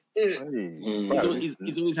be a bit.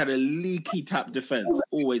 He's always had a leaky tap defense.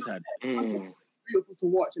 Always had. Beautiful to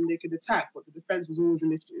watch, and they could attack, but the defense was always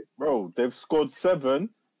an issue. Bro, they've scored 7,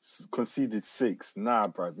 conceded 6. Nah,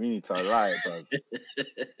 bro, we need to lie, bro.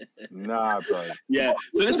 Nah, bro. Yeah.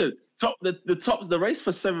 So listen, the race for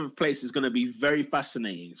 7th place is going to be very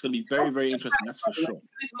fascinating. It's going to be very, very interesting. That's for sure.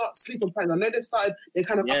 It's not sleeping plans. I know they've started. They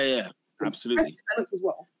kind of absolutely. As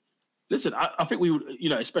well. Listen, I think we would,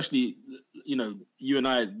 especially, you and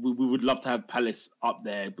I, we would love to have Palace up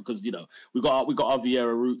there because we got our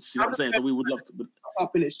Vieira roots. You know what I'm saying? So we would love to. I'll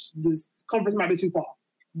finish. This conference might be too far,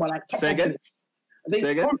 but like say again. I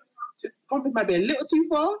think conference might be a little too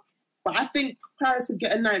far, but I think Palace could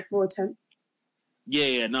get a 9th or a 10th.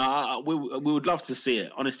 Yeah, no, we would love to see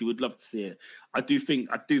it. Honestly, we'd love to see it. I do think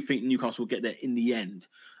Newcastle will get there in the end.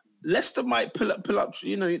 Leicester might pull up.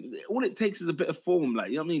 All it takes is a bit of form.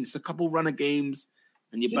 Like, you know what I mean? It's a couple runner games,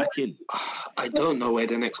 and you're back in. I don't know where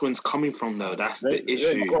the next win's coming from, though. That's the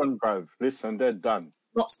issue. They're gone, bro. Listen, they're done.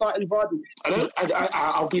 Not starting Vardy.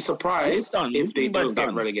 I'll be surprised if they don't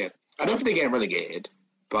get relegated. I don't think they get relegated,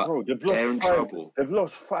 but bro, they're in trouble. They've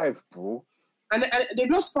lost 5, bro. And they've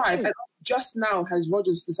lost 5. And just now has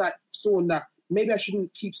Rodgers saw that maybe I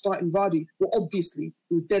shouldn't keep starting Vardy. Well, obviously,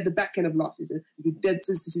 he was dead the back end of last season. He was dead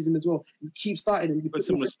since the season as well. You keep starting him. Put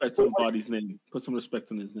some respect on Vardy's name. Put some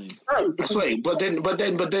respect on his name. No, that's right. But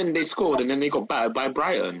then they scored and then they got battered by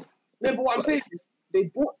Brighton. No, but what I'm saying, they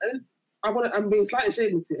bought. And I'm being slightly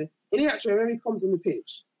shameless here. In the actual, when he comes on the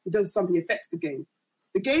pitch, he does something that affects the game.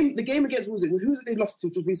 The game against who was it they lost to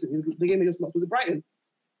just recently? The game they just lost was it Brighton?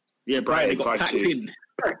 Yeah, Brighton. They got packed in.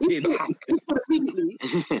 Immediately,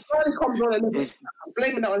 Brighton comes on and I'm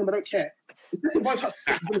blaming that on him. I don't care.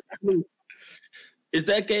 Is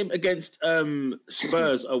there a game against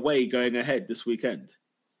Spurs away going ahead this weekend?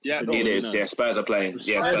 Yeah, It is. Yeah, Spurs are playing.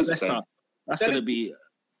 Yeah, Spurs, Spurs are Leicester. playing. That's going to be.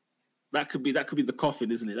 That could be the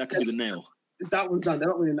coffin, isn't it? That could be the nail. Is that one done? They're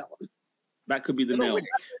not winning that one. That could be the nail.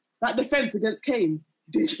 That defense against Kane.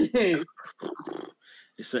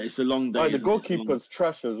 It's a long day. Oh, the isn't it? goalkeeper's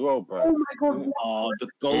trash as well, bro. Oh my god. Oh, the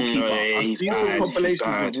goalkeeper. I've he's seen some bad, compilations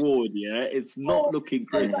bad. of Ward, yeah. It's not looking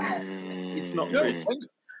good. It's not No, good.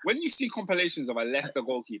 when you see compilations of a Leicester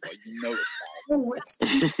goalkeeper, you know it's Oh, it's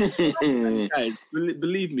Guys,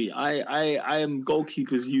 believe me, I am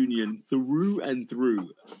goalkeepers union through and through.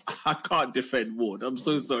 I can't defend Ward. I'm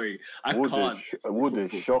so sorry. I can't. Wood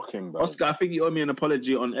is shocking, bro. Oscar, I think you owe me an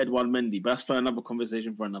apology on Edouard Mendy, but that's for another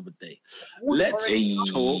conversation for another day. Let's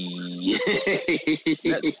talk.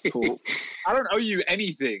 Let's talk. I don't owe you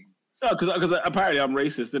anything. No, because apparently I'm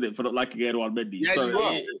racist, isn't it, for not liking Edouard Mendy? Yeah, so you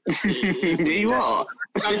are. You are.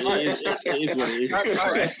 It is what it is. That's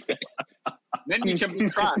all right. Then you can be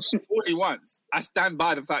trash all he wants. I stand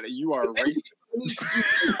by the fact that you are a racist.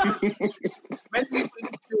 Mendy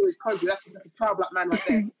to his country. That's a proud black man right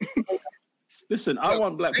there. Listen, I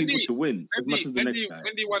want black people to win as much as the next guy.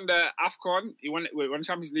 Mendy won the AFCON. He won the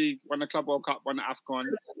Champions League, won the Club World Cup, won the AFCON.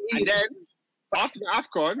 And then, after the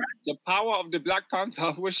AFCON, the power of the Black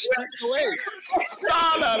Panther was stripped away.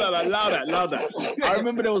 No, allow that. I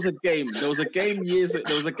remember there was a game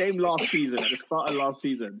last season, at the start of last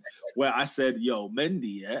season, where I said, yo,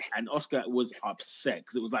 Mendy, yeah, and Oscar was upset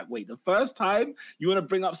because it was like, wait, the first time you want to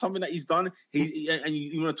bring up something that he's done, and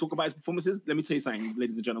you want to talk about his performances, let me tell you something,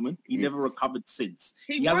 ladies and gentlemen, he never recovered since.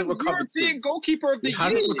 He hasn't recovered European since. goalkeeper of the He year.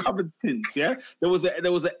 hasn't recovered since, yeah? There was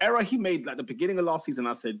an error he made at the beginning of last season.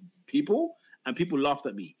 I said, people laughed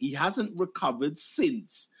at me. He hasn't recovered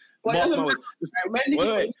since. Well, Mark it doesn't Mowers-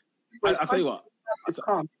 Mendy- Wait. I'll tell you what. It's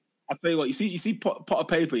calm. I'll tell you what. You see pot of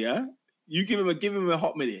paper, yeah? You give him a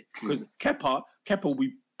hot minute because Kepa will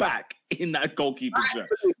be back in that goalkeeper's shirt.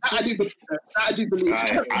 I do believe.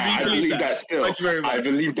 I believe that still. Thank you very much. I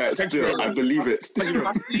believe that Thank you still. very I much. believe it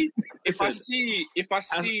still. If I see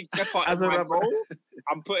Kepa as as my a- goal,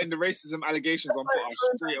 I'm putting the racism allegations on Potter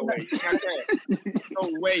straight away. No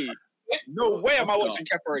way. No way am I watching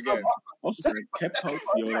Kepa again. Also, Kepa,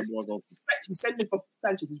 your number one goalkeeper. He's sending for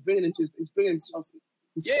Sanchez. He's bringing him to Chelsea.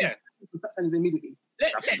 Yeah. Sanchez immediately.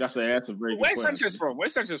 That's a very good Where's point. Sanchez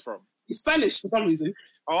from? He's Spanish for some reason.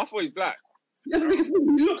 Oh, I thought he's black. He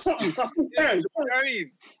looks something. That's his parents. You know what I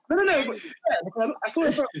mean? No. But, yeah, because I saw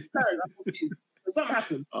his parents. I'm confused. So something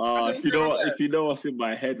happened. If you know what's in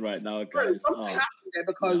my head right now, Bro, guys. something happened there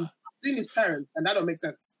because I've seen his parents, and that don't make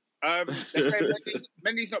sense. They say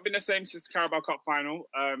Mendy's not been the same since the Carabao Cup final.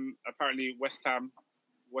 Apparently, West Ham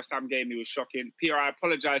game, he was shocking. Peter, I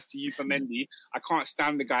apologise to you for Mendy. I can't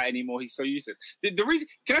stand the guy anymore. He's so useless. The reason,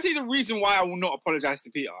 can I tell you the reason why I will not apologise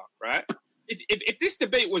to Peter? Right? If this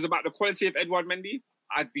debate was about the quality of Edouard Mendy,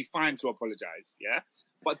 I'd be fine to apologise. Yeah,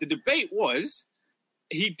 but the debate was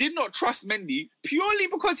he did not trust Mendy purely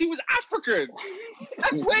because he was African.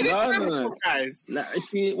 That's where this comes from, guys.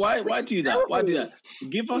 See, why do that? Why do that?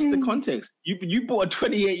 Give us the context. You bought a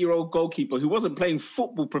 28-year-old goalkeeper who wasn't playing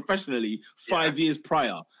football professionally 5 years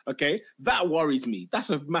prior. Okay, that worries me. That's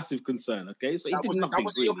a massive concern. Okay, so he did nothing.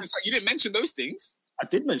 Your concern. You didn't mention those things. I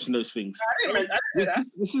did mention those things.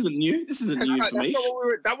 This isn't new. This isn't new That's information.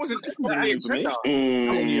 that wasn't This isn't new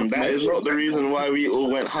information. That is not the reason why we all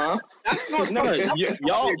went, huh? That's not. No,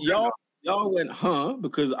 y'all went, huh?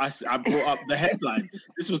 Because I brought up the headline.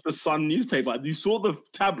 This was the Sun newspaper. You saw the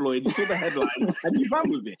tabloid, you saw the headline, and you ran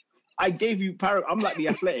with it. I gave you I'm like the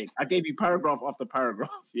Athletic. I gave you paragraph after paragraph.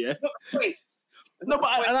 Yeah. No, but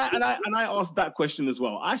I asked that question as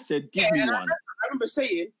well. I said, give me one. I remember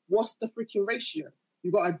saying, "What's the freaking ratio?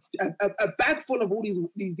 You got a bag full of all these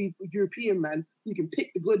European men, so you can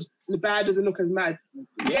pick the good and the bad doesn't look as mad. You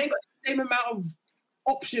ain't got the same amount of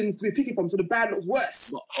options to be picking from, so the bad looks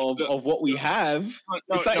worse. Of what we have,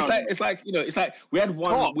 it's like we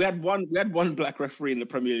had one black referee in the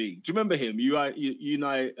Premier League. Do you remember him? What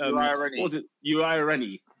was it? Uriah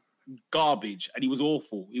Rennie. Garbage, and he was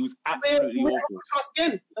awful. He was absolutely awful.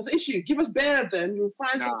 Again, that's the issue. Give us bare of them, you'll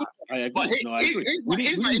find something. I agree. But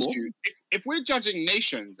here's my more. issue. If we're judging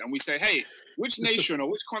nations and we say, hey, which nation or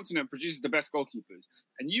which continent produces the best goalkeepers,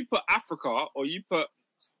 and you put Africa or you put,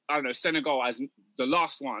 I don't know, Senegal as the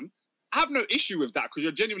last one, I have no issue with that because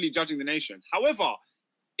you're genuinely judging the nations. However,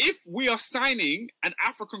 if we are signing an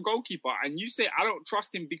African goalkeeper and you say, I don't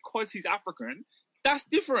trust him because he's African, that's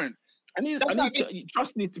different.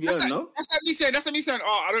 Trust needs to be earned, no? That's like me saying,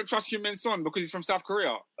 oh, I don't trust Heung-min Son because he's from South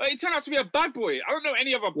Korea. He turned out to be a bad boy. I don't know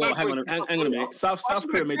any other bad boys. Hang on a minute. South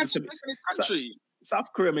Korea made this. country.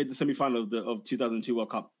 South Korea made the semi-final of 2002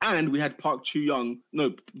 World Cup, and we had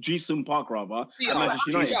Ji-sung Park rather.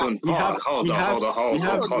 Ji-sung Park. Hold on.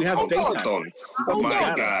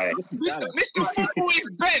 My guy. Mr. Football is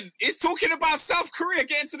Ben. Is talking about South Korea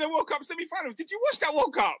getting to the World Cup semi-finals. Did you watch that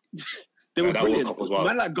World Cup? They were brilliant. Well.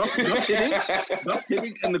 Man like Gus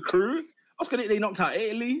Hiddink and the crew. They knocked out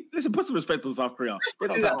Italy. Listen, put some respect on South Korea. They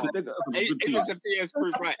knocked out good teams.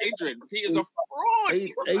 Right, Adrian. Peter's a fraud.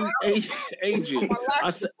 Adrian. I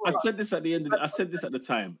said this at the end. I said this at the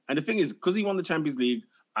time. And the thing is, because he won the Champions League,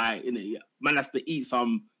 man has to eat some,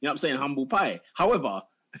 you know what I'm saying, humble pie. However,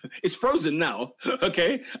 it's frozen now,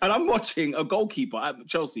 okay? And I'm watching a goalkeeper at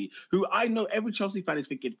Chelsea, who I know every Chelsea fan is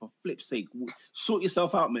thinking, for flip's sake, sort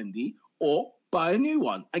yourself out, Mendy, or buy a new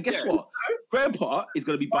one. And guess what? Grandpa is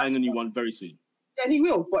going to be buying a new one very soon. Yeah, and he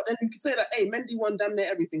will. But then you can say that, hey, Mendy won damn near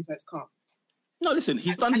everything, so it's calm. No, listen,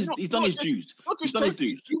 he's done his dues. He's done his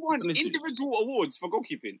dues. You won individual awards for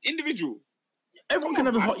goalkeeping. Individual. Everyone can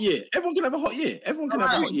have a hot year. Everyone can have a hot year.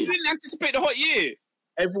 You didn't anticipate the hot year.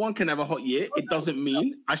 Everyone can have a hot year. It doesn't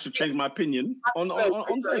mean I should change my opinion on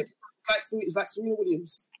things. It's like Serena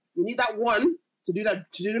Williams. You need that one to do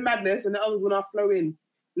the madness, and the others will now flow in.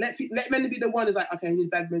 Let Mendy be the one who's like, okay, he did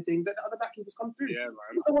badminton things. Let the other backkeepers come through. Yeah,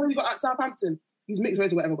 man. The one you got at Southampton. He's mixed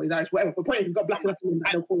race or whatever, but he's Irish, whatever. The point is, he's got black enough in him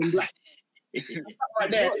that they'll call him black. Right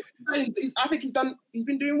there. I think he's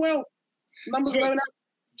been doing well. Numbers going up.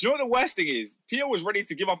 Do you know what the worst thing is? Pierre was ready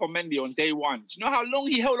to give up on Mendy on day one. Do you know how long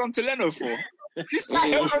he held on to Leno for? This guy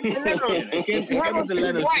held on to Leno. He held on to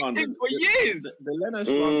his white thing for years. The Leno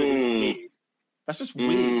slander is weird. That's just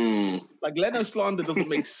weird. Like, Leno slander doesn't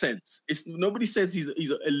make sense. Nobody says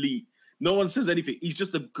he's elite. No one says anything. He's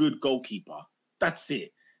just a good goalkeeper. That's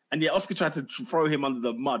it. And yeah, Oscar tried to throw him under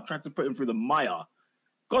the mud, tried to put him through the mire.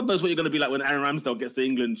 God knows what you're going to be like when Aaron Ramsdale gets the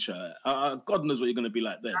England shirt. God knows what you're going to be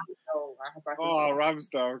like then. Oh,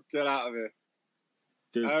 Ramsdale, get out of here.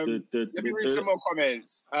 Let me read some more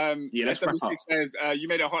comments. SW6 says, you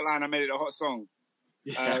made it a hotline, I made it a hot song.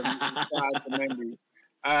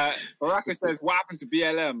 Baraka says, what happened to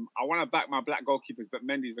BLM? I want to back my black goalkeepers, but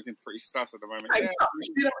Mendy's looking pretty sus at the moment. Hey, you can't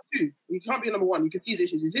be number 2. You can't be number 1. You can see his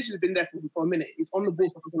issues. His issues have been there for a minute. It's on the ball.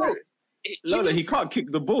 Lola, he can't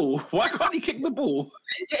kick the ball. Why can't he kick the ball?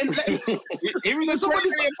 He was a £20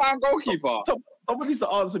 million goalkeeper. Someone needs to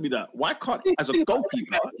answer me that. Why can't, as a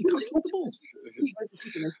goalkeeper, he can't kick the ball?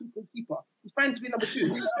 He's trying to be number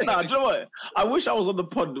 2. Nah, do you know what? I wish I was on the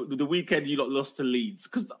pod the weekend you lot lost to Leeds.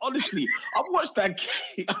 Because honestly, I watched that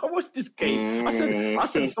game. I watched this game. I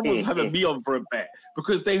said someone's having me on for a bet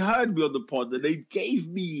because they heard me on the pod and they gave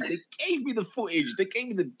me the footage. They gave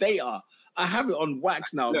me the data. I have it on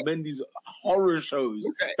wax now. Mendy's horror shows.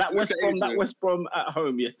 Okay. That West Brom at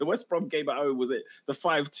home. Yeah, the West Brom game at home was it the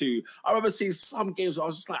 5-2. I remember seeing some games where I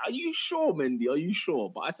was just like, "Are you sure, Mendy? Are you sure?"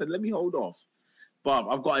 But I said, "Let me hold off." But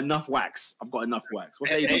I've got enough wax.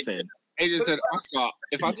 What's Adrian saying? Adrian said, "Oscar,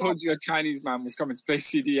 if I told you a Chinese man was coming to play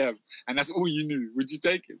CDM and that's all you knew, would you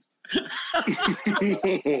take him?"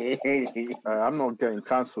 I'm not getting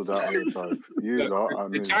cancelled out on the drive.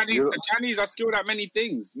 The Chinese are skilled at many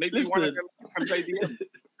things. Maybe one of them can play DM.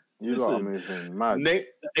 You lot are moving mad.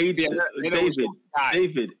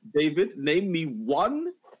 David, name me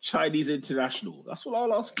one Chinese international. That's what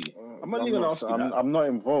I'll ask you. I'm only going to ask you that. I'm not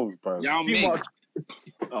involved, bro. Yao Ming.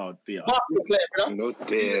 Oh, dear. No,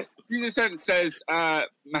 dear. Jesus says,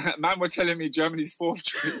 man were telling me Germany's 4th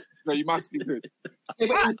choice, so you must be good. Yeah,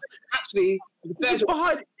 but actually, he was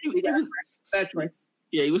behind. He was third choice.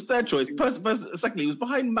 Yeah, he was third choice. Secondly, he was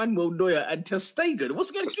behind Manuel Neuer and Ter Stegen.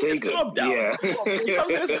 What's going to calm down? Yeah.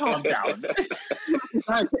 Let's calm down.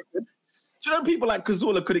 Do you know people like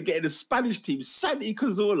Cazorla couldn't get in the Spanish team? Santi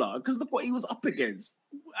Cazorla, because look what he was up against.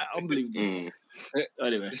 Unbelievable.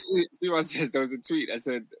 Anyway. Steve says there was a tweet that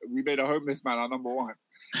said, we made a homeless man our number 1.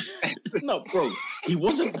 No, bro. He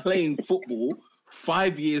wasn't playing football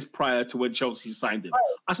 5 years prior to when Chelsea signed him.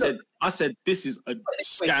 I said, this is a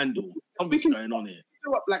scandal. Something's going on here. You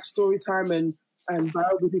know what, like story time and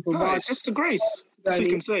biography for it's just a grace. That's what you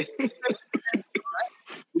can say.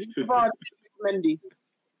 Mendy.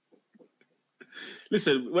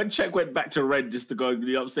 Listen, when Czech went back to Red just to go,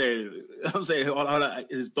 you know what I'm saying,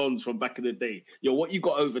 his dons from back in the day. Yo, what you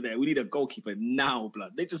got over there? We need a goalkeeper now,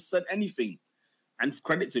 blood. They just said anything. And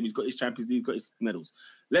credit to him, he's got his Champions League, he's got his medals.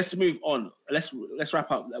 Let's move on. Let's wrap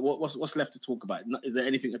up. What's left to talk about? Is there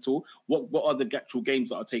anything at all? What are the actual games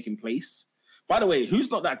that are taking place? By the way, who's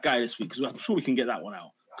not that guy this week? Because I'm sure we can get that one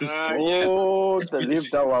out. leave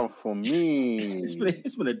that one for me.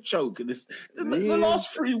 It's been a joke. The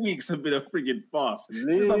last 3 weeks have been a friggin' farce.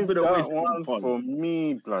 Leave that one for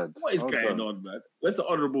me, blood. What is going on, man? Where's the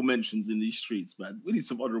honourable mentions in these streets, man? We need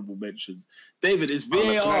some honourable mentions. David, is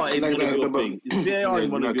VAR in one of your things? Is VAR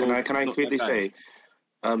in one of your... Can I quickly say,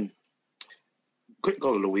 quick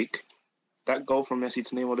goal of the week. That goal from Messi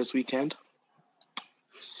to Neymar this weekend.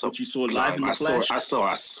 So what you saw live in the flesh? I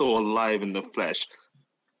saw live in the flesh.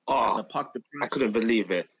 Oh, I couldn't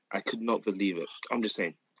believe it. I could not believe it. I'm just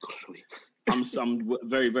saying. I'm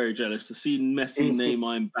very, very jealous to see Messi,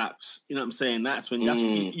 Neymar, and Mbappé. You know what I'm saying? That's when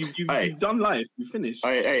you've done live. You finished.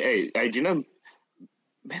 Hey, do you know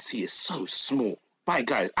Messi is so small? My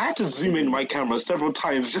guy, I had to zoom in my camera several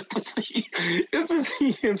times just to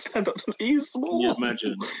see him stand up. He's small. Can you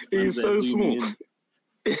imagine? He's so small.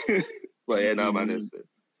 Well, yeah, no, man. It's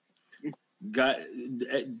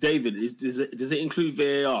David, does it include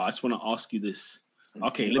VAR? I just want to ask you this.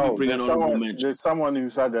 Okay, let me bring an honorable mention. There's someone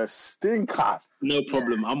who's had a stinker. No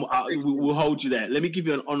problem. We'll hold you there. Let me give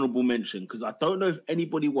you an honorable mention because I don't know if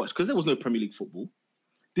anybody watched, because there was no Premier League football.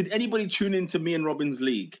 Did anybody tune into me and Robin's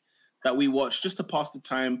league that we watched just to pass the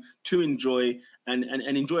time, to enjoy and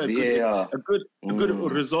enjoy a good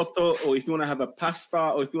risotto, or if you want to have a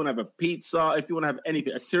pasta, or if you want to have a pizza, if you want to have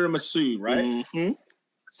anything, a tiramisu, right? Mm-hmm.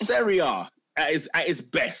 Serie A at its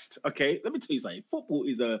best. Okay, let me tell you something. Football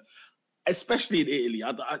is especially in Italy.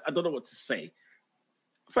 I don't know what to say.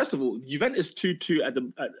 First of all, Juventus 2-2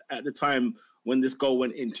 at the time when this goal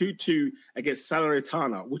went in, 2-2 against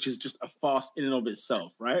Salernitana, which is just a farce in and of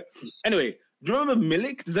itself, right? Anyway, do you remember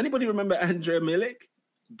Milik? Does anybody remember Andrea Milik?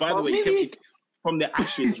 By the way, he came from the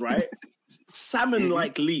ashes, right?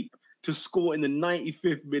 Salmon-like leap to score in the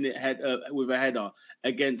 95th minute with a header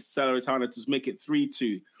against Salernitana to make it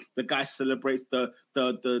 3-2. The guy celebrates the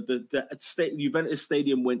Juventus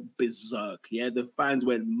Stadium went berserk. Yeah, the fans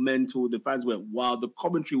went mental. The fans went wild. The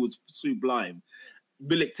commentary was sublime.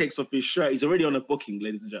 Milik takes off his shirt. He's already on a booking,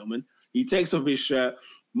 ladies and gentlemen. He takes off his shirt.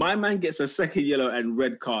 My man gets a second yellow and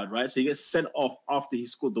red card, right? So he gets sent off after he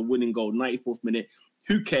scored the winning goal, 94th minute.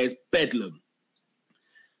 Who cares? Bedlam.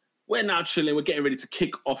 We're now chilling. We're getting ready to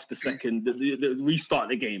kick off the restart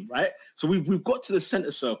the game, right? So we've got to the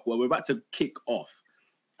center circle where we're about to kick off.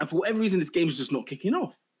 And for whatever reason, this game is just not kicking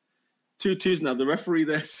off. 2-2 now. The referee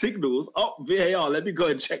there signals, VAR, let me go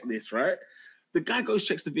and check this, right? The guy goes,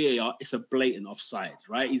 checks the VAR. It's a blatant offside,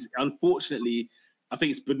 right? He's unfortunately, I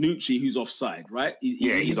think it's Bonucci who's offside, right?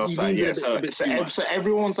 He's offside. Yeah, so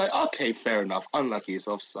everyone's like, okay, fair enough. Unlucky, it's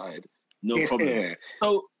offside. No problem.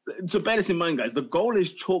 So bear this in mind, guys. The goal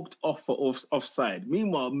is chalked off for offside.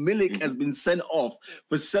 Meanwhile, Milik has been sent off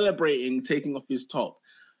for celebrating taking off his top,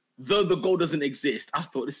 though the goal doesn't exist. I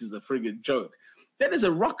thought this is a friggin' joke. Then there's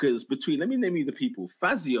a ruckus between, let me name you the people,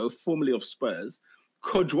 Fazio, formerly of Spurs,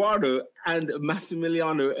 Quadrado and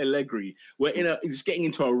Massimiliano Allegri were just getting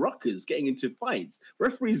into a ruckus, getting into fights.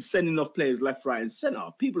 Referees sending off players left, right, and center.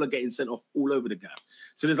 People are getting sent off all over the gap.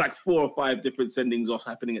 So there's like 4 or 5 different sendings off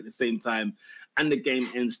happening at the same time, and the game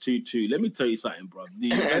ends 2-2. Let me tell you something, bro.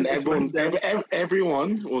 And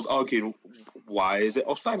everyone was arguing, why is it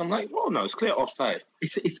offside? I'm like, well, no, it's clear offside.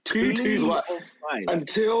 It's clearly offside.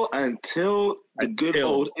 Until the good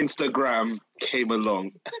old Instagram came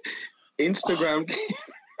along.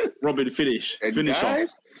 Robin, finish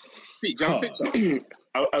guys, off.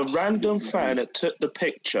 A random fan that took the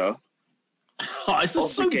picture it's of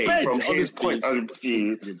so the game bad, from his point of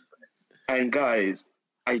view. And guys,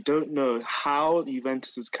 I don't know how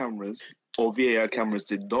Juventus's cameras or VAR cameras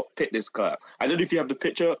did not pick this guy up. I don't know if you have the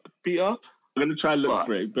picture, Peter. I'm going to try and look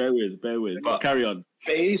for it. Bear with. But carry on.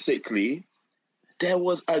 Basically, there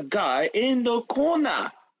was a guy in the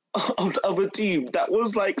corner of the other team that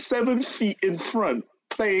was like 7 feet in front,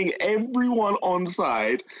 playing everyone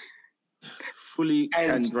onside. Fully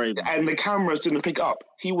and the cameras didn't pick up.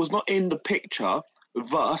 He was not in the picture,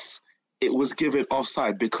 thus it was given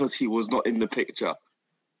offside because he was not in the picture.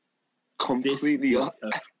 Completely a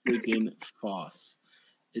friggin' farce.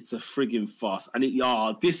 It's a friggin' farce. And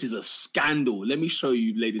this is a scandal. Let me show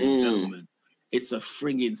you, ladies and gentlemen. It's a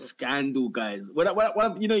friggin' scandal, guys. When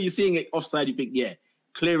you're seeing it offside, you think, yeah,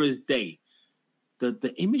 clear as day.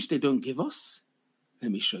 The image they don't give us,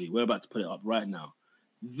 let me show you. We're about to put it up right now.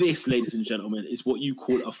 This, ladies and gentlemen, is what you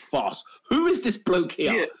call a farce. Who is this bloke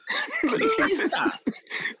here? Yeah. Who is that?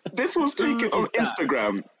 This was taken on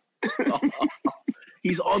Instagram.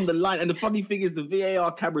 He's on the line. And the funny thing is the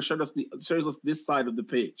VAR camera shows us this side of the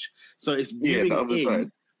pitch. So it's viewing the other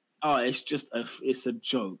side. Oh, it's a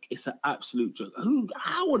joke. It's an absolute joke.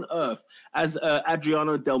 How on earth, as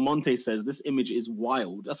Adriano Del Monte says, this image is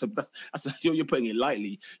wild. You're putting it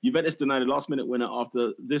lightly. Juventus denied a last-minute winner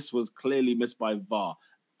after this was clearly missed by VAR.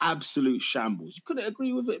 Absolute shambles. You couldn't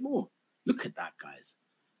agree with it more. Look at that, guys.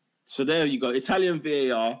 So there you go. Italian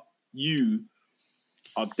VAR, you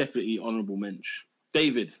are definitely honourable mensch.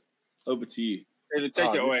 David, over to you. David,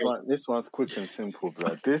 take it away. This one's quick and simple,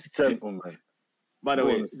 bro. This gentleman, by the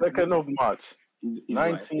way, 2nd of March,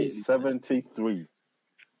 1973.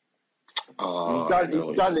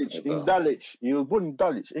 In Dulwich. He was born in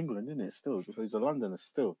Dulwich, England, isn't it? Still, so he's a Londoner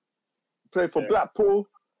still. Played for Blackpool,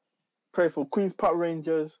 played for Queen's Park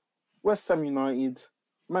Rangers, West Ham United,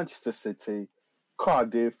 Manchester City,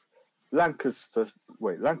 Cardiff, Lancaster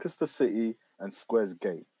City, and Squares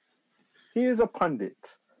Gate. He is a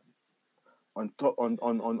pundit on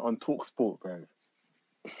TalkSport, bro.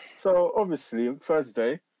 So obviously,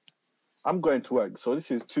 Thursday, I'm going to work. So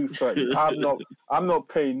this is 2:30. I'm not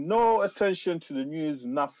paying no attention to the news.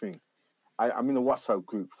 Nothing. I'm in a WhatsApp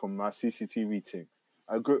group from my CCTV team.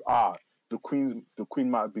 I go, the Queen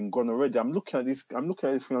might have been gone already. I'm looking at this thing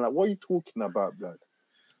like, what are you talking about, blood?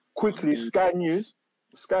 Quickly, Sky News.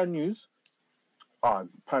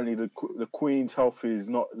 Apparently the Queen's health is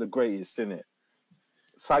not the greatest, innit?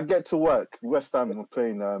 So I get to work. West Ham were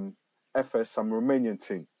playing FS, some Romanian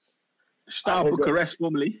team. Star Bucharest,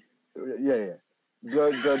 formerly. Yeah.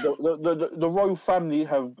 The royal family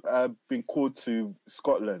have been called to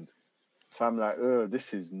Scotland. So I'm like,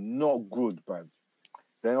 this is not good, bruv.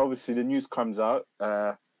 Then obviously the news comes out,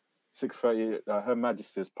 6:30, Her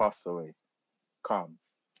Majesty has passed away. Calm.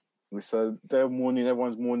 So they're mourning,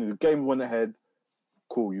 everyone's mourning. The game went ahead.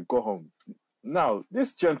 Cool, you go home. Now,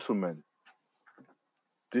 this gentleman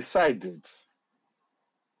decided,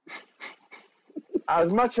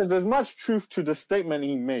 as much as there's much truth to the statement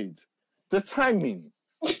he made, the timing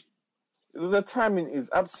is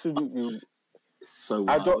absolutely so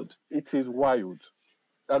wild. It is wild.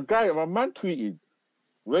 A man tweeted,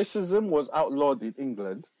 racism was outlawed in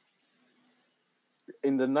England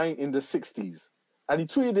in the 60s, and he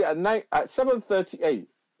tweeted it at 7:38.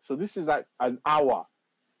 So this is like an hour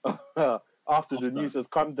after the news has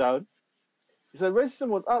come down. He said racism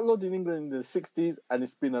was outlawed in England in the 60s and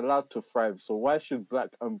it's been allowed to thrive. So why should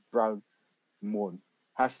black and brown mourn?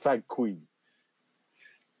 #Queen.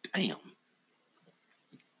 Damn.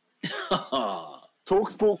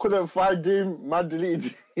 TalkSport couldn't find him. Man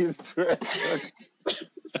deleted his Twitter.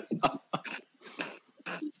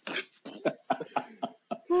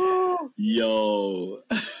 Yo.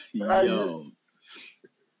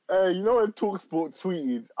 You know when TalkSport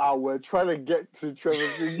tweeted, we're trying to get to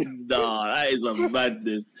Trevor Singh. Nah, that is a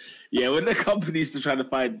madness. Yeah, when the companies are trying to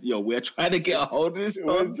find, we're trying to get a hold of this.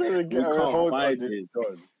 We're trying to get a hold of this.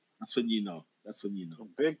 That's when you know.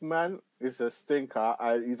 Big man is a stinker.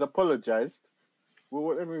 He's apologized.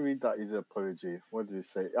 Well, let me read that. His apology. What did he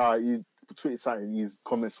say? He tweeted something. His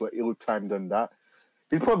comments were ill-timed and that.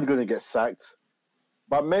 He's probably going to get sacked.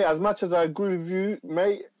 But, mate, as much as I agree with you,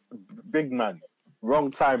 mate, big man.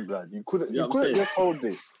 Wrong time, blood. You couldn't just hold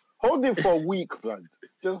it. Hold it for a week, blood.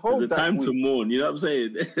 Just hold it. There's a time to mourn. You know what I'm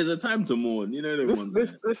saying? There's a time to mourn. You know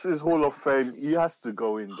this is Hall of Fame. He has to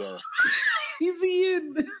go in there. Is he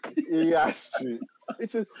in? He has to.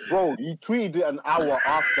 Bro, he tweeted it an hour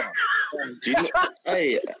after.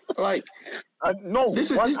 Hey, like. No,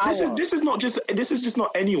 this is just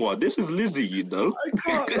not anyone. This is Lizzie, you know. I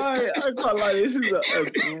can't lie. This is a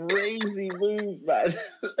crazy move, man.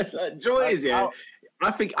 Joy is I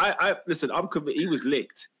think I listen. I'm convinced he was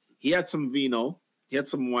licked. He had some vino. He had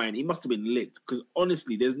some wine. He must have been licked because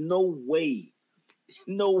honestly, there's no way.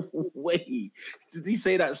 No way. Did he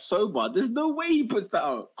say that sober? There's no way he puts that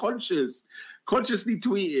out. Consciously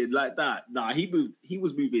tweeted like that. Nah, he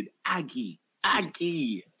was moving Aggie. And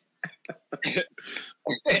he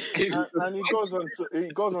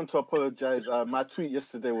goes on to apologize. My tweet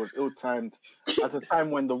yesterday was ill-timed at a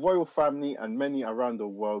time when the royal family and many around the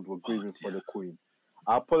world were grieving for the Queen.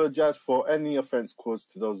 I apologize for any offense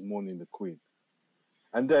caused to those mourning the Queen.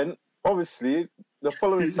 And then, obviously, the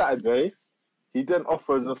following Saturday, he then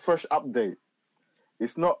offers a fresh update.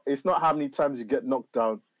 It's not how many times you get knocked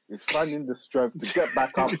down. It's finding the strength to get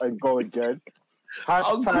back up and go again.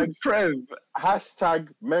 Hashtag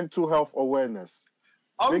mental health awareness.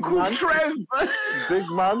 Uncle Trev. Big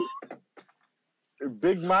man.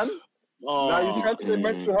 Now you trying to say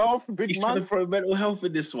mental health, big He's man. Trying to throw mental health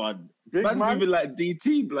in this one. Man's moving like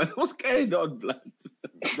DT, blood. What's going on, blood?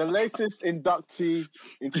 The latest inductee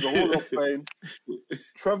into the Hall of Fame,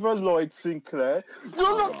 Trevor Lloyd Sinclair.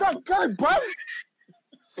 You're not that guy, bruv.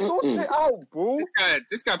 Sort it out, bro.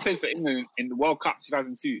 This guy played for England in the World Cup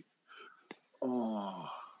 2002. Oh.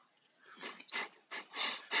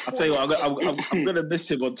 I'll tell you what, I'm going to miss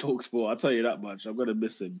him on TalkSport. I'll tell you that much. I'm going to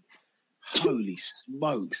miss him. Holy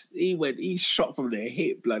smokes. He shot from the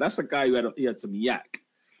hip, blood. That's a guy who had some yak.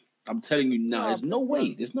 I'm telling you now, there's no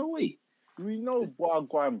way. We know what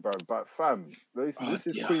going, bro, but fam, this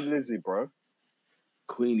is Queen Lizzie, bro.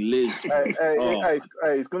 Queen Liz. Hey,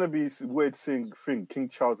 it's going to be a weird thing, King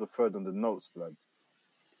Charles III on the notes, blood.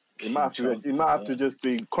 It might have to just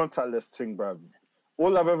be contactless thing, bro.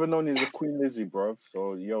 All I've ever known is a Queen Lizzie, bro.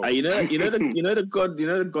 So yo, you know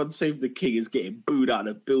the God Save the King is getting booed out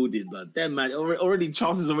of the building, blood. Then man, already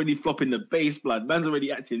Charles is already flopping the bass, blood. Man's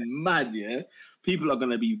already acting mad, yeah. People are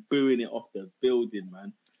gonna be booing it off the building,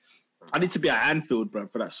 man. I need to be at Anfield, bro,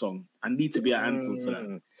 for that song. I need to be at Anfield for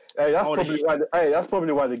that. Hey, that's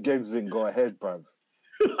probably why the games didn't go ahead, bro.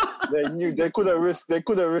 They knew they couldn't risk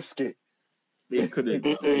it. They couldn't.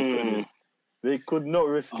 They could not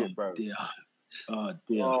risk it, bro. Dear. Oh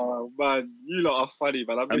dear. Oh man, you lot are funny,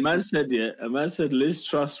 man. A man said Liz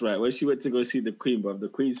Truss, right, when she went to go see the Queen, bro. The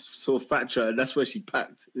Queen saw Thatcher, and that's where she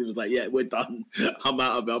packed. It was like, yeah, we're done. I'm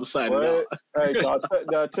out of it. I'm signing out. Hey, the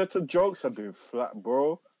Arteta jokes have been flat,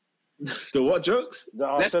 bro. The what jokes?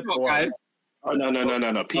 Let's not, guys. Oh no!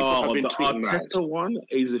 People have been tweeting that. The Arteta one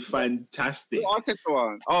is fantastic. The Arteta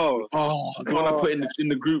one. Oh, the one I put in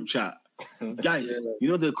the group chat. Guys, you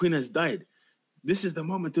know the Queen has died. This is the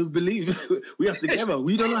moment to believe. We have to get her.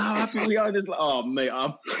 We don't know how happy we are. It's like, oh mate,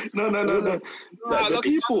 no.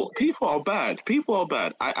 People are bad. People are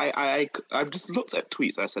bad. I've just looked at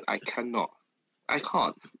tweets. I said I can't.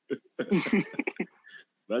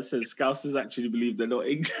 That says Scousers actually believe they're not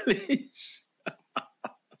English.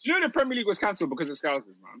 Do you know the Premier League was cancelled because of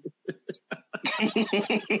Scousers, man?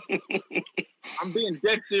 I'm being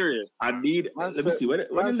dead serious. Let me see. When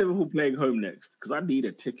is Liverpool playing home next? Because I need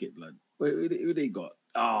a ticket, blood. Who they got?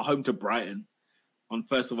 Home to Brighton on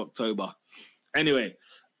 1st of October. Anyway,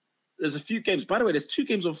 there's a few games. By the way, there's 2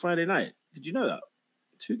 games on Friday night. Did you know that?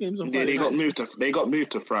 2 games on Friday night. They got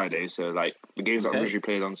moved to Friday. So like the games that originally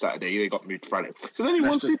played on Saturday, they got moved to Friday. So there's only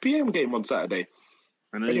one 3 p.m. game on Saturday.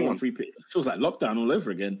 And only one 3 p.m. It feels like lockdown all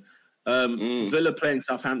over again. Villa playing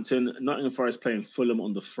Southampton. Nottingham Forest playing Fulham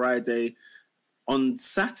on the Friday. On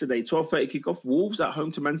Saturday, 12:30 kickoff. Wolves at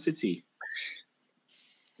home to Man City.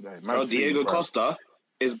 Diego Costa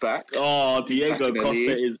is back. Oh, Diego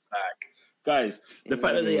Costa is back, guys. The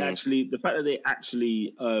fact that they actually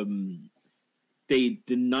they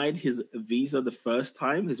denied his visa the first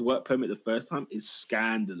time, his work permit the first time, is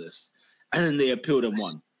scandalous, and then they appealed and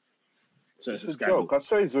won. So it's a joke. I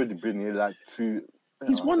saw he's already been here like 2.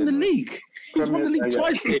 He's won the league. He's won the league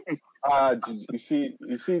twice here. You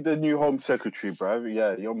see the new Home Secretary, bro.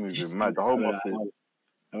 Yeah, you're moving mad. The Home Office.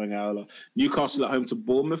 Newcastle at home to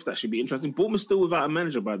Bournemouth. That should be interesting. Bournemouth still without a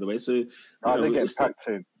manager, by the way. So they're getting packed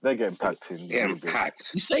in. They're getting packed in. Getting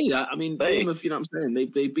packed. You say that? I mean, Bournemouth. You know what I'm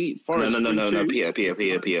saying? They beat Forest. No.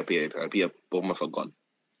 Peter. Bournemouth are gone.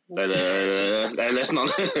 Let's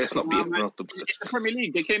not be. It's the Premier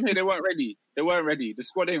League. They came here. They weren't ready. The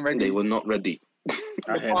squad ain't ready. They were not ready.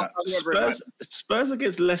 I hear that. Spurs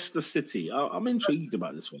against Leicester City. I'm intrigued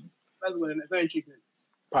about this one. Very intriguing.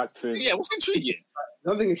 Packed in. Yeah, what's intriguing?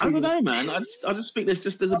 I don't know, man. I just think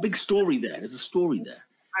there's a big story there. There's a story there.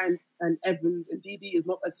 And Evans and DD is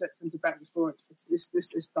not a set centre back restored.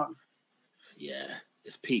 It's done. Yeah,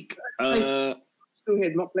 it's peak. Still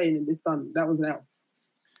here, not playing in this done. That was an out.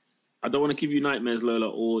 I don't want to give you nightmares, Lola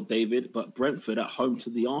or David, but Brentford at home to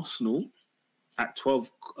the Arsenal at 12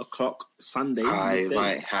 o'clock Sunday. I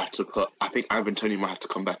think Ivan Toney might have to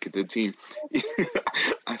come back into the team.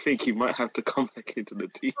 I think he might have to come back into the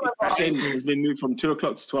team. That game has been moved from 2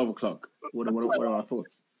 o'clock to 12 o'clock. What are our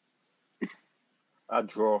thoughts? I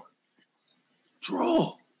draw.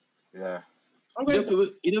 Draw? Yeah. You don't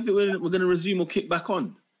think we're going to resume or kick back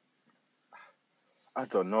on? I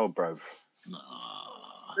don't know, bro.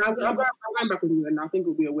 I'm going back with you, and I think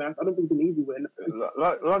it'll be a win. I don't think it'll be an easy win.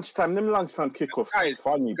 Lunchtime kickoffs. Guys,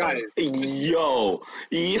 funny, guys. Yo.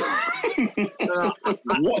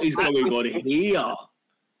 What is going on here?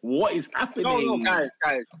 What is happening? No, guys.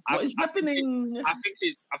 What is happening? I think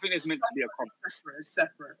it's meant to be a comp.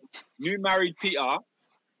 Separate. New married Peter,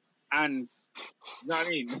 and you know what I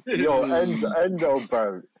mean. Yo, Endo,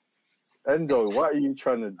 bro. Endo, what are you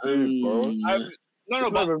trying to do, bro?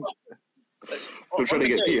 I'm trying to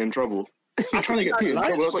get Peter in trouble. I'm trying to get Peter in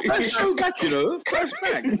trouble. I was like, let's go back, first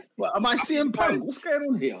back. Am I CM Punk? What's going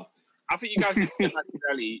on here? I think you guys need to get back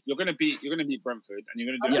early. You're gonna beat Brentford, and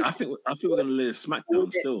you're gonna do. Yeah, I think we're gonna live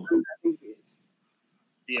SmackDown still.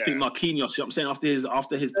 I think Marquinhos, you know what I'm saying,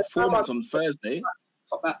 after his performance on Thursday.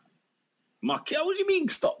 Stop that. Marquinhos, what do you mean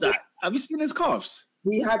stop that? Have you seen his calves?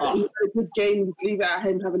 He had a good game. Leave it at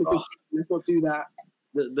him having a good game. Let's not do that.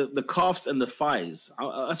 The calves and the thighs.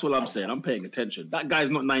 That's what I'm saying. I'm paying attention. That guy's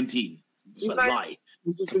not 19. It's a lie.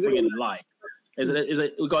 It's a freaking lie.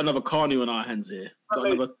 We got another Carnu on our hands here. Got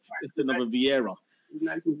another Vieira.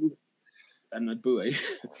 19. And a Boué.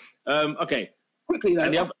 Okay. Quickly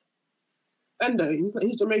though. Endo,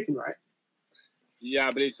 he's Jamaican, right? Yeah,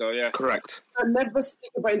 I believe so, yeah. Correct. And never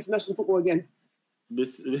speak about international football again.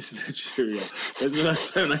 This Nigeria. That's the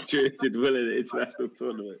last time Nigeria did well in the international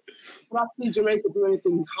tournament. When I see Jamaica do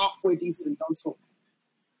anything halfway decent, I'm sorry.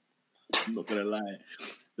 I'm not going to lie.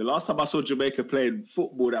 The last time I saw Jamaica playing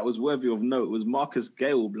football that was worthy of note was Marcus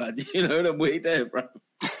Gale, blood. You know the way there, bro.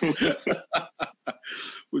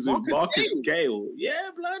 Was with Marcus Gale.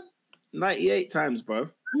 Yeah, blood. 98 times, bro.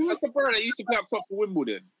 Who was the brother that used to play up top for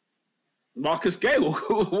Wimbledon? Marcus Gale.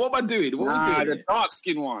 What am I doing? The dark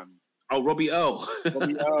skin one. Oh, Robbie Earl.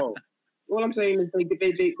 All I'm saying is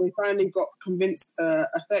they finally got convinced a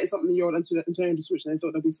 30-something-year-old Antonio to switch, and they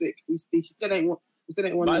thought they'd be sick. He still ain't one.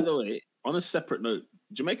 By the way, on a separate note,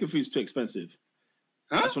 Jamaican food's too expensive.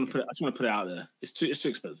 Huh? I just want to put it out there. It's too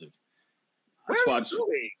expensive. I just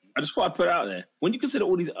thought I'd put it out there. When you consider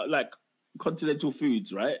all these like continental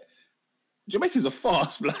foods, right? Jamaicans are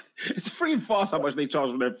fast, blood. It's a freaking fast how much they charge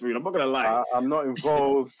for their food. I'm not gonna lie. I'm not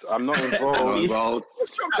involved. I was like,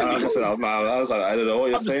 I don't know what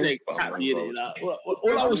you're saying. All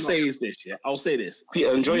I will say is this, yeah. I'll say this.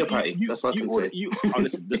 Peter, enjoy your patty. That's what I can say.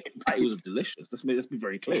 Listen, the patty was delicious. Let's be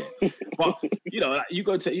very clear. But like,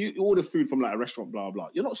 you order food from like a restaurant, blah blah.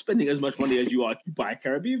 You're not spending as much money as you are if you buy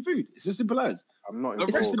Caribbean food. It's as simple as. I'm not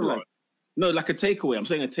involved. No, like a takeaway. I'm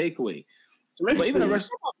saying a takeaway. But even a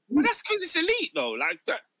restaurant. But that's because it's elite, though. Like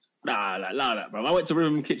that. Nah, that, bro. I went to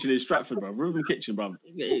Rhythm Kitchen in Stratford, bro. Rhythm Kitchen, bro.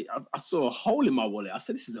 I saw a hole in my wallet. I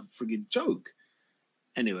said, this is a frigging joke.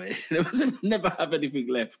 Anyway, there was never have anything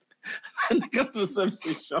left. And the customer service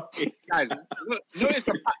is shocking. Guys,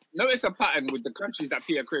 notice a pattern with the countries that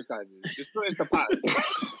Peter criticizes. Just notice the pattern.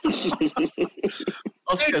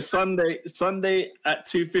 Oscar, Sunday at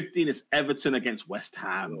 2:15 is Everton against West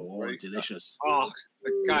Ham. Oh, delicious. Oh,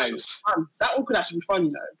 guys. That one could actually be funny,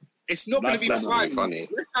 though. It's not going to be funny.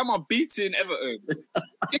 This time I'm beating Everton.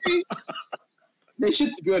 They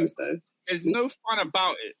should, to be honest, though. There's no fun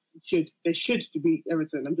about it. They should to beat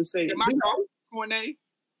Everton. I'm just saying.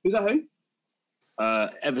 Who's at home?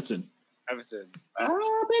 Everton.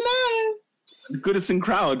 Goodison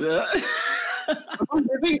crowd.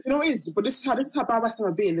 You know what it is? But this is how bad West Ham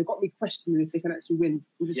are being. They've got me questioning if they can actually win.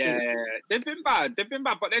 They've been bad,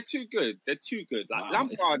 but they're too good. Like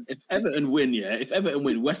Lampard. If Everton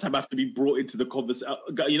win, West Ham have to be brought into the conversation.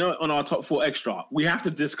 On our top 4 extra, we have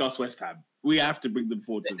to discuss West Ham. We have to bring them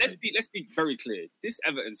forward. Let's be very clear. This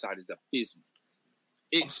Everton side is abysmal.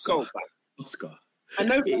 It's so bad. Oscar. I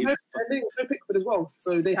know Pickford as well,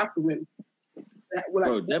 so they have to win.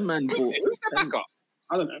 Bro, that man bought. Who's their backup?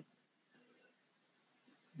 I don't know.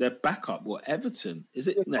 Their backup, Everton? Is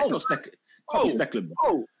it? No, it's not Steckler.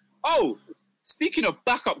 Oh! Speaking of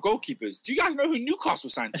backup goalkeepers, do you guys know who Newcastle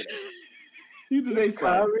signed today? Who did they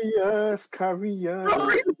sign? Karius.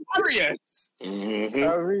 Karius. You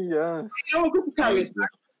know, good for Karius.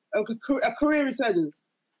 A career resurgence.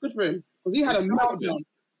 Good for him. Because he had a meltdown.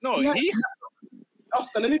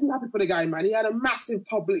 Oscar, let me be happy for the guy, man. He had a massive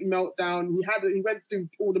public meltdown. He went through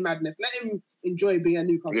all the madness. Let him enjoy being a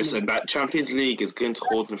Newcastle. Listen, that Champions League is going to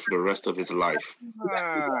hold him for the rest of his life.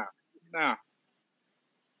 Nah.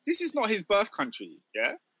 This is not his birth country,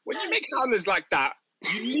 yeah? When you make howlers like that,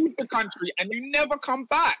 you leave the country and you never come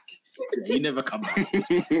back. Yeah, you never come back.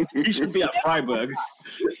 He should be at Freiburg.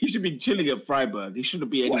 He should be chilling at Freiburg. He shouldn't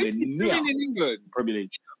be anywhere near in England. Premier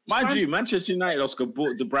League. Mind you, Manchester United, Oscar,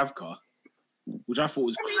 bought Dubravka, which I thought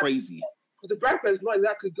was crazy. The Dubravka is not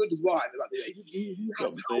exactly good as well. I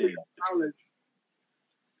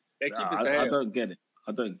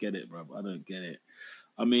don't get it, bro. I don't get it.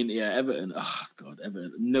 I mean, yeah, Everton. Oh, God,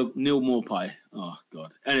 Everton. Neil Maupay. Oh,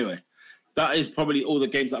 God. Anyway, that is probably all the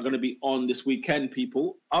games that are going to be on this weekend,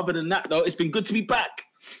 people. Other than that, though, it's been good to be back.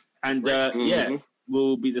 And, yeah,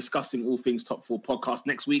 we'll be discussing all things Top 4 Podcast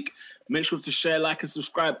next week. Make sure to share, like, and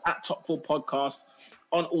subscribe at Top 4 Podcast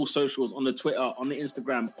on all socials, on the Twitter, on the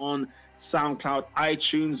Instagram, on SoundCloud,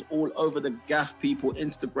 iTunes, all over the gaff, people.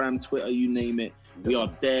 Instagram, Twitter, you name it. We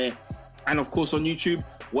are there. And, of course, on YouTube.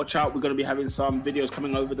 Watch out, we're going to be having some videos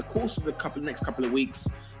coming over the course of the next couple of weeks.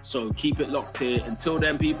 So keep it locked here. Until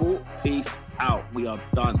then, people, peace out. We are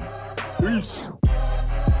done. Peace.